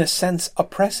even, in a sense,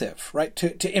 oppressive, right?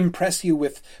 To impress you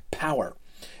with power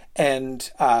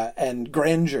and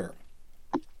grandeur.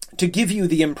 To give you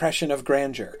the impression of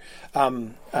grandeur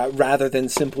rather than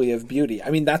simply of beauty. I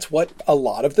mean, that's what a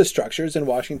lot of the structures in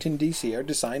Washington, D.C. are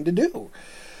designed to do.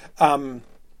 Tony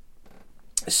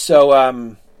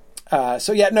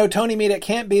Mead, it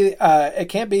can't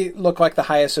be look like the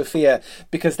Hagia Sophia,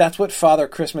 because that's what Father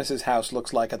Christmas's house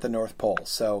looks like at the North Pole.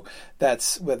 So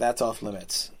that's off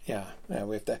limits. Yeah,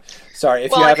 we have to. Sorry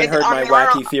if you haven't heard my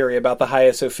wacky theory about the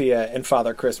Hagia Sophia and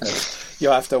Father Christmas.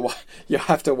 You'll have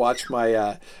to watch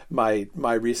my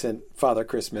my recent Father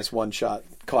Christmas one-shot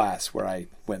class where I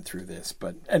went through this.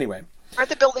 But anyway, aren't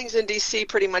the buildings in D.C.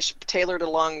 pretty much tailored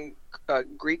along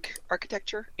Greek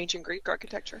architecture, ancient Greek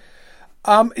architecture?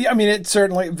 I mean, it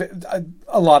certainly,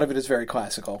 a lot of it is very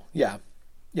classical. Yeah.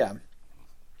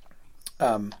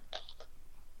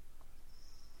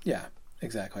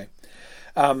 Exactly.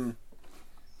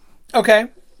 Okay,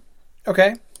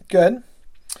 good.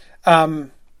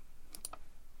 And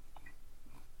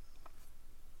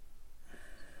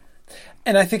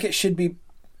I think it should be,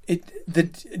 the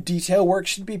detail work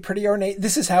should be pretty ornate.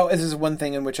 This is one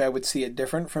thing in which I would see it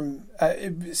different from,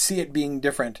 being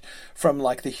different from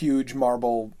the huge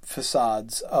marble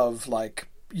facades of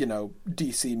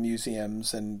DC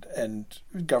museums and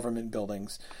government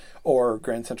buildings or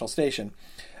Grand Central Station.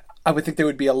 I would think there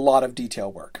would be a lot of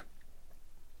detail work.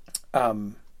 A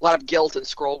lot of gilt and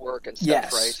scroll work and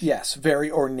stuff, right? Yes, very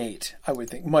ornate, I would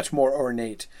think. Much more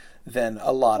ornate than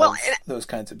a lot of those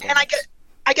kinds of buildings. And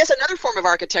I guess another form of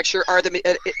architecture are in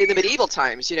the medieval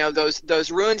times.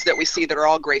 Those ruins that we see that are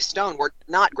all gray stone were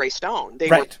not gray stone. They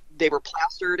were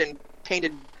plastered and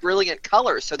painted brilliant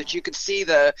colors so that you could see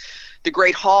the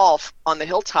Great Hall on the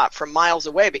hilltop from miles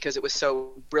away because it was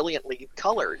so brilliantly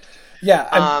colored.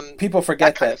 Yeah, people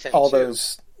forget that all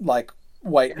those white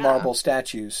marble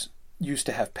statues used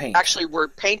to have paint. Actually, were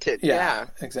painted. Yeah,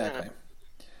 exactly.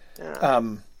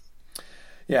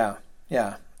 Yeah.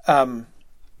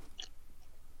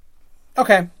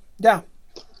 Okay. Yeah.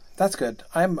 That's good.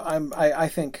 I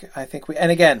think we,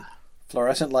 and again,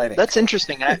 fluorescent lighting. That's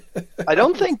interesting. I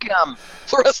don't think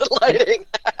Fluorescent lighting.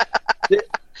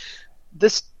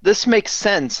 this makes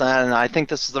sense, and I think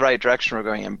this is the right direction we're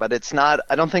going in. But it's not.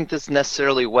 I don't think this is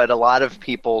necessarily what a lot of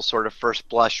people sort of first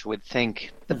blush would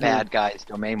think the bad guy's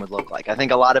domain would look like. I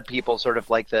think a lot of people sort of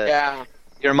like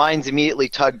your minds immediately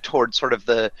tug towards sort of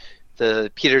the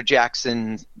Peter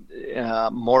Jackson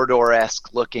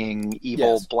Mordor-esque looking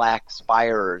evil black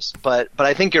spires. But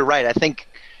I think you're right. I think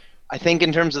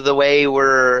in terms of the way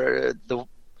we're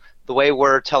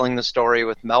telling the story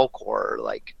with Melkor,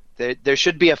 like there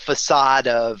should be a facade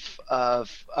of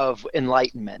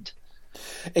enlightenment.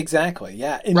 Exactly.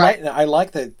 Yeah. Right. I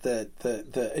like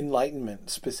the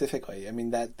Enlightenment specifically. I mean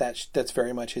that's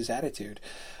very much his attitude.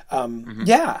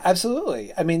 Yeah,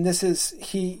 absolutely. I mean, this is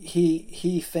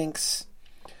he thinks,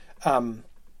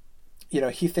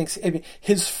 he thinks. I mean,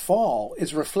 his fall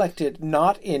is reflected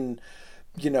not in,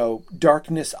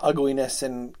 darkness, ugliness,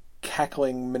 and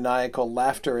cackling maniacal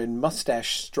laughter and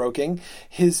mustache stroking.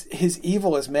 His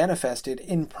evil is manifested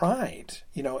in pride,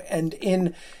 and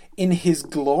in his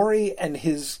glory and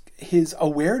his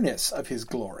awareness of his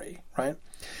glory. Right.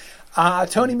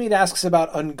 Tony Mead asks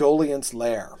about Ungoliant's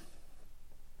lair.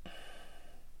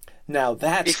 Now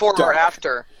that's before dark. or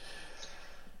after?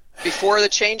 Before the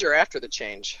change or after the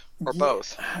change? Or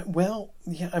both? Well,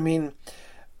 yeah, I mean,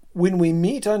 when we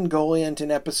meet Ungoliant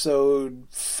in episode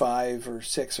 5 or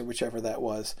 6 or whichever that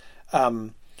was,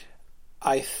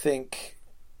 I think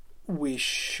we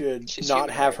should not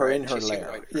have her in her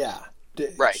lair. Yeah.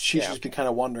 Right. She should be kind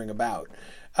of wandering about.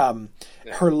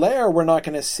 Her lair we're not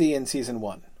going to see in season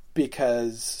 1.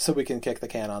 So we can kick the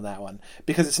can on that one,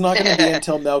 because it's not going to be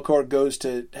until Melkor goes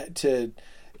to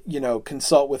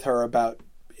consult with her about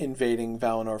invading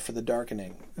Valinor for the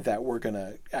Darkening that we're going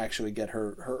to actually get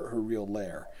her real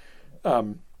lair.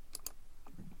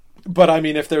 But I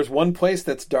mean, if there's one place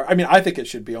that's dark, I mean, I think it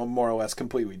should be more or less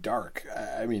completely dark.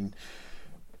 I mean,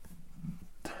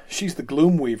 she's the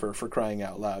Gloom Weaver, for crying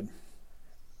out loud.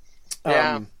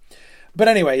 Yeah. But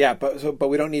anyway, yeah. But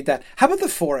we don't need that. How about the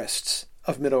forests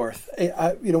of Middle-earth?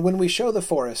 When we show the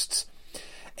forests,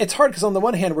 it's hard because on the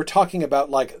one hand we're talking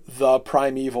about like the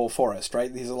primeval forest,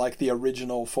 right? These are like the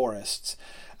original forests,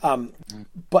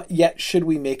 but yet should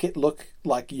we make it look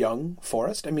like young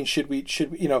forest? I mean, should we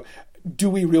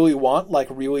do we really want like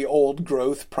really old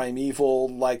growth primeval,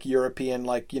 like European,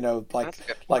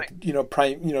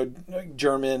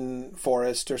 German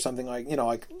forest or something like the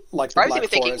I was Black even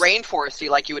thinking Forest. rainforesty,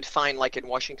 like you would find like in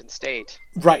Washington State,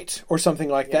 right, or something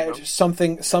like that.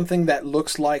 Something that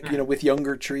looks like with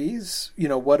younger trees.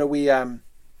 What do we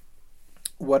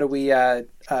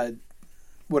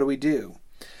do?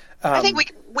 I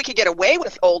think we could get away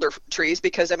with older trees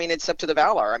because, I mean, it's up to the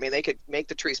Valar. I mean, they could make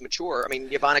the trees mature. I mean,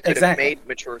 Yavanna could have made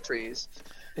mature trees.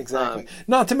 Exactly.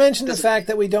 Not to mention the fact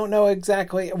that we don't know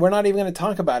exactly. We're not even going to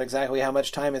talk about exactly how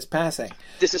much time is passing.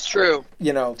 This is true.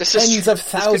 Tens of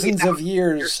thousands of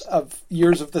years of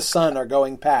the sun are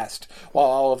going past while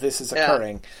all of this is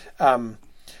occurring.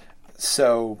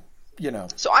 So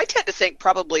I tend to think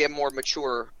probably a more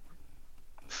mature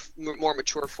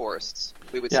forests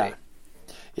we would see.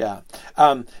 Yeah.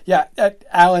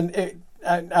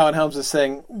 Alan Helms is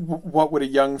saying, what would a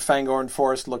young Fangorn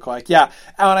forest look like? Yeah,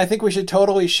 Alan, I think we should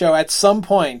totally show at some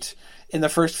point in the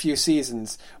first few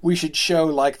seasons, we should show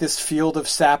like this field of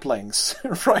saplings,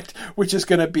 right? Which is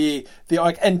going to be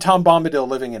and Tom Bombadil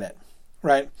living in it,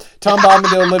 right? Tom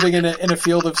Bombadil living in a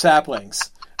field of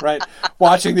saplings, right?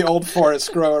 Watching the old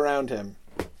forest grow around him.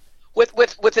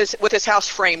 With his house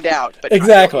framed out. But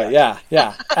exactly. Yeah.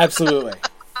 Absolutely.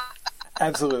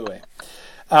 Absolutely.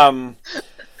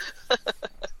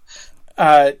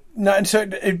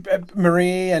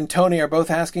 Marie and Tony are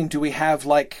both asking, do we have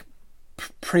like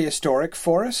prehistoric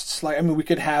forests? Like, I mean, we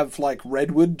could have like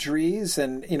redwood trees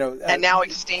and and now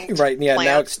extinct, right? Yeah,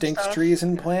 now extinct trees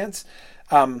and plants.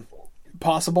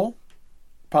 Possible.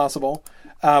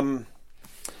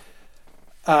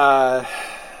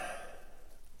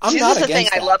 This is the thing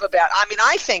I love about. I mean,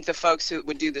 I think the folks who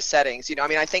would do the settings. I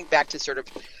mean, I think back to sort of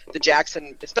the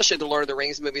Jackson, especially the Lord of the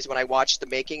Rings movies. When I watched the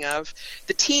making of,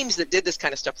 the teams that did this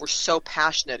kind of stuff were so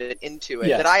passionate and into it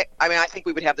that I think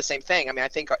we would have the same thing. I mean, I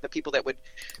think the people that would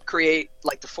create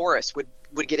like the forest would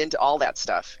get into all that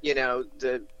stuff.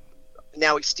 The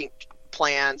now extinct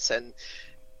plants and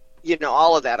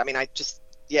all of that. I mean, I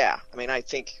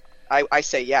think. I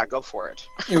say, go for it.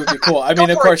 It would be cool. I mean,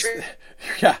 of course,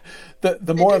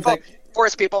 the more of that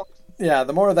forest people. Yeah,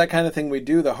 the more of that kind of thing we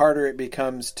do, the harder it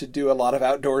becomes to do a lot of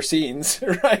outdoor scenes,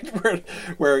 right? Where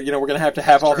we're going to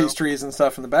have all these trees and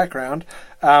stuff in the background.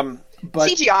 But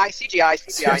CGI. Yeah,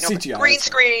 No, CGI, green that's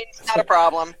screens, not a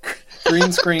problem.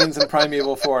 green screens and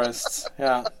primeval forests.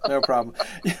 Yeah, no problem.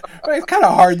 Yeah, it's kind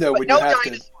of hard though But when no you have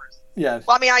dinosaurs. to. Yeah.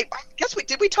 Well, I mean, I guess we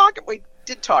did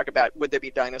talk about would there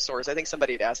be dinosaurs. I think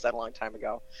somebody had asked that a long time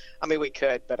ago. I mean, we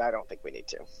could, but I don't think we need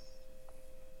to.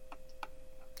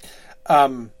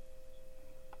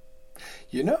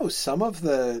 You know, some of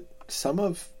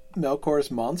Melkor's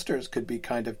monsters could be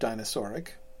kind of dinosauric.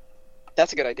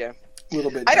 That's a good idea. A little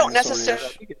bit. I don't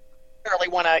dinosaur-ish. necessarily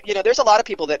want to. You know, there's a lot of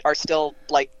people that are still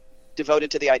like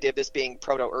devoted to the idea of this being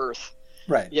proto-Earth.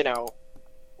 Right. You know,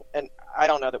 and I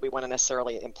don't know that we want to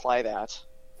necessarily imply that,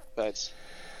 but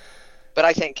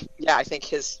I think, yeah, I think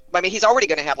he's already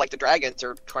going to have like the dragons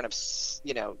are kind of,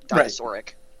 you know,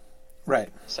 dinosauric. Right.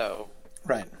 So.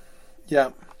 Right.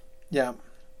 Yeah. Yeah.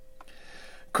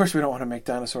 Of course, we don't want to make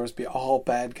dinosaurs be all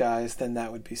bad guys. Then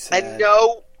that would be sad. And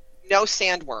no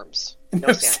sandworms. No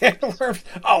sandworms.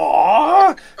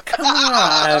 Oh, come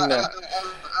on.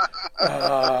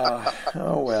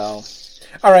 Oh well.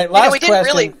 All right. Last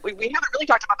question. We haven't really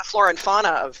talked about the flora and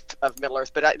fauna of Middle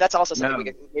Earth, but that's also something we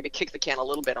could maybe kick the can a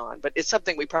little bit on. But it's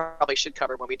something we probably should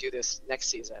cover when we do this next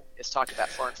season. Is talk about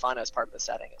flora and fauna as part of the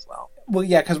setting as well. Well,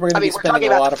 yeah, because we're going to be spending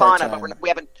a lot of fauna, our time. but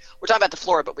we're talking about the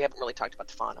flora, but we haven't really talked about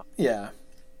the fauna. Yeah.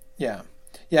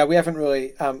 We haven't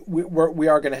really. We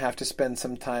are going to have to spend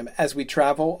some time as we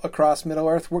travel across Middle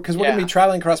Earth because we're going to be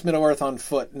traveling across Middle Earth on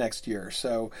foot next year.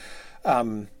 So.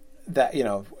 That we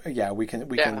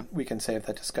can save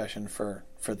that discussion for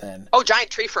then. Oh, giant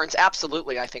tree ferns,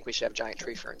 absolutely! I think we should have giant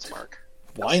tree ferns, Mark.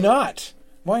 Why not?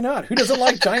 Who doesn't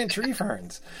like giant tree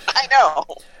ferns? I know.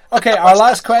 Okay, our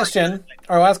last question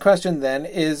then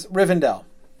is Rivendell.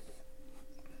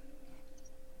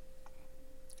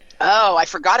 Oh, I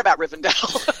forgot about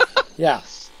Rivendell. Yeah.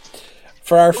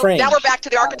 For our frame. Now we're back to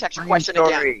the architecture question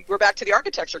again. We're back to the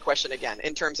architecture question again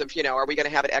in terms of, you know, are we going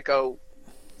to have it echo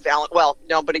well,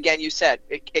 no, but again, you said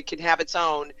it can have its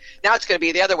own. Now it's going to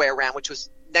be the other way around, which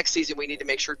was next season we need to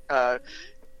make sure that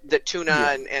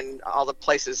Tuna and all the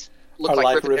places look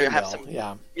like Rivendell. Have some,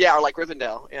 or like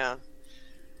Rivendell, yeah.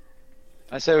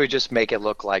 I say we just make it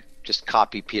look like just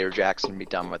copy Peter Jackson and be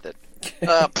done with it.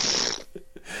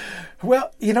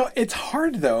 Well, you know, it's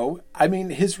hard though. I mean,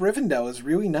 his Rivendell is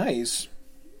really nice.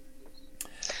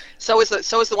 So is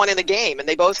the one in the game, and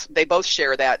they both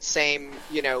share that same,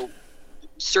 you know,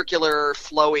 circular,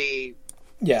 flowy,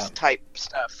 type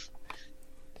stuff.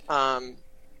 Maybe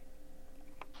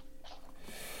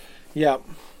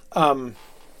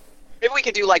we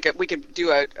could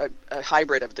do a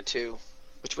hybrid of the two,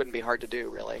 which wouldn't be hard to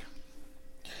do, really.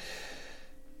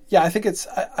 Yeah, I think it's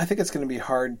going to be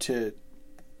hard to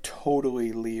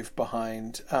totally leave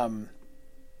behind. You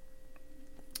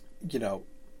know,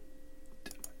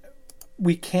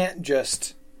 we can't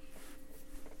just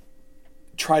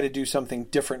try to do something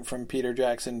different from Peter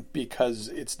Jackson because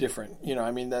it's different. You know,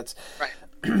 I mean, that's right.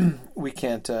 we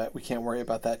can't worry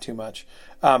about that too much.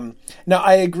 Now,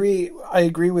 I agree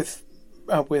with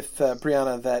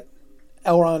Brianna that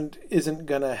Elrond isn't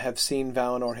gonna have seen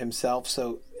Valinor himself,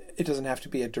 so it doesn't have to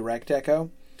be a direct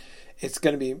echo. It's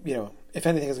going to be, you know, if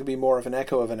anything, it's going to be more of an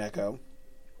echo of an echo.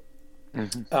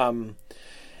 Mm-hmm.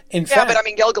 In fact, but I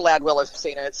mean, Gil-galad will have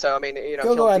seen it, so I mean, you know,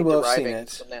 Gil-galad will have seen it.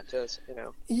 From that too, you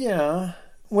know. Yeah.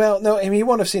 Well, no, I mean, he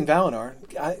won't have seen Valinor.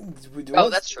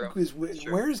 That's true.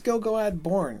 Where is Gil-galad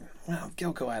born? Well,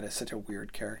 Gil-galad is such a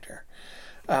weird character.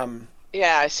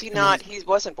 Yeah, is he not? He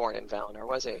wasn't born in Valinor,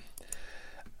 was he?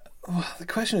 Well, the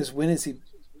question is, when is he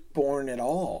born at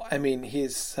all? I mean,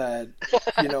 he's,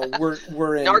 you know,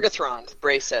 we're in Nargothrond.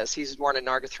 Bray says he's born in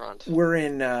Nargothrond. We're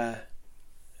in.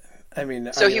 I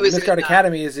mean, so he was Midgard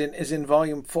Academy is in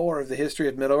volume 4 of the History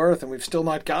of Middle Earth, and we've still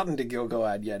not gotten to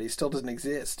Gil-galad yet. He still doesn't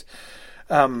exist.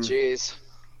 Jeez.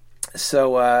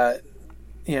 So,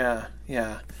 yeah.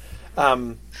 Well,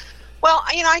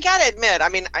 you know, I gotta admit, I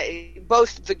mean,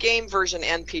 both the game version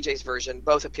and PJ's version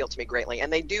both appeal to me greatly,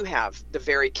 and they do have the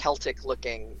very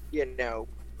Celtic-looking, you know,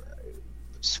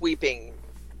 sweeping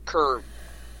curve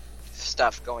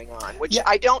stuff going on, which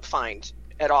I don't find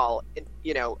at all.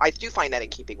 You know, I do find that in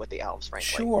keeping with the elves, frankly.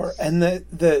 Sure, and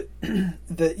the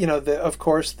you know, of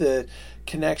course the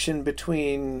connection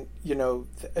between, you know,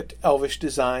 elvish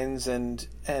designs and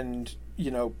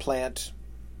you know, plant,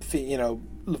 you know,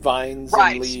 vines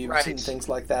and leaves and things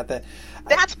like that.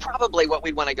 That's probably what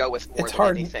we'd want to go with more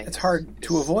than anything. It's hard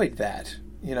to avoid that,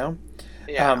 you know.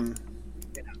 Yeah.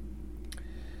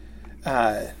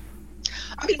 I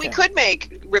mean, we could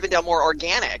make Rivendell more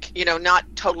organic, you know,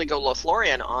 not totally go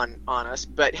Lothlorien on us,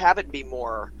 but have it be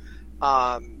more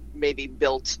maybe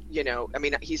built, you know, I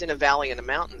mean, he's in a valley in the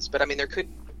mountains, but I mean, there could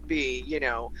be, you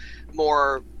know,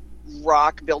 more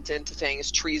rock built into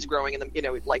things, trees growing in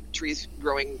the, like trees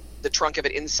growing, the trunk of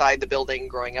it inside the building,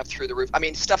 growing up through the roof. I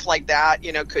mean, stuff like that,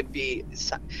 could be.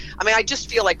 I mean, I just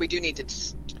feel like we do need to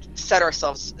set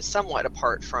ourselves somewhat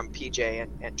apart from PJ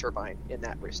and Turbine in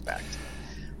that respect.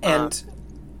 And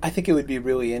I think it would be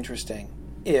really interesting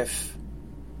if,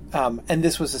 and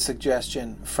this was a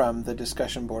suggestion from the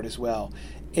discussion board as well,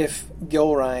 if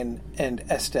Gilrain and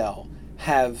Estelle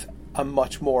have a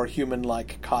much more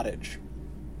human-like cottage.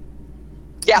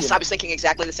 Yes, I was thinking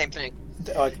exactly the same thing.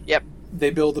 Yep. They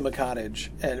build them a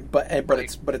cottage, but Right.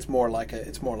 it's more like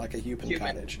a human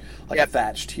cottage, like Yep. a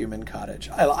thatched human cottage.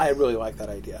 I really like that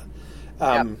idea.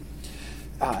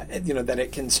 That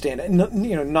it can stand,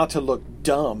 not to look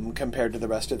dumb compared to the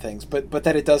rest of things, but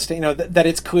that it does stand, that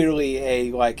it's clearly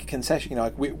a like concession.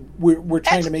 Like we're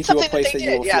trying to make you a place that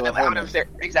you will feel at home in.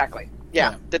 Exactly.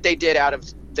 Yeah, that they did out of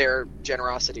their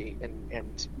generosity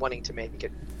and wanting to make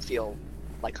it feel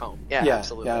like home. Yeah,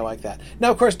 absolutely. Yeah, I like that.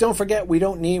 Now, of course, don't forget we're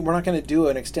not going to do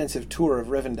an extensive tour of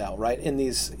Rivendell, right? In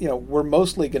these, we're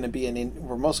mostly going to be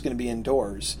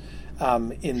indoors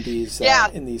in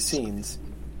these scenes.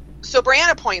 So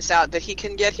Brianna points out that he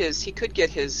could get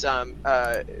his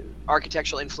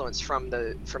architectural influence from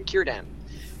Círdan,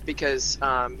 because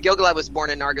Gil-galad was born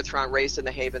in Nargothrond, raised in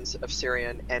the havens of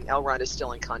Cirion, and Elrond is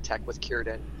still in contact with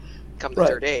Círdan come the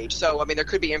Third Age. So, I mean, there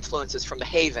could be influences from the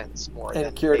havens more.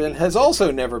 And Círdan has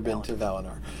also never been to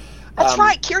Valinor. That's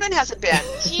right. Círdan hasn't been.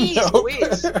 Jeez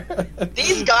Louise.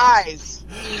 These guys.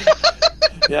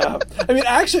 Yeah. I mean,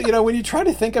 actually, when you try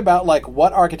to think about, like,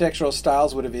 what architectural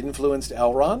styles would have influenced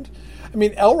Elrond, I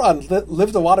mean, Elrond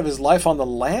lived a lot of his life on the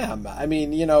lam. I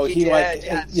mean,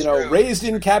 raised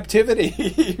in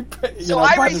captivity. So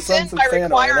I rescind my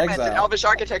requirement that Elvish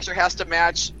architecture has to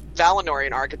match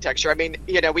Valinorian architecture. I mean,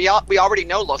 we already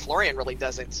know Lothlorien really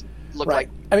doesn't look like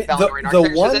Valinorian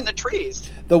architecture than the trees.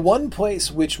 The one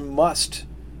place which must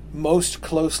most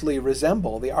closely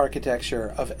resemble the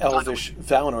architecture of Elvish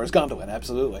Valinor is Gondolin.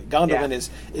 Absolutely, Gondolin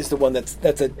is the one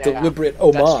that's a deliberate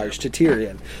homage to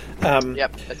Tyrion.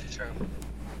 Yep, that's true.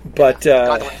 But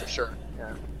Gondolin for sure.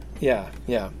 Yeah.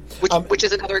 Which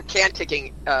is another can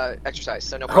kicking exercise.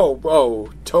 So no problem. Oh,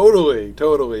 totally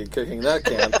kicking that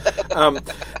can.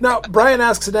 Now, Brian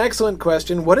asks an excellent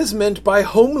question. What is meant by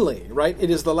homely? Right? It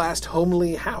is the last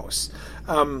homely house.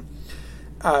 I mean,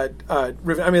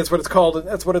 that's what it's called.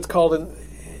 That's what it's called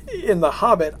in The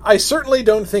Hobbit. I certainly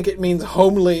don't think it means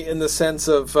homely in the sense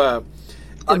of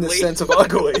ugly. Right?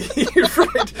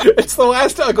 It's the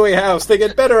last ugly house. They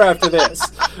get better after this.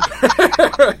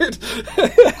 Right?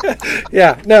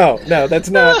 Yeah. No. That's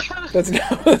not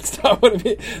what it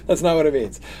means. That's not what it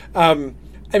means. I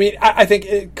mean, I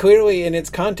think clearly in its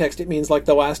context, it means like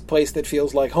the last place that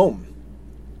feels like home.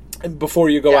 Before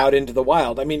you go out into the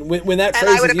wild. I mean, when that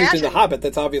phrase is used in The Hobbit,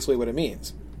 that's obviously what it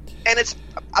means. And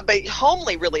but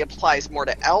homely really applies more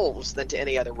to elves than to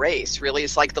any other race. Really,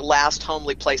 it's like the last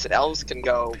homely place that elves can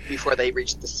go before they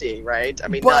reach the sea, right? I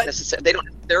mean, not necessarily. They don't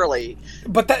necessarily.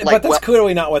 But that's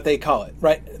clearly not what they call it,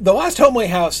 right? The last homely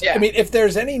house. Yeah. I mean, if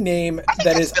there's any name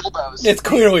that is Bilbo's. It's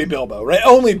clearly Bilbo, right?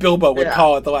 Only Bilbo would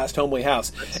call it the last homely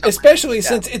house, especially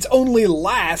since it's only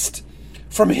last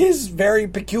from his very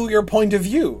peculiar point of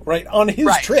view, right? On his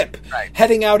trip,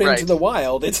 heading out into the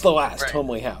wild, it's the last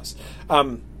homely house.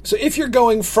 So if you're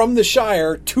going from the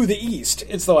Shire to the east,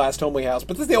 it's the last homely house,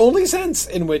 but that's the only sense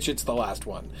in which it's the last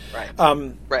one.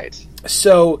 Right.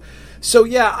 So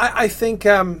yeah, I think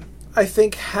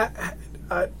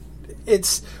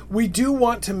it's, we do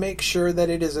want to make sure that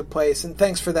it is a place, and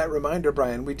thanks for that reminder,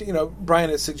 Brian. Brian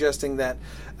is suggesting that,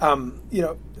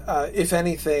 if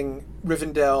anything,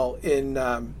 Rivendell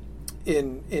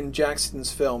in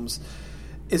Jackson's films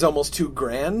is almost too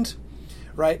grand,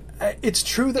 right? It's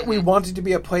true that we wanted to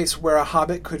be a place where a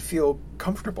hobbit could feel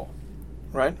comfortable,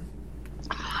 right?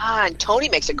 And Tony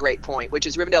makes a great point, which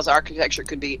is Rivendell's architecture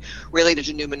could be related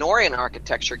to Númenórean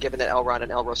architecture, given that Elrond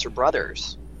and Elros are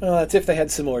brothers. Well, that's if they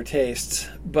had similar tastes,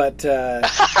 but...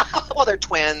 well, they're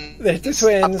twins. They're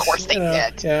twins. Of course they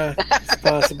did. Yeah, it's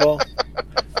possible.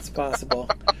 It's possible.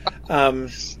 And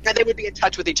they would be in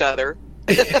touch with each other.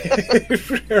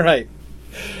 Right.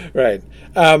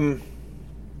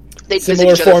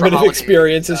 Similar formative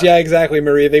experiences. Yeah, exactly,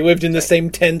 Marie. They lived in the same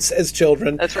tents as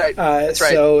children. That's right. That's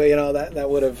right. So, that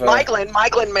would have...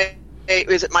 Myglin,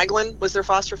 is it Myglin was their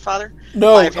foster father?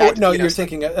 No, you're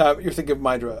thinking of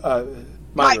Mydra.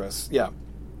 Mydros, yeah.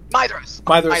 Mydros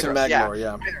and Magnor,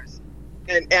 yeah.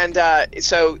 And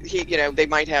so they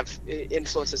might have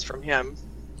influences from him.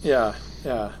 Yeah.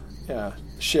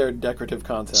 Shared decorative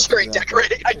concepts. Sharing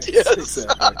decorating ideas.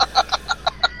 Exactly.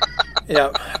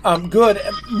 Yeah, good.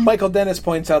 Michael Dennis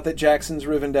points out that Jackson's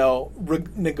Rivendell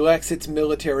neglects its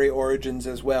military origins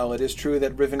as well. It is true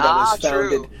that Rivendell was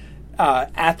founded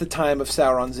at the time of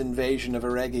Sauron's invasion of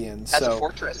Eregion. As a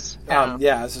fortress.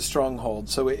 As a stronghold.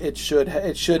 So it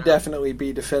should definitely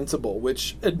be defensible,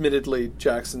 which admittedly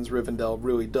Jackson's Rivendell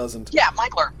really doesn't. Yeah,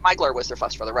 Migler was their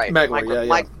first brother, right?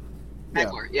 Migler,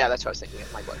 yeah, that's what I was thinking.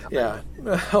 Migler. Yeah,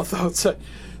 although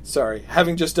sorry,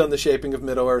 having just done the Shaping of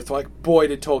Middle Earth, like boy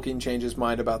did Tolkien change his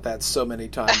mind about that so many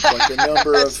times. Like the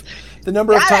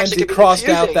number of times he crossed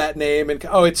out that name, and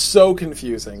it's so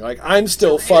confusing. Like I'm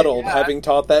still fuddled, having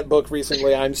taught that book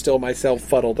recently. I'm still myself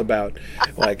fuddled about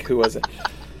like who was it.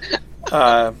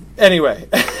 Anyway,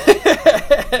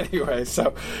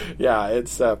 so yeah,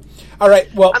 it's all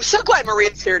right. Well, I'm so glad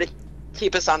Maria's here to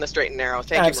keep us on the straight and narrow.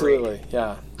 Thank you, Maria. Absolutely,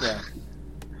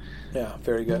 yeah,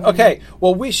 very good. Okay,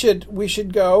 well, we should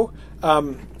go.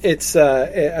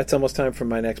 It's almost time for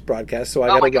my next broadcast, so I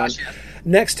got to run. Gosh, yeah.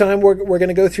 Next time we're going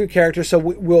to go through characters, so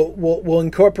we'll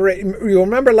incorporate. You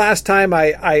remember last time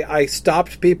I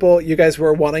stopped people. You guys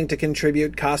were wanting to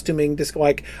contribute costuming.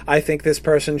 Like I think this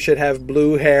person should have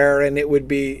blue hair, and it would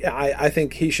be. I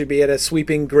think he should be at a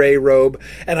sweeping gray robe,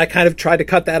 and I kind of tried to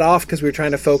cut that off because we were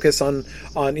trying to focus on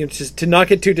just to not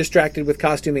get too distracted with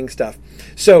costuming stuff.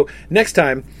 So next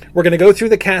time we're going to go through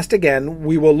the cast again.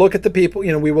 We will look at the people.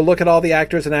 We will look at all the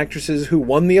actors and actresses who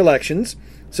won the elections.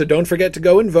 So don't forget to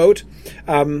go and vote.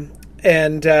 Between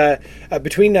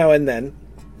now and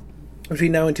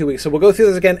 2 weeks, so we'll go through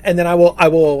this again, and then I will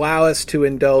allow us to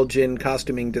indulge in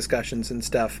costuming discussions and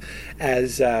stuff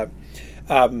as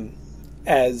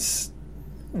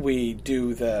we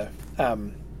do the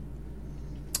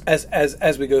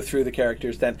as we go through the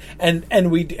characters then,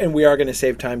 and we are going to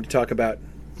save time to talk about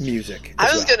music.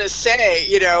 I was going to say,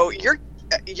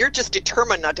 you're just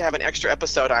determined not to have an extra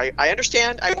episode. I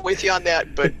understand. I'm with you on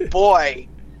that. But boy,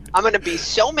 I'm going to be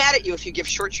so mad at you if you give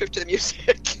short shrift to the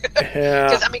music.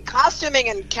 Because, costuming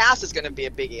and cast is going to be a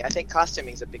biggie. I think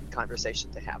costuming is a big conversation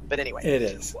to have. But anyway. It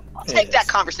is. I'll take that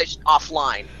conversation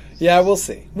offline. Yeah, we'll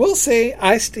see. We have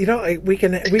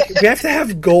to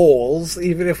have goals,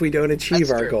 even if we don't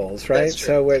achieve our goals, right?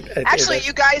 So actually,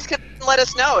 you guys can let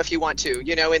us know if you want to.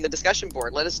 In the discussion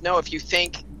board, let us know if you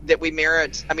think that we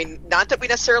merit. Not that we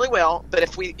necessarily will, but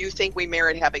if you think we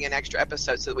merit having an extra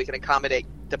episode so that we can accommodate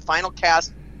the final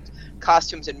cast,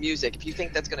 costumes, and music. If you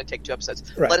think that's going to take 2 episodes,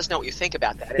 let us know what you think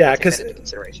about that. Yeah, because into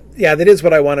consideration. Yeah, that is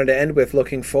what I wanted to end with.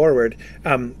 Looking forward,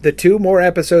 the 2 more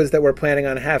episodes that we're planning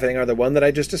on having are the one that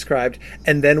I just described,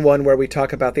 and then one where we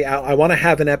talk about I want to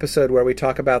have an episode where we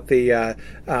talk about the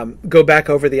go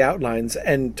back over the outlines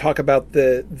and talk about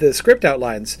the script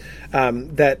outlines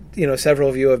that several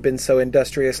of you have been so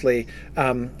industriously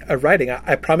writing.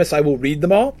 I promise I will read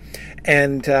them all,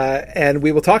 and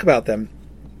we will talk about them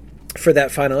for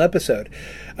that final episode.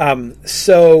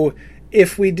 So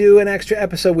if we do an extra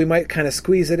episode, we might kind of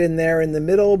squeeze it in there in the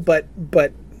middle, but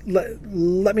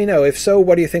let me know. If so,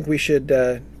 what do you think we should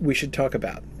talk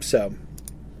about? So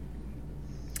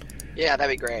yeah,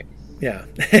 that'd be great. Yeah.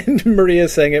 And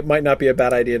Maria's saying it might not be a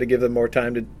bad idea to give them more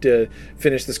time to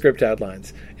finish the script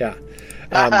outlines. Yeah.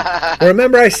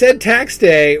 Remember, I said tax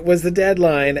day was the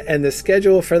deadline, and the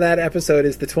schedule for that episode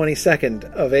is the 22nd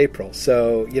of April.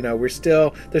 So, there's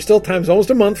still time. It's almost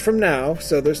a month from now,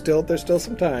 so there's still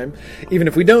some time, even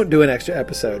if we don't do an extra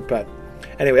episode. But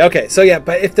anyway, okay. So yeah,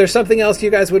 but if there's something else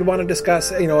you guys would want to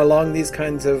discuss, along these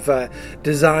kinds of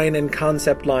design and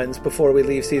concept lines before we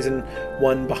leave season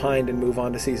 1 behind and move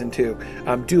on to season 2,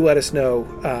 do let us know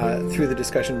through the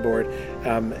discussion board,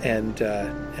 and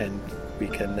we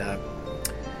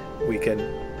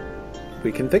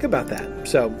can think about that.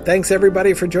 So thanks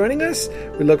everybody for joining us.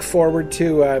 We look forward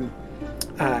to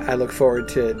I look forward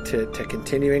to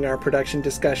continuing our production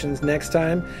discussions next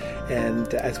time,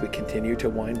 and as we continue to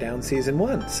wind down season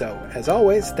 1. So as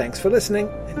always, thanks for listening,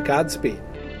 and Godspeed.